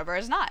Monty's rover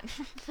is not.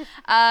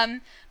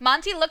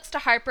 Monty looks to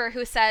Harper,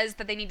 who says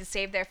that they need to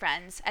save their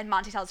friends, and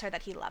Monty tells her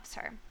that he loves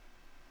her.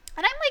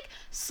 And I'm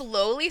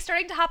slowly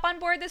starting to hop on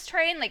board this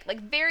train, like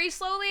very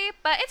slowly,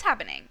 but it's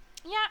happening.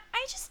 Yeah,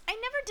 I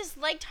never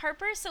disliked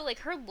Harper, so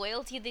her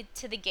loyalty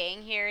to the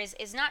gang here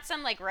is not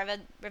some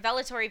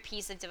revelatory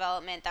piece of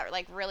development that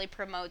really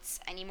promotes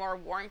any more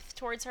warmth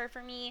towards her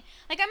for me.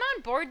 I'm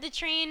on board the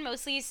train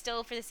mostly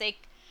still for the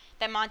sake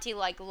that Monty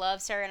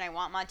loves her, and I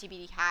want Monty to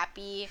be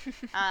happy.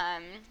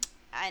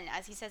 And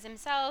as he says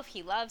himself,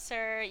 he loves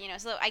her,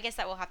 so I guess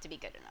that will have to be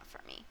good enough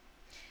for me.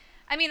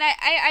 I mean,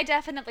 I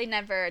definitely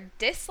never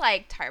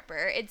disliked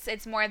Harper.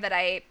 It's more that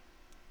I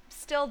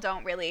still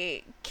don't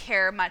really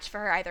care much for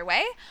her either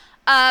way.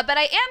 But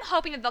I am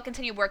hoping that they'll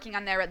continue working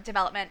on her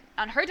development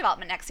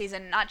next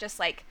season, not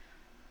just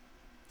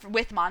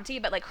with Monty,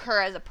 but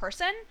her as a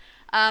person.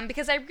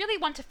 Because I really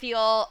want to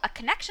feel a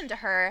connection to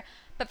her,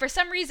 but for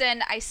some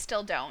reason I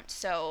still don't.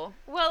 So,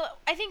 well,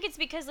 I think it's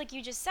because, like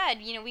you just said,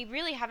 we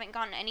really haven't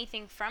gotten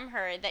anything from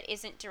her that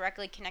isn't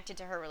directly connected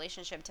to her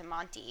relationship to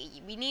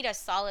Monty. We need a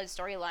solid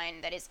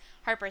storyline that is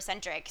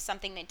Harper-centric,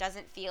 something that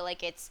doesn't feel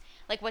like it's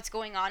what's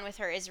going on with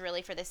her is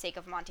really for the sake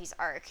of Monty's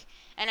arc.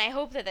 And I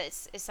hope that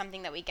this is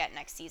something that we get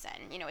next season.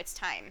 It's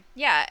time.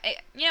 Yeah,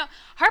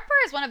 Harper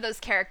is one of those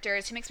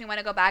characters who makes me want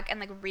to go back and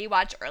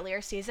rewatch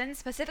earlier seasons,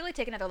 specifically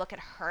take another look at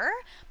her,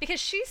 because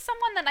she's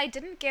someone that I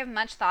didn't give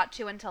much thought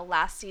to until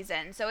last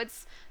season. So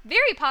it's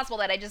very possible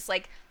that I just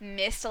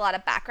missed a lot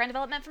of background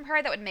development from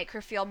her that would make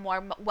her feel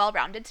more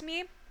well-rounded to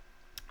me.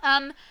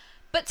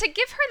 But to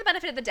give her the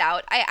benefit of the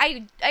doubt,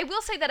 I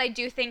will say that I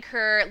do think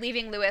her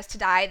leaving Lewis to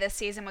die this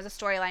season was a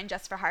storyline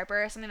just for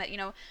Harper, something that,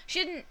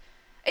 it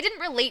didn't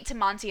relate to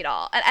Monty at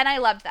all, and I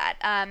loved that.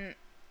 And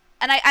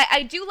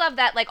I do love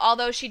that,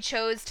 although she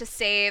chose to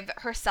save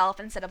herself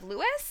instead of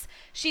Lewis,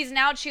 she's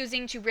now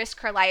choosing to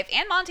risk her life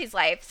and Monty's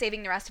life,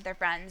 saving the rest of their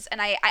friends.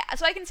 And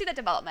so I can see that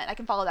development. I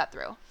can follow that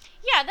through.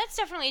 Yeah, that's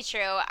definitely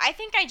true. I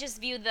think I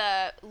just view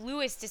the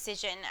Lewis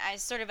decision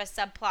as sort of a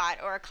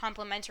subplot or a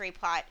complementary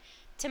plot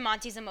to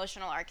Monty's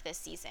emotional arc this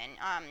season,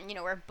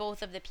 where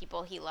both of the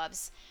people he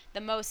loves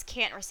the most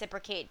can't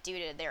reciprocate due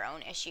to their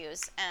own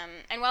issues.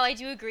 And while I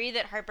do agree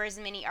that Harper's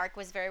mini arc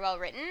was very well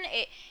written,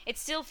 it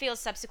still feels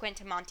subsequent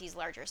to Monty's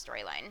larger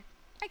storyline.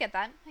 I get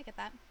that.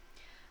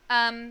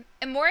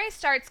 Amore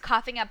starts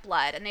coughing up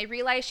blood, and they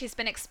realize she's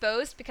been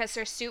exposed because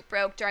her suit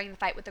broke during the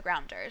fight with the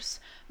Grounders.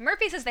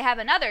 Murphy says they have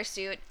another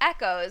suit,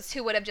 Echo's,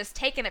 who would have just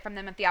taken it from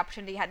them if the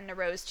opportunity hadn't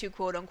arose to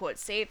quote-unquote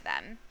save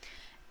them.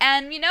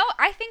 And,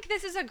 I think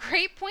this is a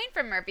great point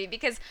from Murphy,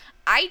 because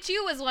I,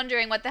 too, was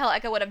wondering what the hell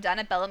Echo would have done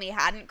if Bellamy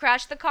hadn't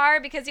crashed the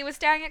car because he was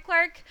staring at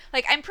Clarke.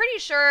 I'm pretty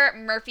sure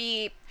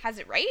Murphy has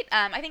it right.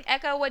 I think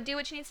Echo would do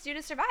what she needs to do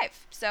to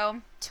survive,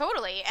 so...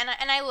 Totally, and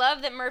I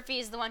love that Murphy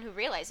is the one who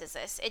realizes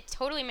this. It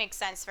totally makes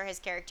sense for his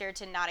character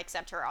to not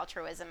accept her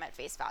altruism at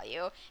face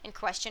value and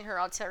question her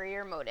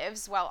ulterior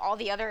motives, while all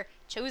the other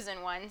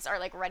chosen ones are,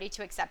 ready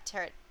to accept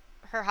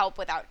her help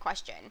without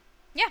question.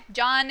 Yeah,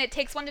 John, it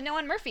takes one to know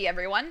one Murphy,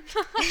 everyone.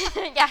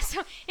 Yeah,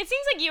 so it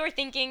seems like you were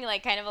thinking,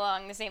 kind of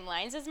along the same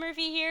lines as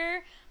Murphy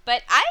here,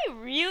 but I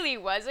really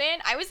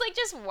wasn't. I was,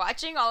 just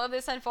watching all of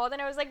this unfold,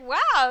 and I was like,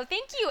 wow,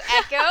 thank you,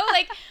 Echo.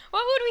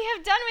 What would we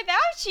have done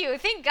without you?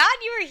 Thank God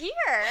you were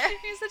here.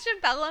 You're such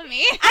a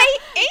Bellamy. I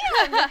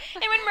am. And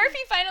when Murphy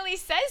finally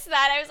says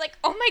that, I was like,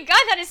 oh my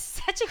God, that is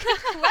such a good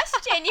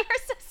question. You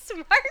are so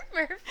smart,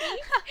 Murphy.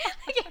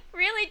 It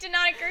really did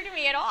not occur to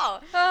me at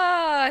all.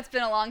 Oh, it's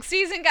been a long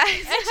season,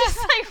 guys. It's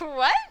just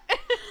what?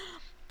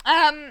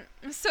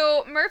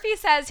 So Murphy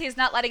says he's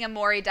not letting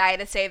Amore die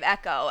to save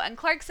Echo, and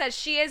Clarke says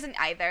she isn't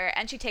either,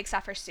 and she takes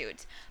off her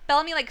suit.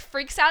 Bellamy,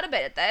 freaks out a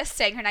bit at this,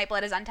 saying her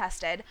nightblood is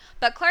untested,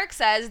 but Clarke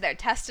says they're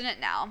testing it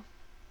now.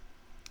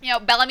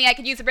 Bellamy, I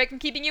could use a break from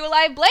keeping you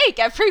alive, Blake,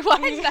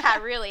 everyone. Yeah,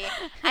 really.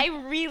 I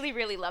really,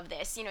 really love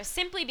this,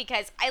 simply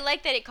because I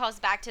like that it calls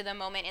back to the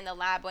moment in the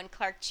lab when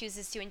Clarke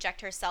chooses to inject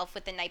herself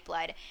with the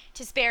nightblood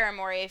to spare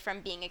Amore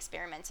from being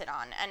experimented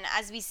on. And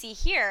as we see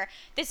here,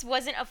 this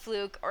wasn't a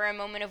fluke or a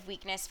moment of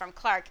weakness from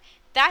Clarke.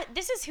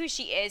 This is who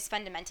she is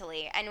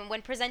fundamentally, and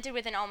when presented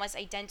with an almost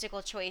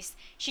identical choice,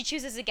 she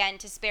chooses again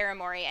to spare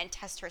Amore and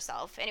test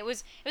herself. And it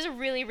was a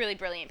really, really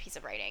brilliant piece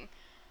of writing.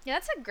 Yeah,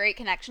 that's a great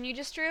connection you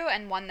just drew,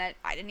 and one that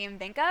I didn't even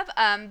think of.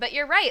 But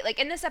you're right.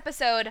 In this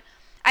episode,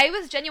 I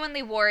was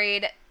genuinely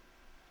worried.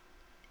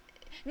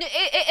 In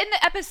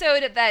the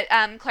episode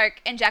that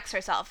Clarke injects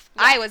herself,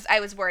 yeah. I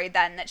was worried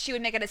then that she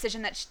would make a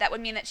decision that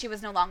would mean that she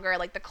was no longer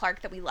the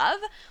Clarke that we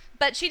love.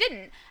 but she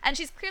didn't. And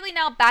she's clearly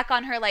now back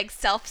on her, like,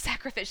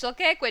 self-sacrificial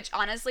kick, which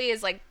honestly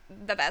is, like,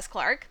 the best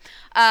Clark.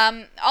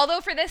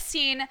 Although for this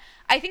scene,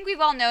 I think we've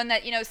all known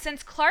that, you know,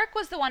 since Clark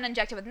was the one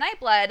injected with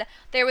Nightblood,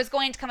 there was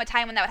going to come a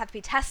time when that would have to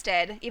be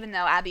tested, even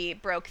though Abby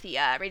broke the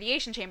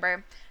radiation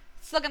chamber.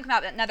 It's still going to come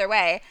out another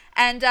way.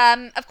 And,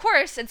 of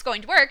course, it's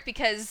going to work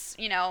because,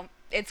 you know,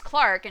 it's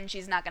Clark and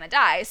she's not going to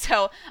die.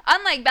 So,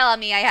 unlike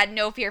Bellamy, I had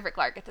no fear for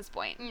Clark at this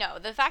point. No,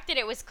 the fact that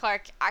it was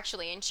Clark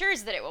actually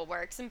ensures that it will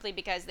work, simply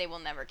because they will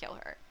never kill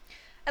her.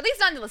 At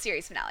least not until the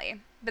series finale.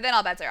 But then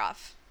all bets are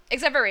off.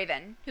 Except for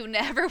Raven, who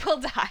never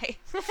will die.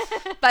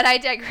 But I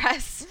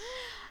digress.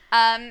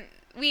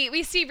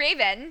 We see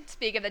Raven,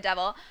 speak of the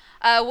devil,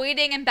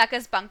 waiting in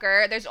Becca's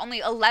bunker. There's only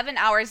 11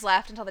 hours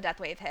left until the death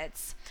wave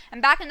hits.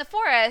 And back in the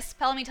forest,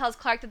 Bellamy tells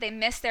Clark that they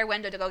missed their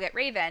window to go get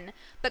Raven,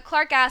 but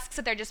Clark asks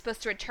if they're just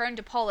supposed to return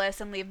to Polis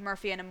and leave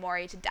Murphy and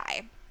Amori to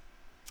die.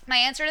 My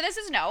answer to this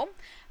is no,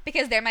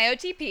 because they're my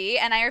OTP,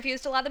 and I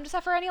refuse to allow them to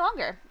suffer any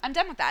longer. I'm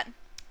done with that.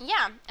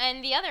 Yeah,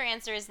 and the other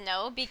answer is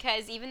no,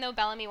 because even though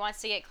Bellamy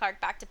wants to get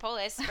Clark back to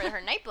Polis for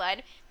her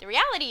Nightblood, the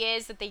reality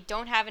is that they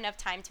don't have enough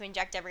time to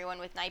inject everyone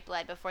with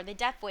Nightblood before the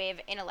death wave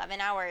in 11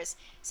 hours.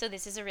 So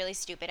this is a really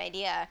stupid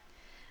idea.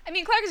 I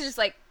mean, Clark is just,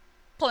 like,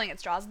 pulling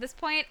at straws at this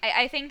point.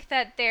 I think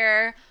that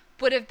there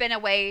would have been a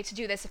way to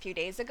do this a few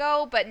days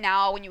ago, but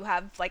now when you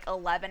have, like,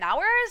 11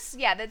 hours,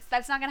 yeah,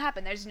 that's not going to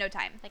happen. There's no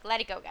time. Like, let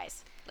it go,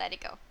 guys. Let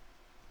it go.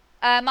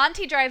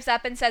 Monty drives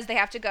up and says they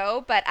have to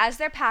go, but as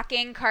they're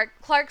packing,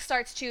 Clark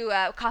starts to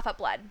cough up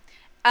blood.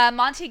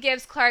 Monty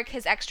gives Clark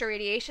his extra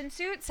radiation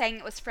suit, saying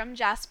it was from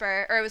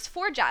Jasper, or it was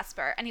for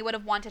Jasper, and he would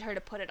have wanted her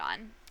to put it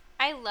on.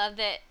 I love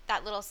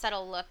that little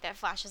subtle look that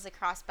flashes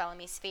across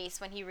Bellamy's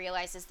face when he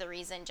realizes the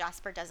reason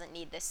Jasper doesn't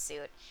need this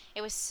suit.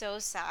 It was so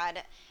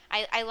sad.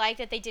 I like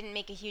that they didn't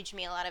make a huge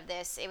meal out of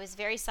this. It was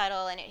very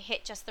subtle, and it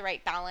hit just the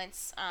right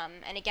balance.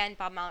 And again,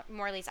 Bob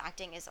Morley's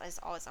acting is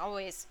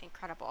always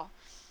incredible.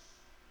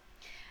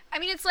 I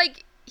mean, it's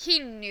like he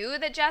knew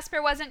that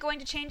Jasper wasn't going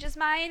to change his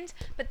mind,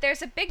 but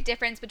there's a big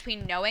difference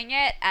between knowing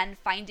it and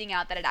finding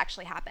out that it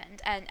actually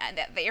happened, and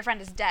that your friend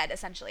is dead,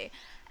 essentially.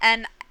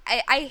 And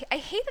I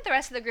hate that the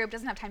rest of the group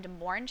doesn't have time to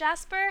mourn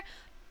Jasper,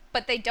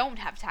 but they don't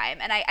have time.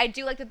 And I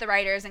do like that the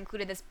writers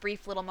included this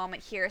brief little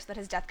moment here so that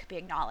his death could be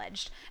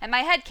acknowledged. And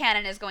my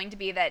headcanon is going to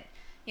be that,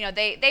 you know,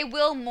 they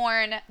will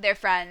mourn their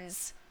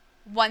friends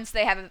once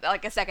they have,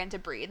 like, a second to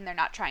breathe and they're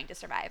not trying to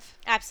survive.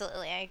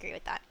 Absolutely, I agree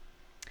with that.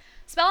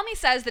 Bellamy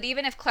says that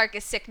even if Clark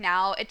is sick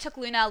now, it took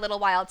Luna a little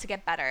while to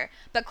get better,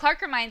 but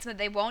Clark reminds him that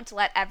they won't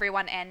let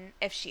everyone in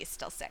if she's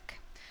still sick.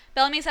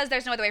 Bellamy says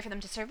there's no other way for them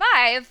to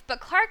survive,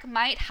 but Clark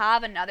might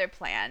have another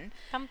plan.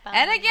 Bum-bum.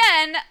 And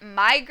again,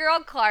 my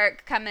girl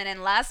Clark coming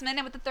in last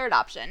minute with the third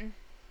option.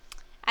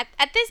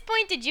 At this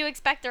point, did you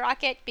expect the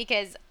rocket?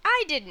 Because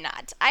I did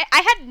not. I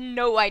had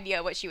no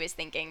idea what she was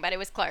thinking, but it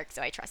was Clark,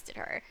 so I trusted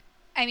her.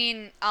 I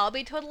mean, I'll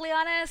be totally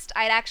honest,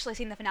 I'd actually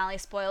seen the finale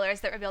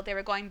spoilers that revealed they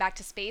were going back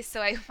to space, so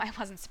I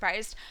wasn't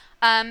surprised.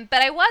 But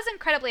I was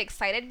incredibly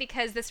excited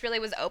because this really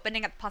was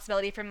opening up the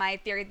possibility for my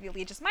theory that the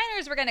Legis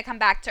Miners were going to come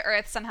back to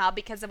Earth somehow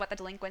because of what the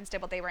delinquents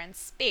did while they were in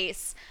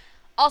space.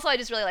 Also, I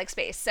just really like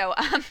space, so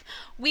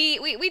we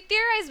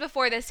theorized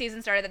before this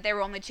season started that there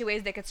were only two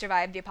ways they could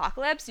survive the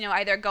apocalypse, you know,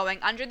 either going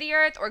under the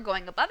Earth or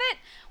going above it.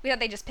 We thought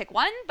they'd just pick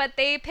one, but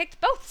they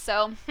picked both,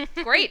 so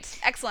great,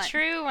 excellent.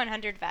 True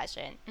 100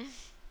 fashion.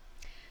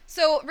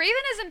 So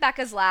Raven is in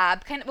Becca's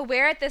lab, kind of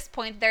aware at this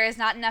point there is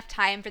not enough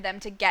time for them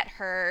to get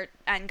her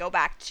and go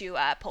back to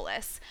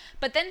Polis.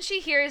 But then she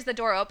hears the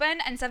door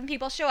open and 7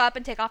 people show up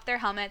and take off their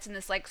helmets in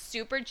this, like,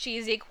 super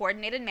cheesy,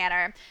 coordinated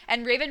manner,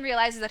 and Raven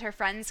realizes that her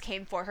friends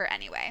came for her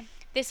anyway.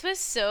 This was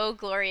so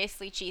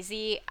gloriously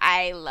cheesy.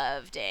 I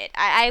loved it.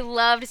 I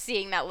loved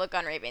seeing that look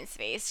on Raven's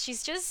face.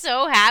 She's just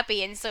so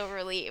happy and so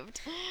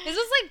relieved. This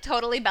was, like,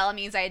 totally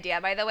Bellamy's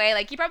idea, by the way.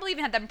 Like, he probably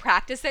even had them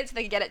practice it so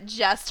they could get it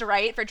just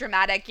right for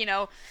dramatic, you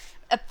know,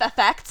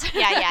 effect.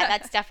 Yeah,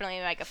 that's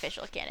definitely, like,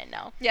 official canon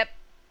now. Yep.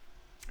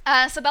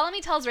 So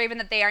Bellamy tells Raven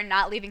that they are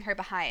not leaving her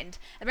behind.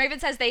 And Raven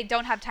says they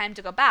don't have time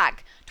to go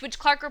back, to which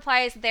Clark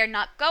replies that they are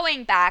not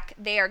going back,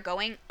 they are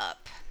going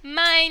up.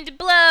 Mind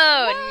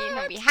blown! You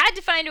know, we had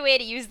to find a way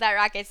to use that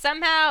rocket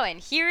somehow, and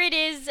here it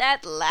is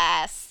at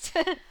last.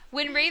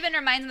 When Raven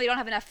reminds them they don't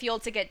have enough fuel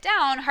to get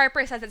down,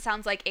 Harper says it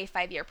sounds like a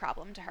 5-year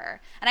problem to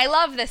her. And I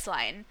love this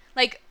line.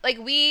 Like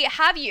we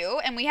have you,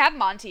 and we have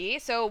Monty,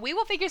 so we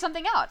will figure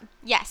something out.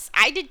 Yes,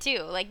 I did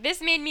too. Like,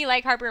 this made me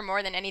like Harper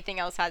more than anything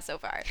else has so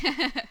far.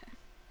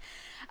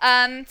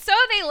 So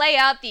they lay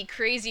out the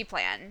crazy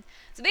plan.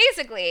 So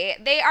basically,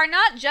 they are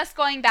not just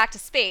going back to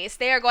space,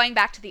 they are going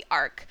back to the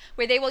Ark,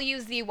 where they will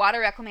use the water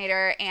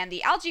reclamator and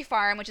the algae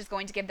farm, which is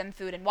going to give them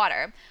food and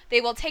water. They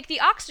will take the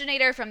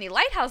oxygenator from the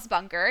lighthouse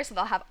bunker, so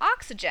they'll have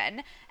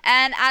oxygen,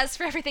 and as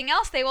for everything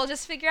else, they will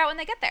just figure out when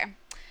they get there.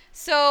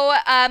 So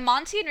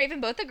Monty and Raven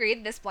both agree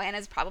that this plan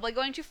is probably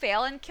going to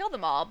fail and kill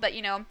them all, but,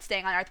 you know,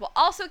 staying on Earth will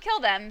also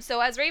kill them,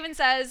 so as Raven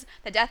says,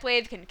 the death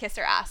wave can kiss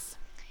her ass.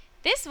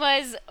 This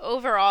was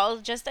overall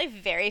just a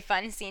very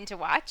fun scene to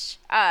watch.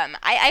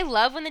 I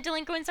love when the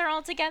delinquents are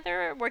all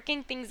together,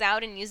 working things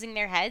out and using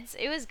their heads.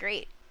 It was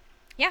great.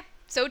 Yeah,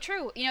 so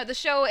true. You know, the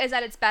show is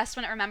at its best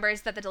when it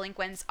remembers that the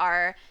delinquents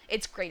are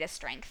its greatest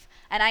strength.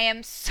 And I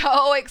am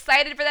so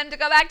excited for them to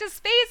go back to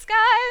space,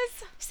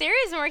 guys. Sarah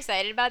is more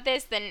excited about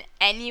this than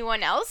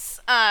anyone else.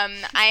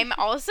 I'm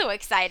also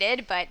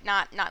excited, but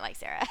not like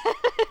Sarah.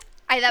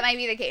 That might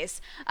be the case.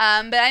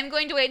 But I'm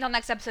going to wait until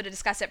next episode to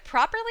discuss it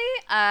properly.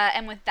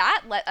 And with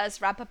that, let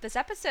us wrap up this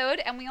episode.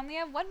 And we only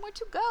have one more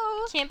to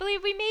go. Can't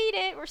believe we made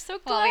it. We're so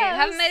close. Well, we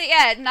haven't made it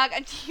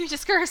yet. You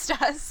just cursed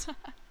us.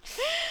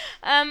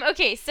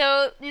 Okay,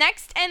 so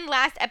next and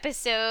last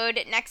episode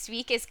next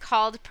week is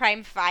called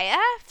Prime Fire.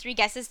 3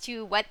 guesses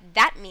to what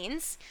that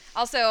means.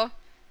 Also,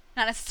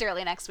 not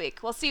necessarily next week.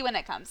 We'll see when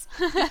it comes.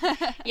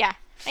 Yeah,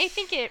 I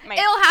think it might.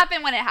 It'll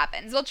happen when it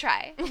happens. We'll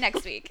try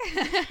next week.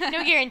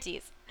 No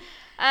guarantees.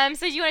 So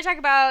do you want to talk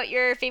about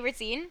your favorite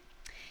scene?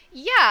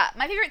 Yeah,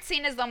 my favorite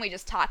scene is the one we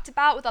just talked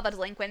about with all the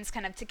delinquents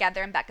kind of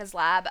together in Becca's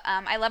lab.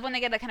 I love when they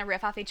get to kind of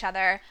riff off each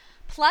other.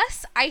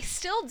 Plus, I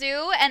still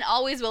do and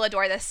always will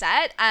adore this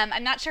set.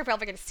 I'm not sure if we're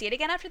ever going to see it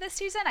again after this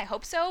season. I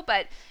hope so.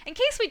 But in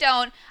case we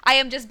don't, I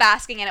am just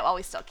basking in it while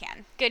we still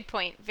can. Good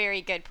point.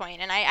 Very good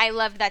point. And I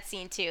loved that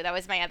scene too. That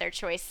was my other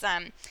choice.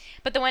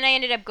 But the one I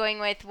ended up going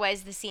with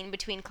was the scene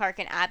between Clark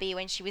and Abby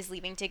when she was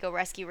leaving to go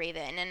rescue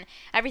Raven. And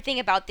everything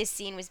about this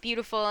scene was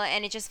beautiful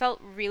and it just felt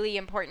really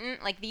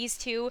important. Like these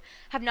two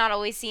have not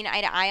always seen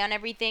eye to eye on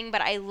everything, but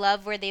I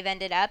love where they've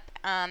ended up.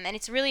 And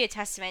it's really a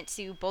testament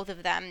to both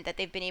of them that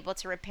they've been able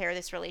to repair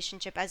this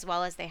relationship as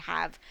well as they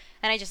have.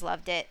 And I just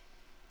loved it.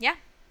 Yeah.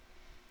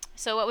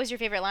 So what was your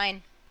favorite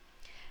line?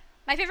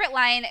 My favorite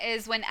line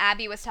is when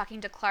Abby was talking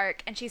to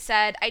Clark and she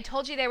said, "I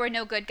told you there were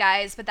no good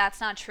guys, but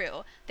that's not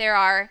true. There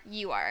are,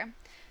 you are."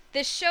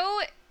 This show,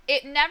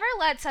 it never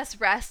lets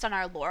us rest on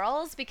our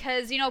laurels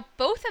because, you know,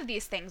 both of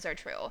these things are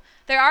true.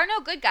 There are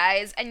no good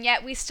guys, and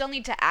yet we still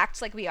need to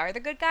act like we are the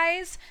good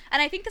guys.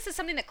 And I think this is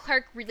something that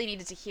Clark really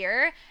needed to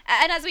hear.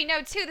 And as we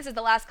know, too, this is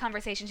the last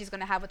conversation she's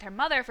going to have with her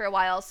mother for a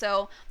while.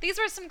 So these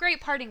were some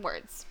great parting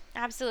words.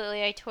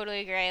 Absolutely, I totally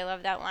agree. I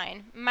love that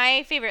line.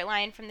 My favorite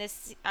line from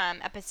this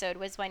episode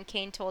was when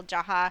Kane told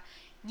Jaha,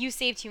 "You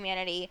saved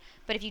humanity,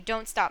 but if you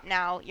don't stop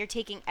now, you're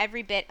taking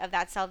every bit of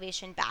that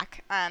salvation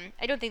back." I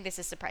don't think this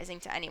is surprising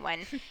to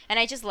anyone, and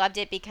I just loved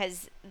it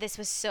because this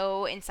was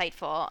so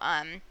insightful.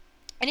 And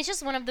it's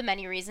just one of the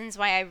many reasons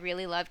why I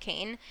really love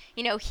Kane.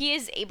 You know, he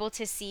is able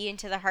to see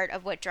into the heart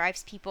of what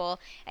drives people,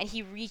 and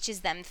he reaches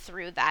them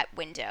through that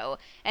window.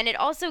 And it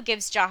also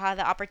gives Jaha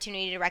the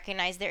opportunity to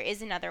recognize there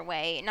is another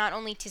way, not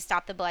only to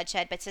stop the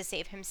bloodshed, but to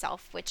save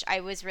himself, which I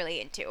was really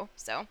into.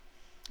 So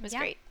it was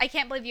great. I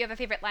can't believe you have a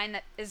favorite line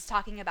that is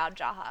talking about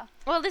Jaha.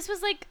 Well, this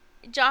was like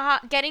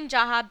getting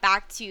Jaha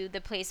back to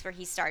the place where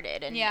he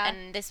started.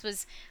 And this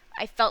was,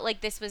 I felt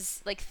like this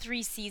was like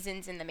 3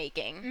 seasons in the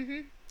making.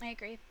 Mm-hmm. I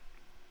agree.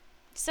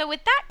 So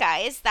with that,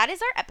 guys, that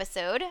is our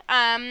episode.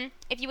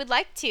 If you would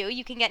like to,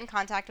 you can get in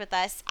contact with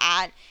us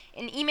and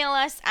email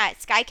us at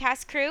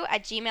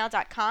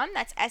skycastcrew@gmail.com.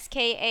 That's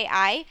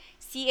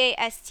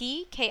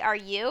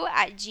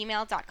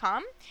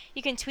SKAICASTKRU@gmail.com.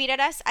 You can tweet at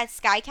us at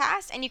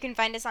Skycast, and you can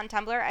find us on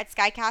Tumblr at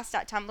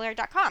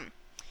skycast.tumblr.com.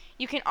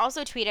 You can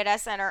also tweet at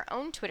us on our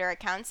own Twitter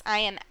accounts. I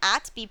am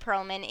at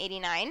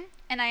bperlman89.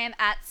 And I am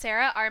at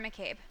Sarah R.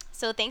 McCabe.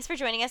 So thanks for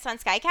joining us on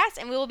Skycast,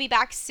 and we will be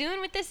back soon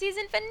with the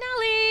season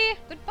finale.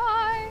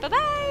 Goodbye.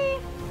 Bye-bye.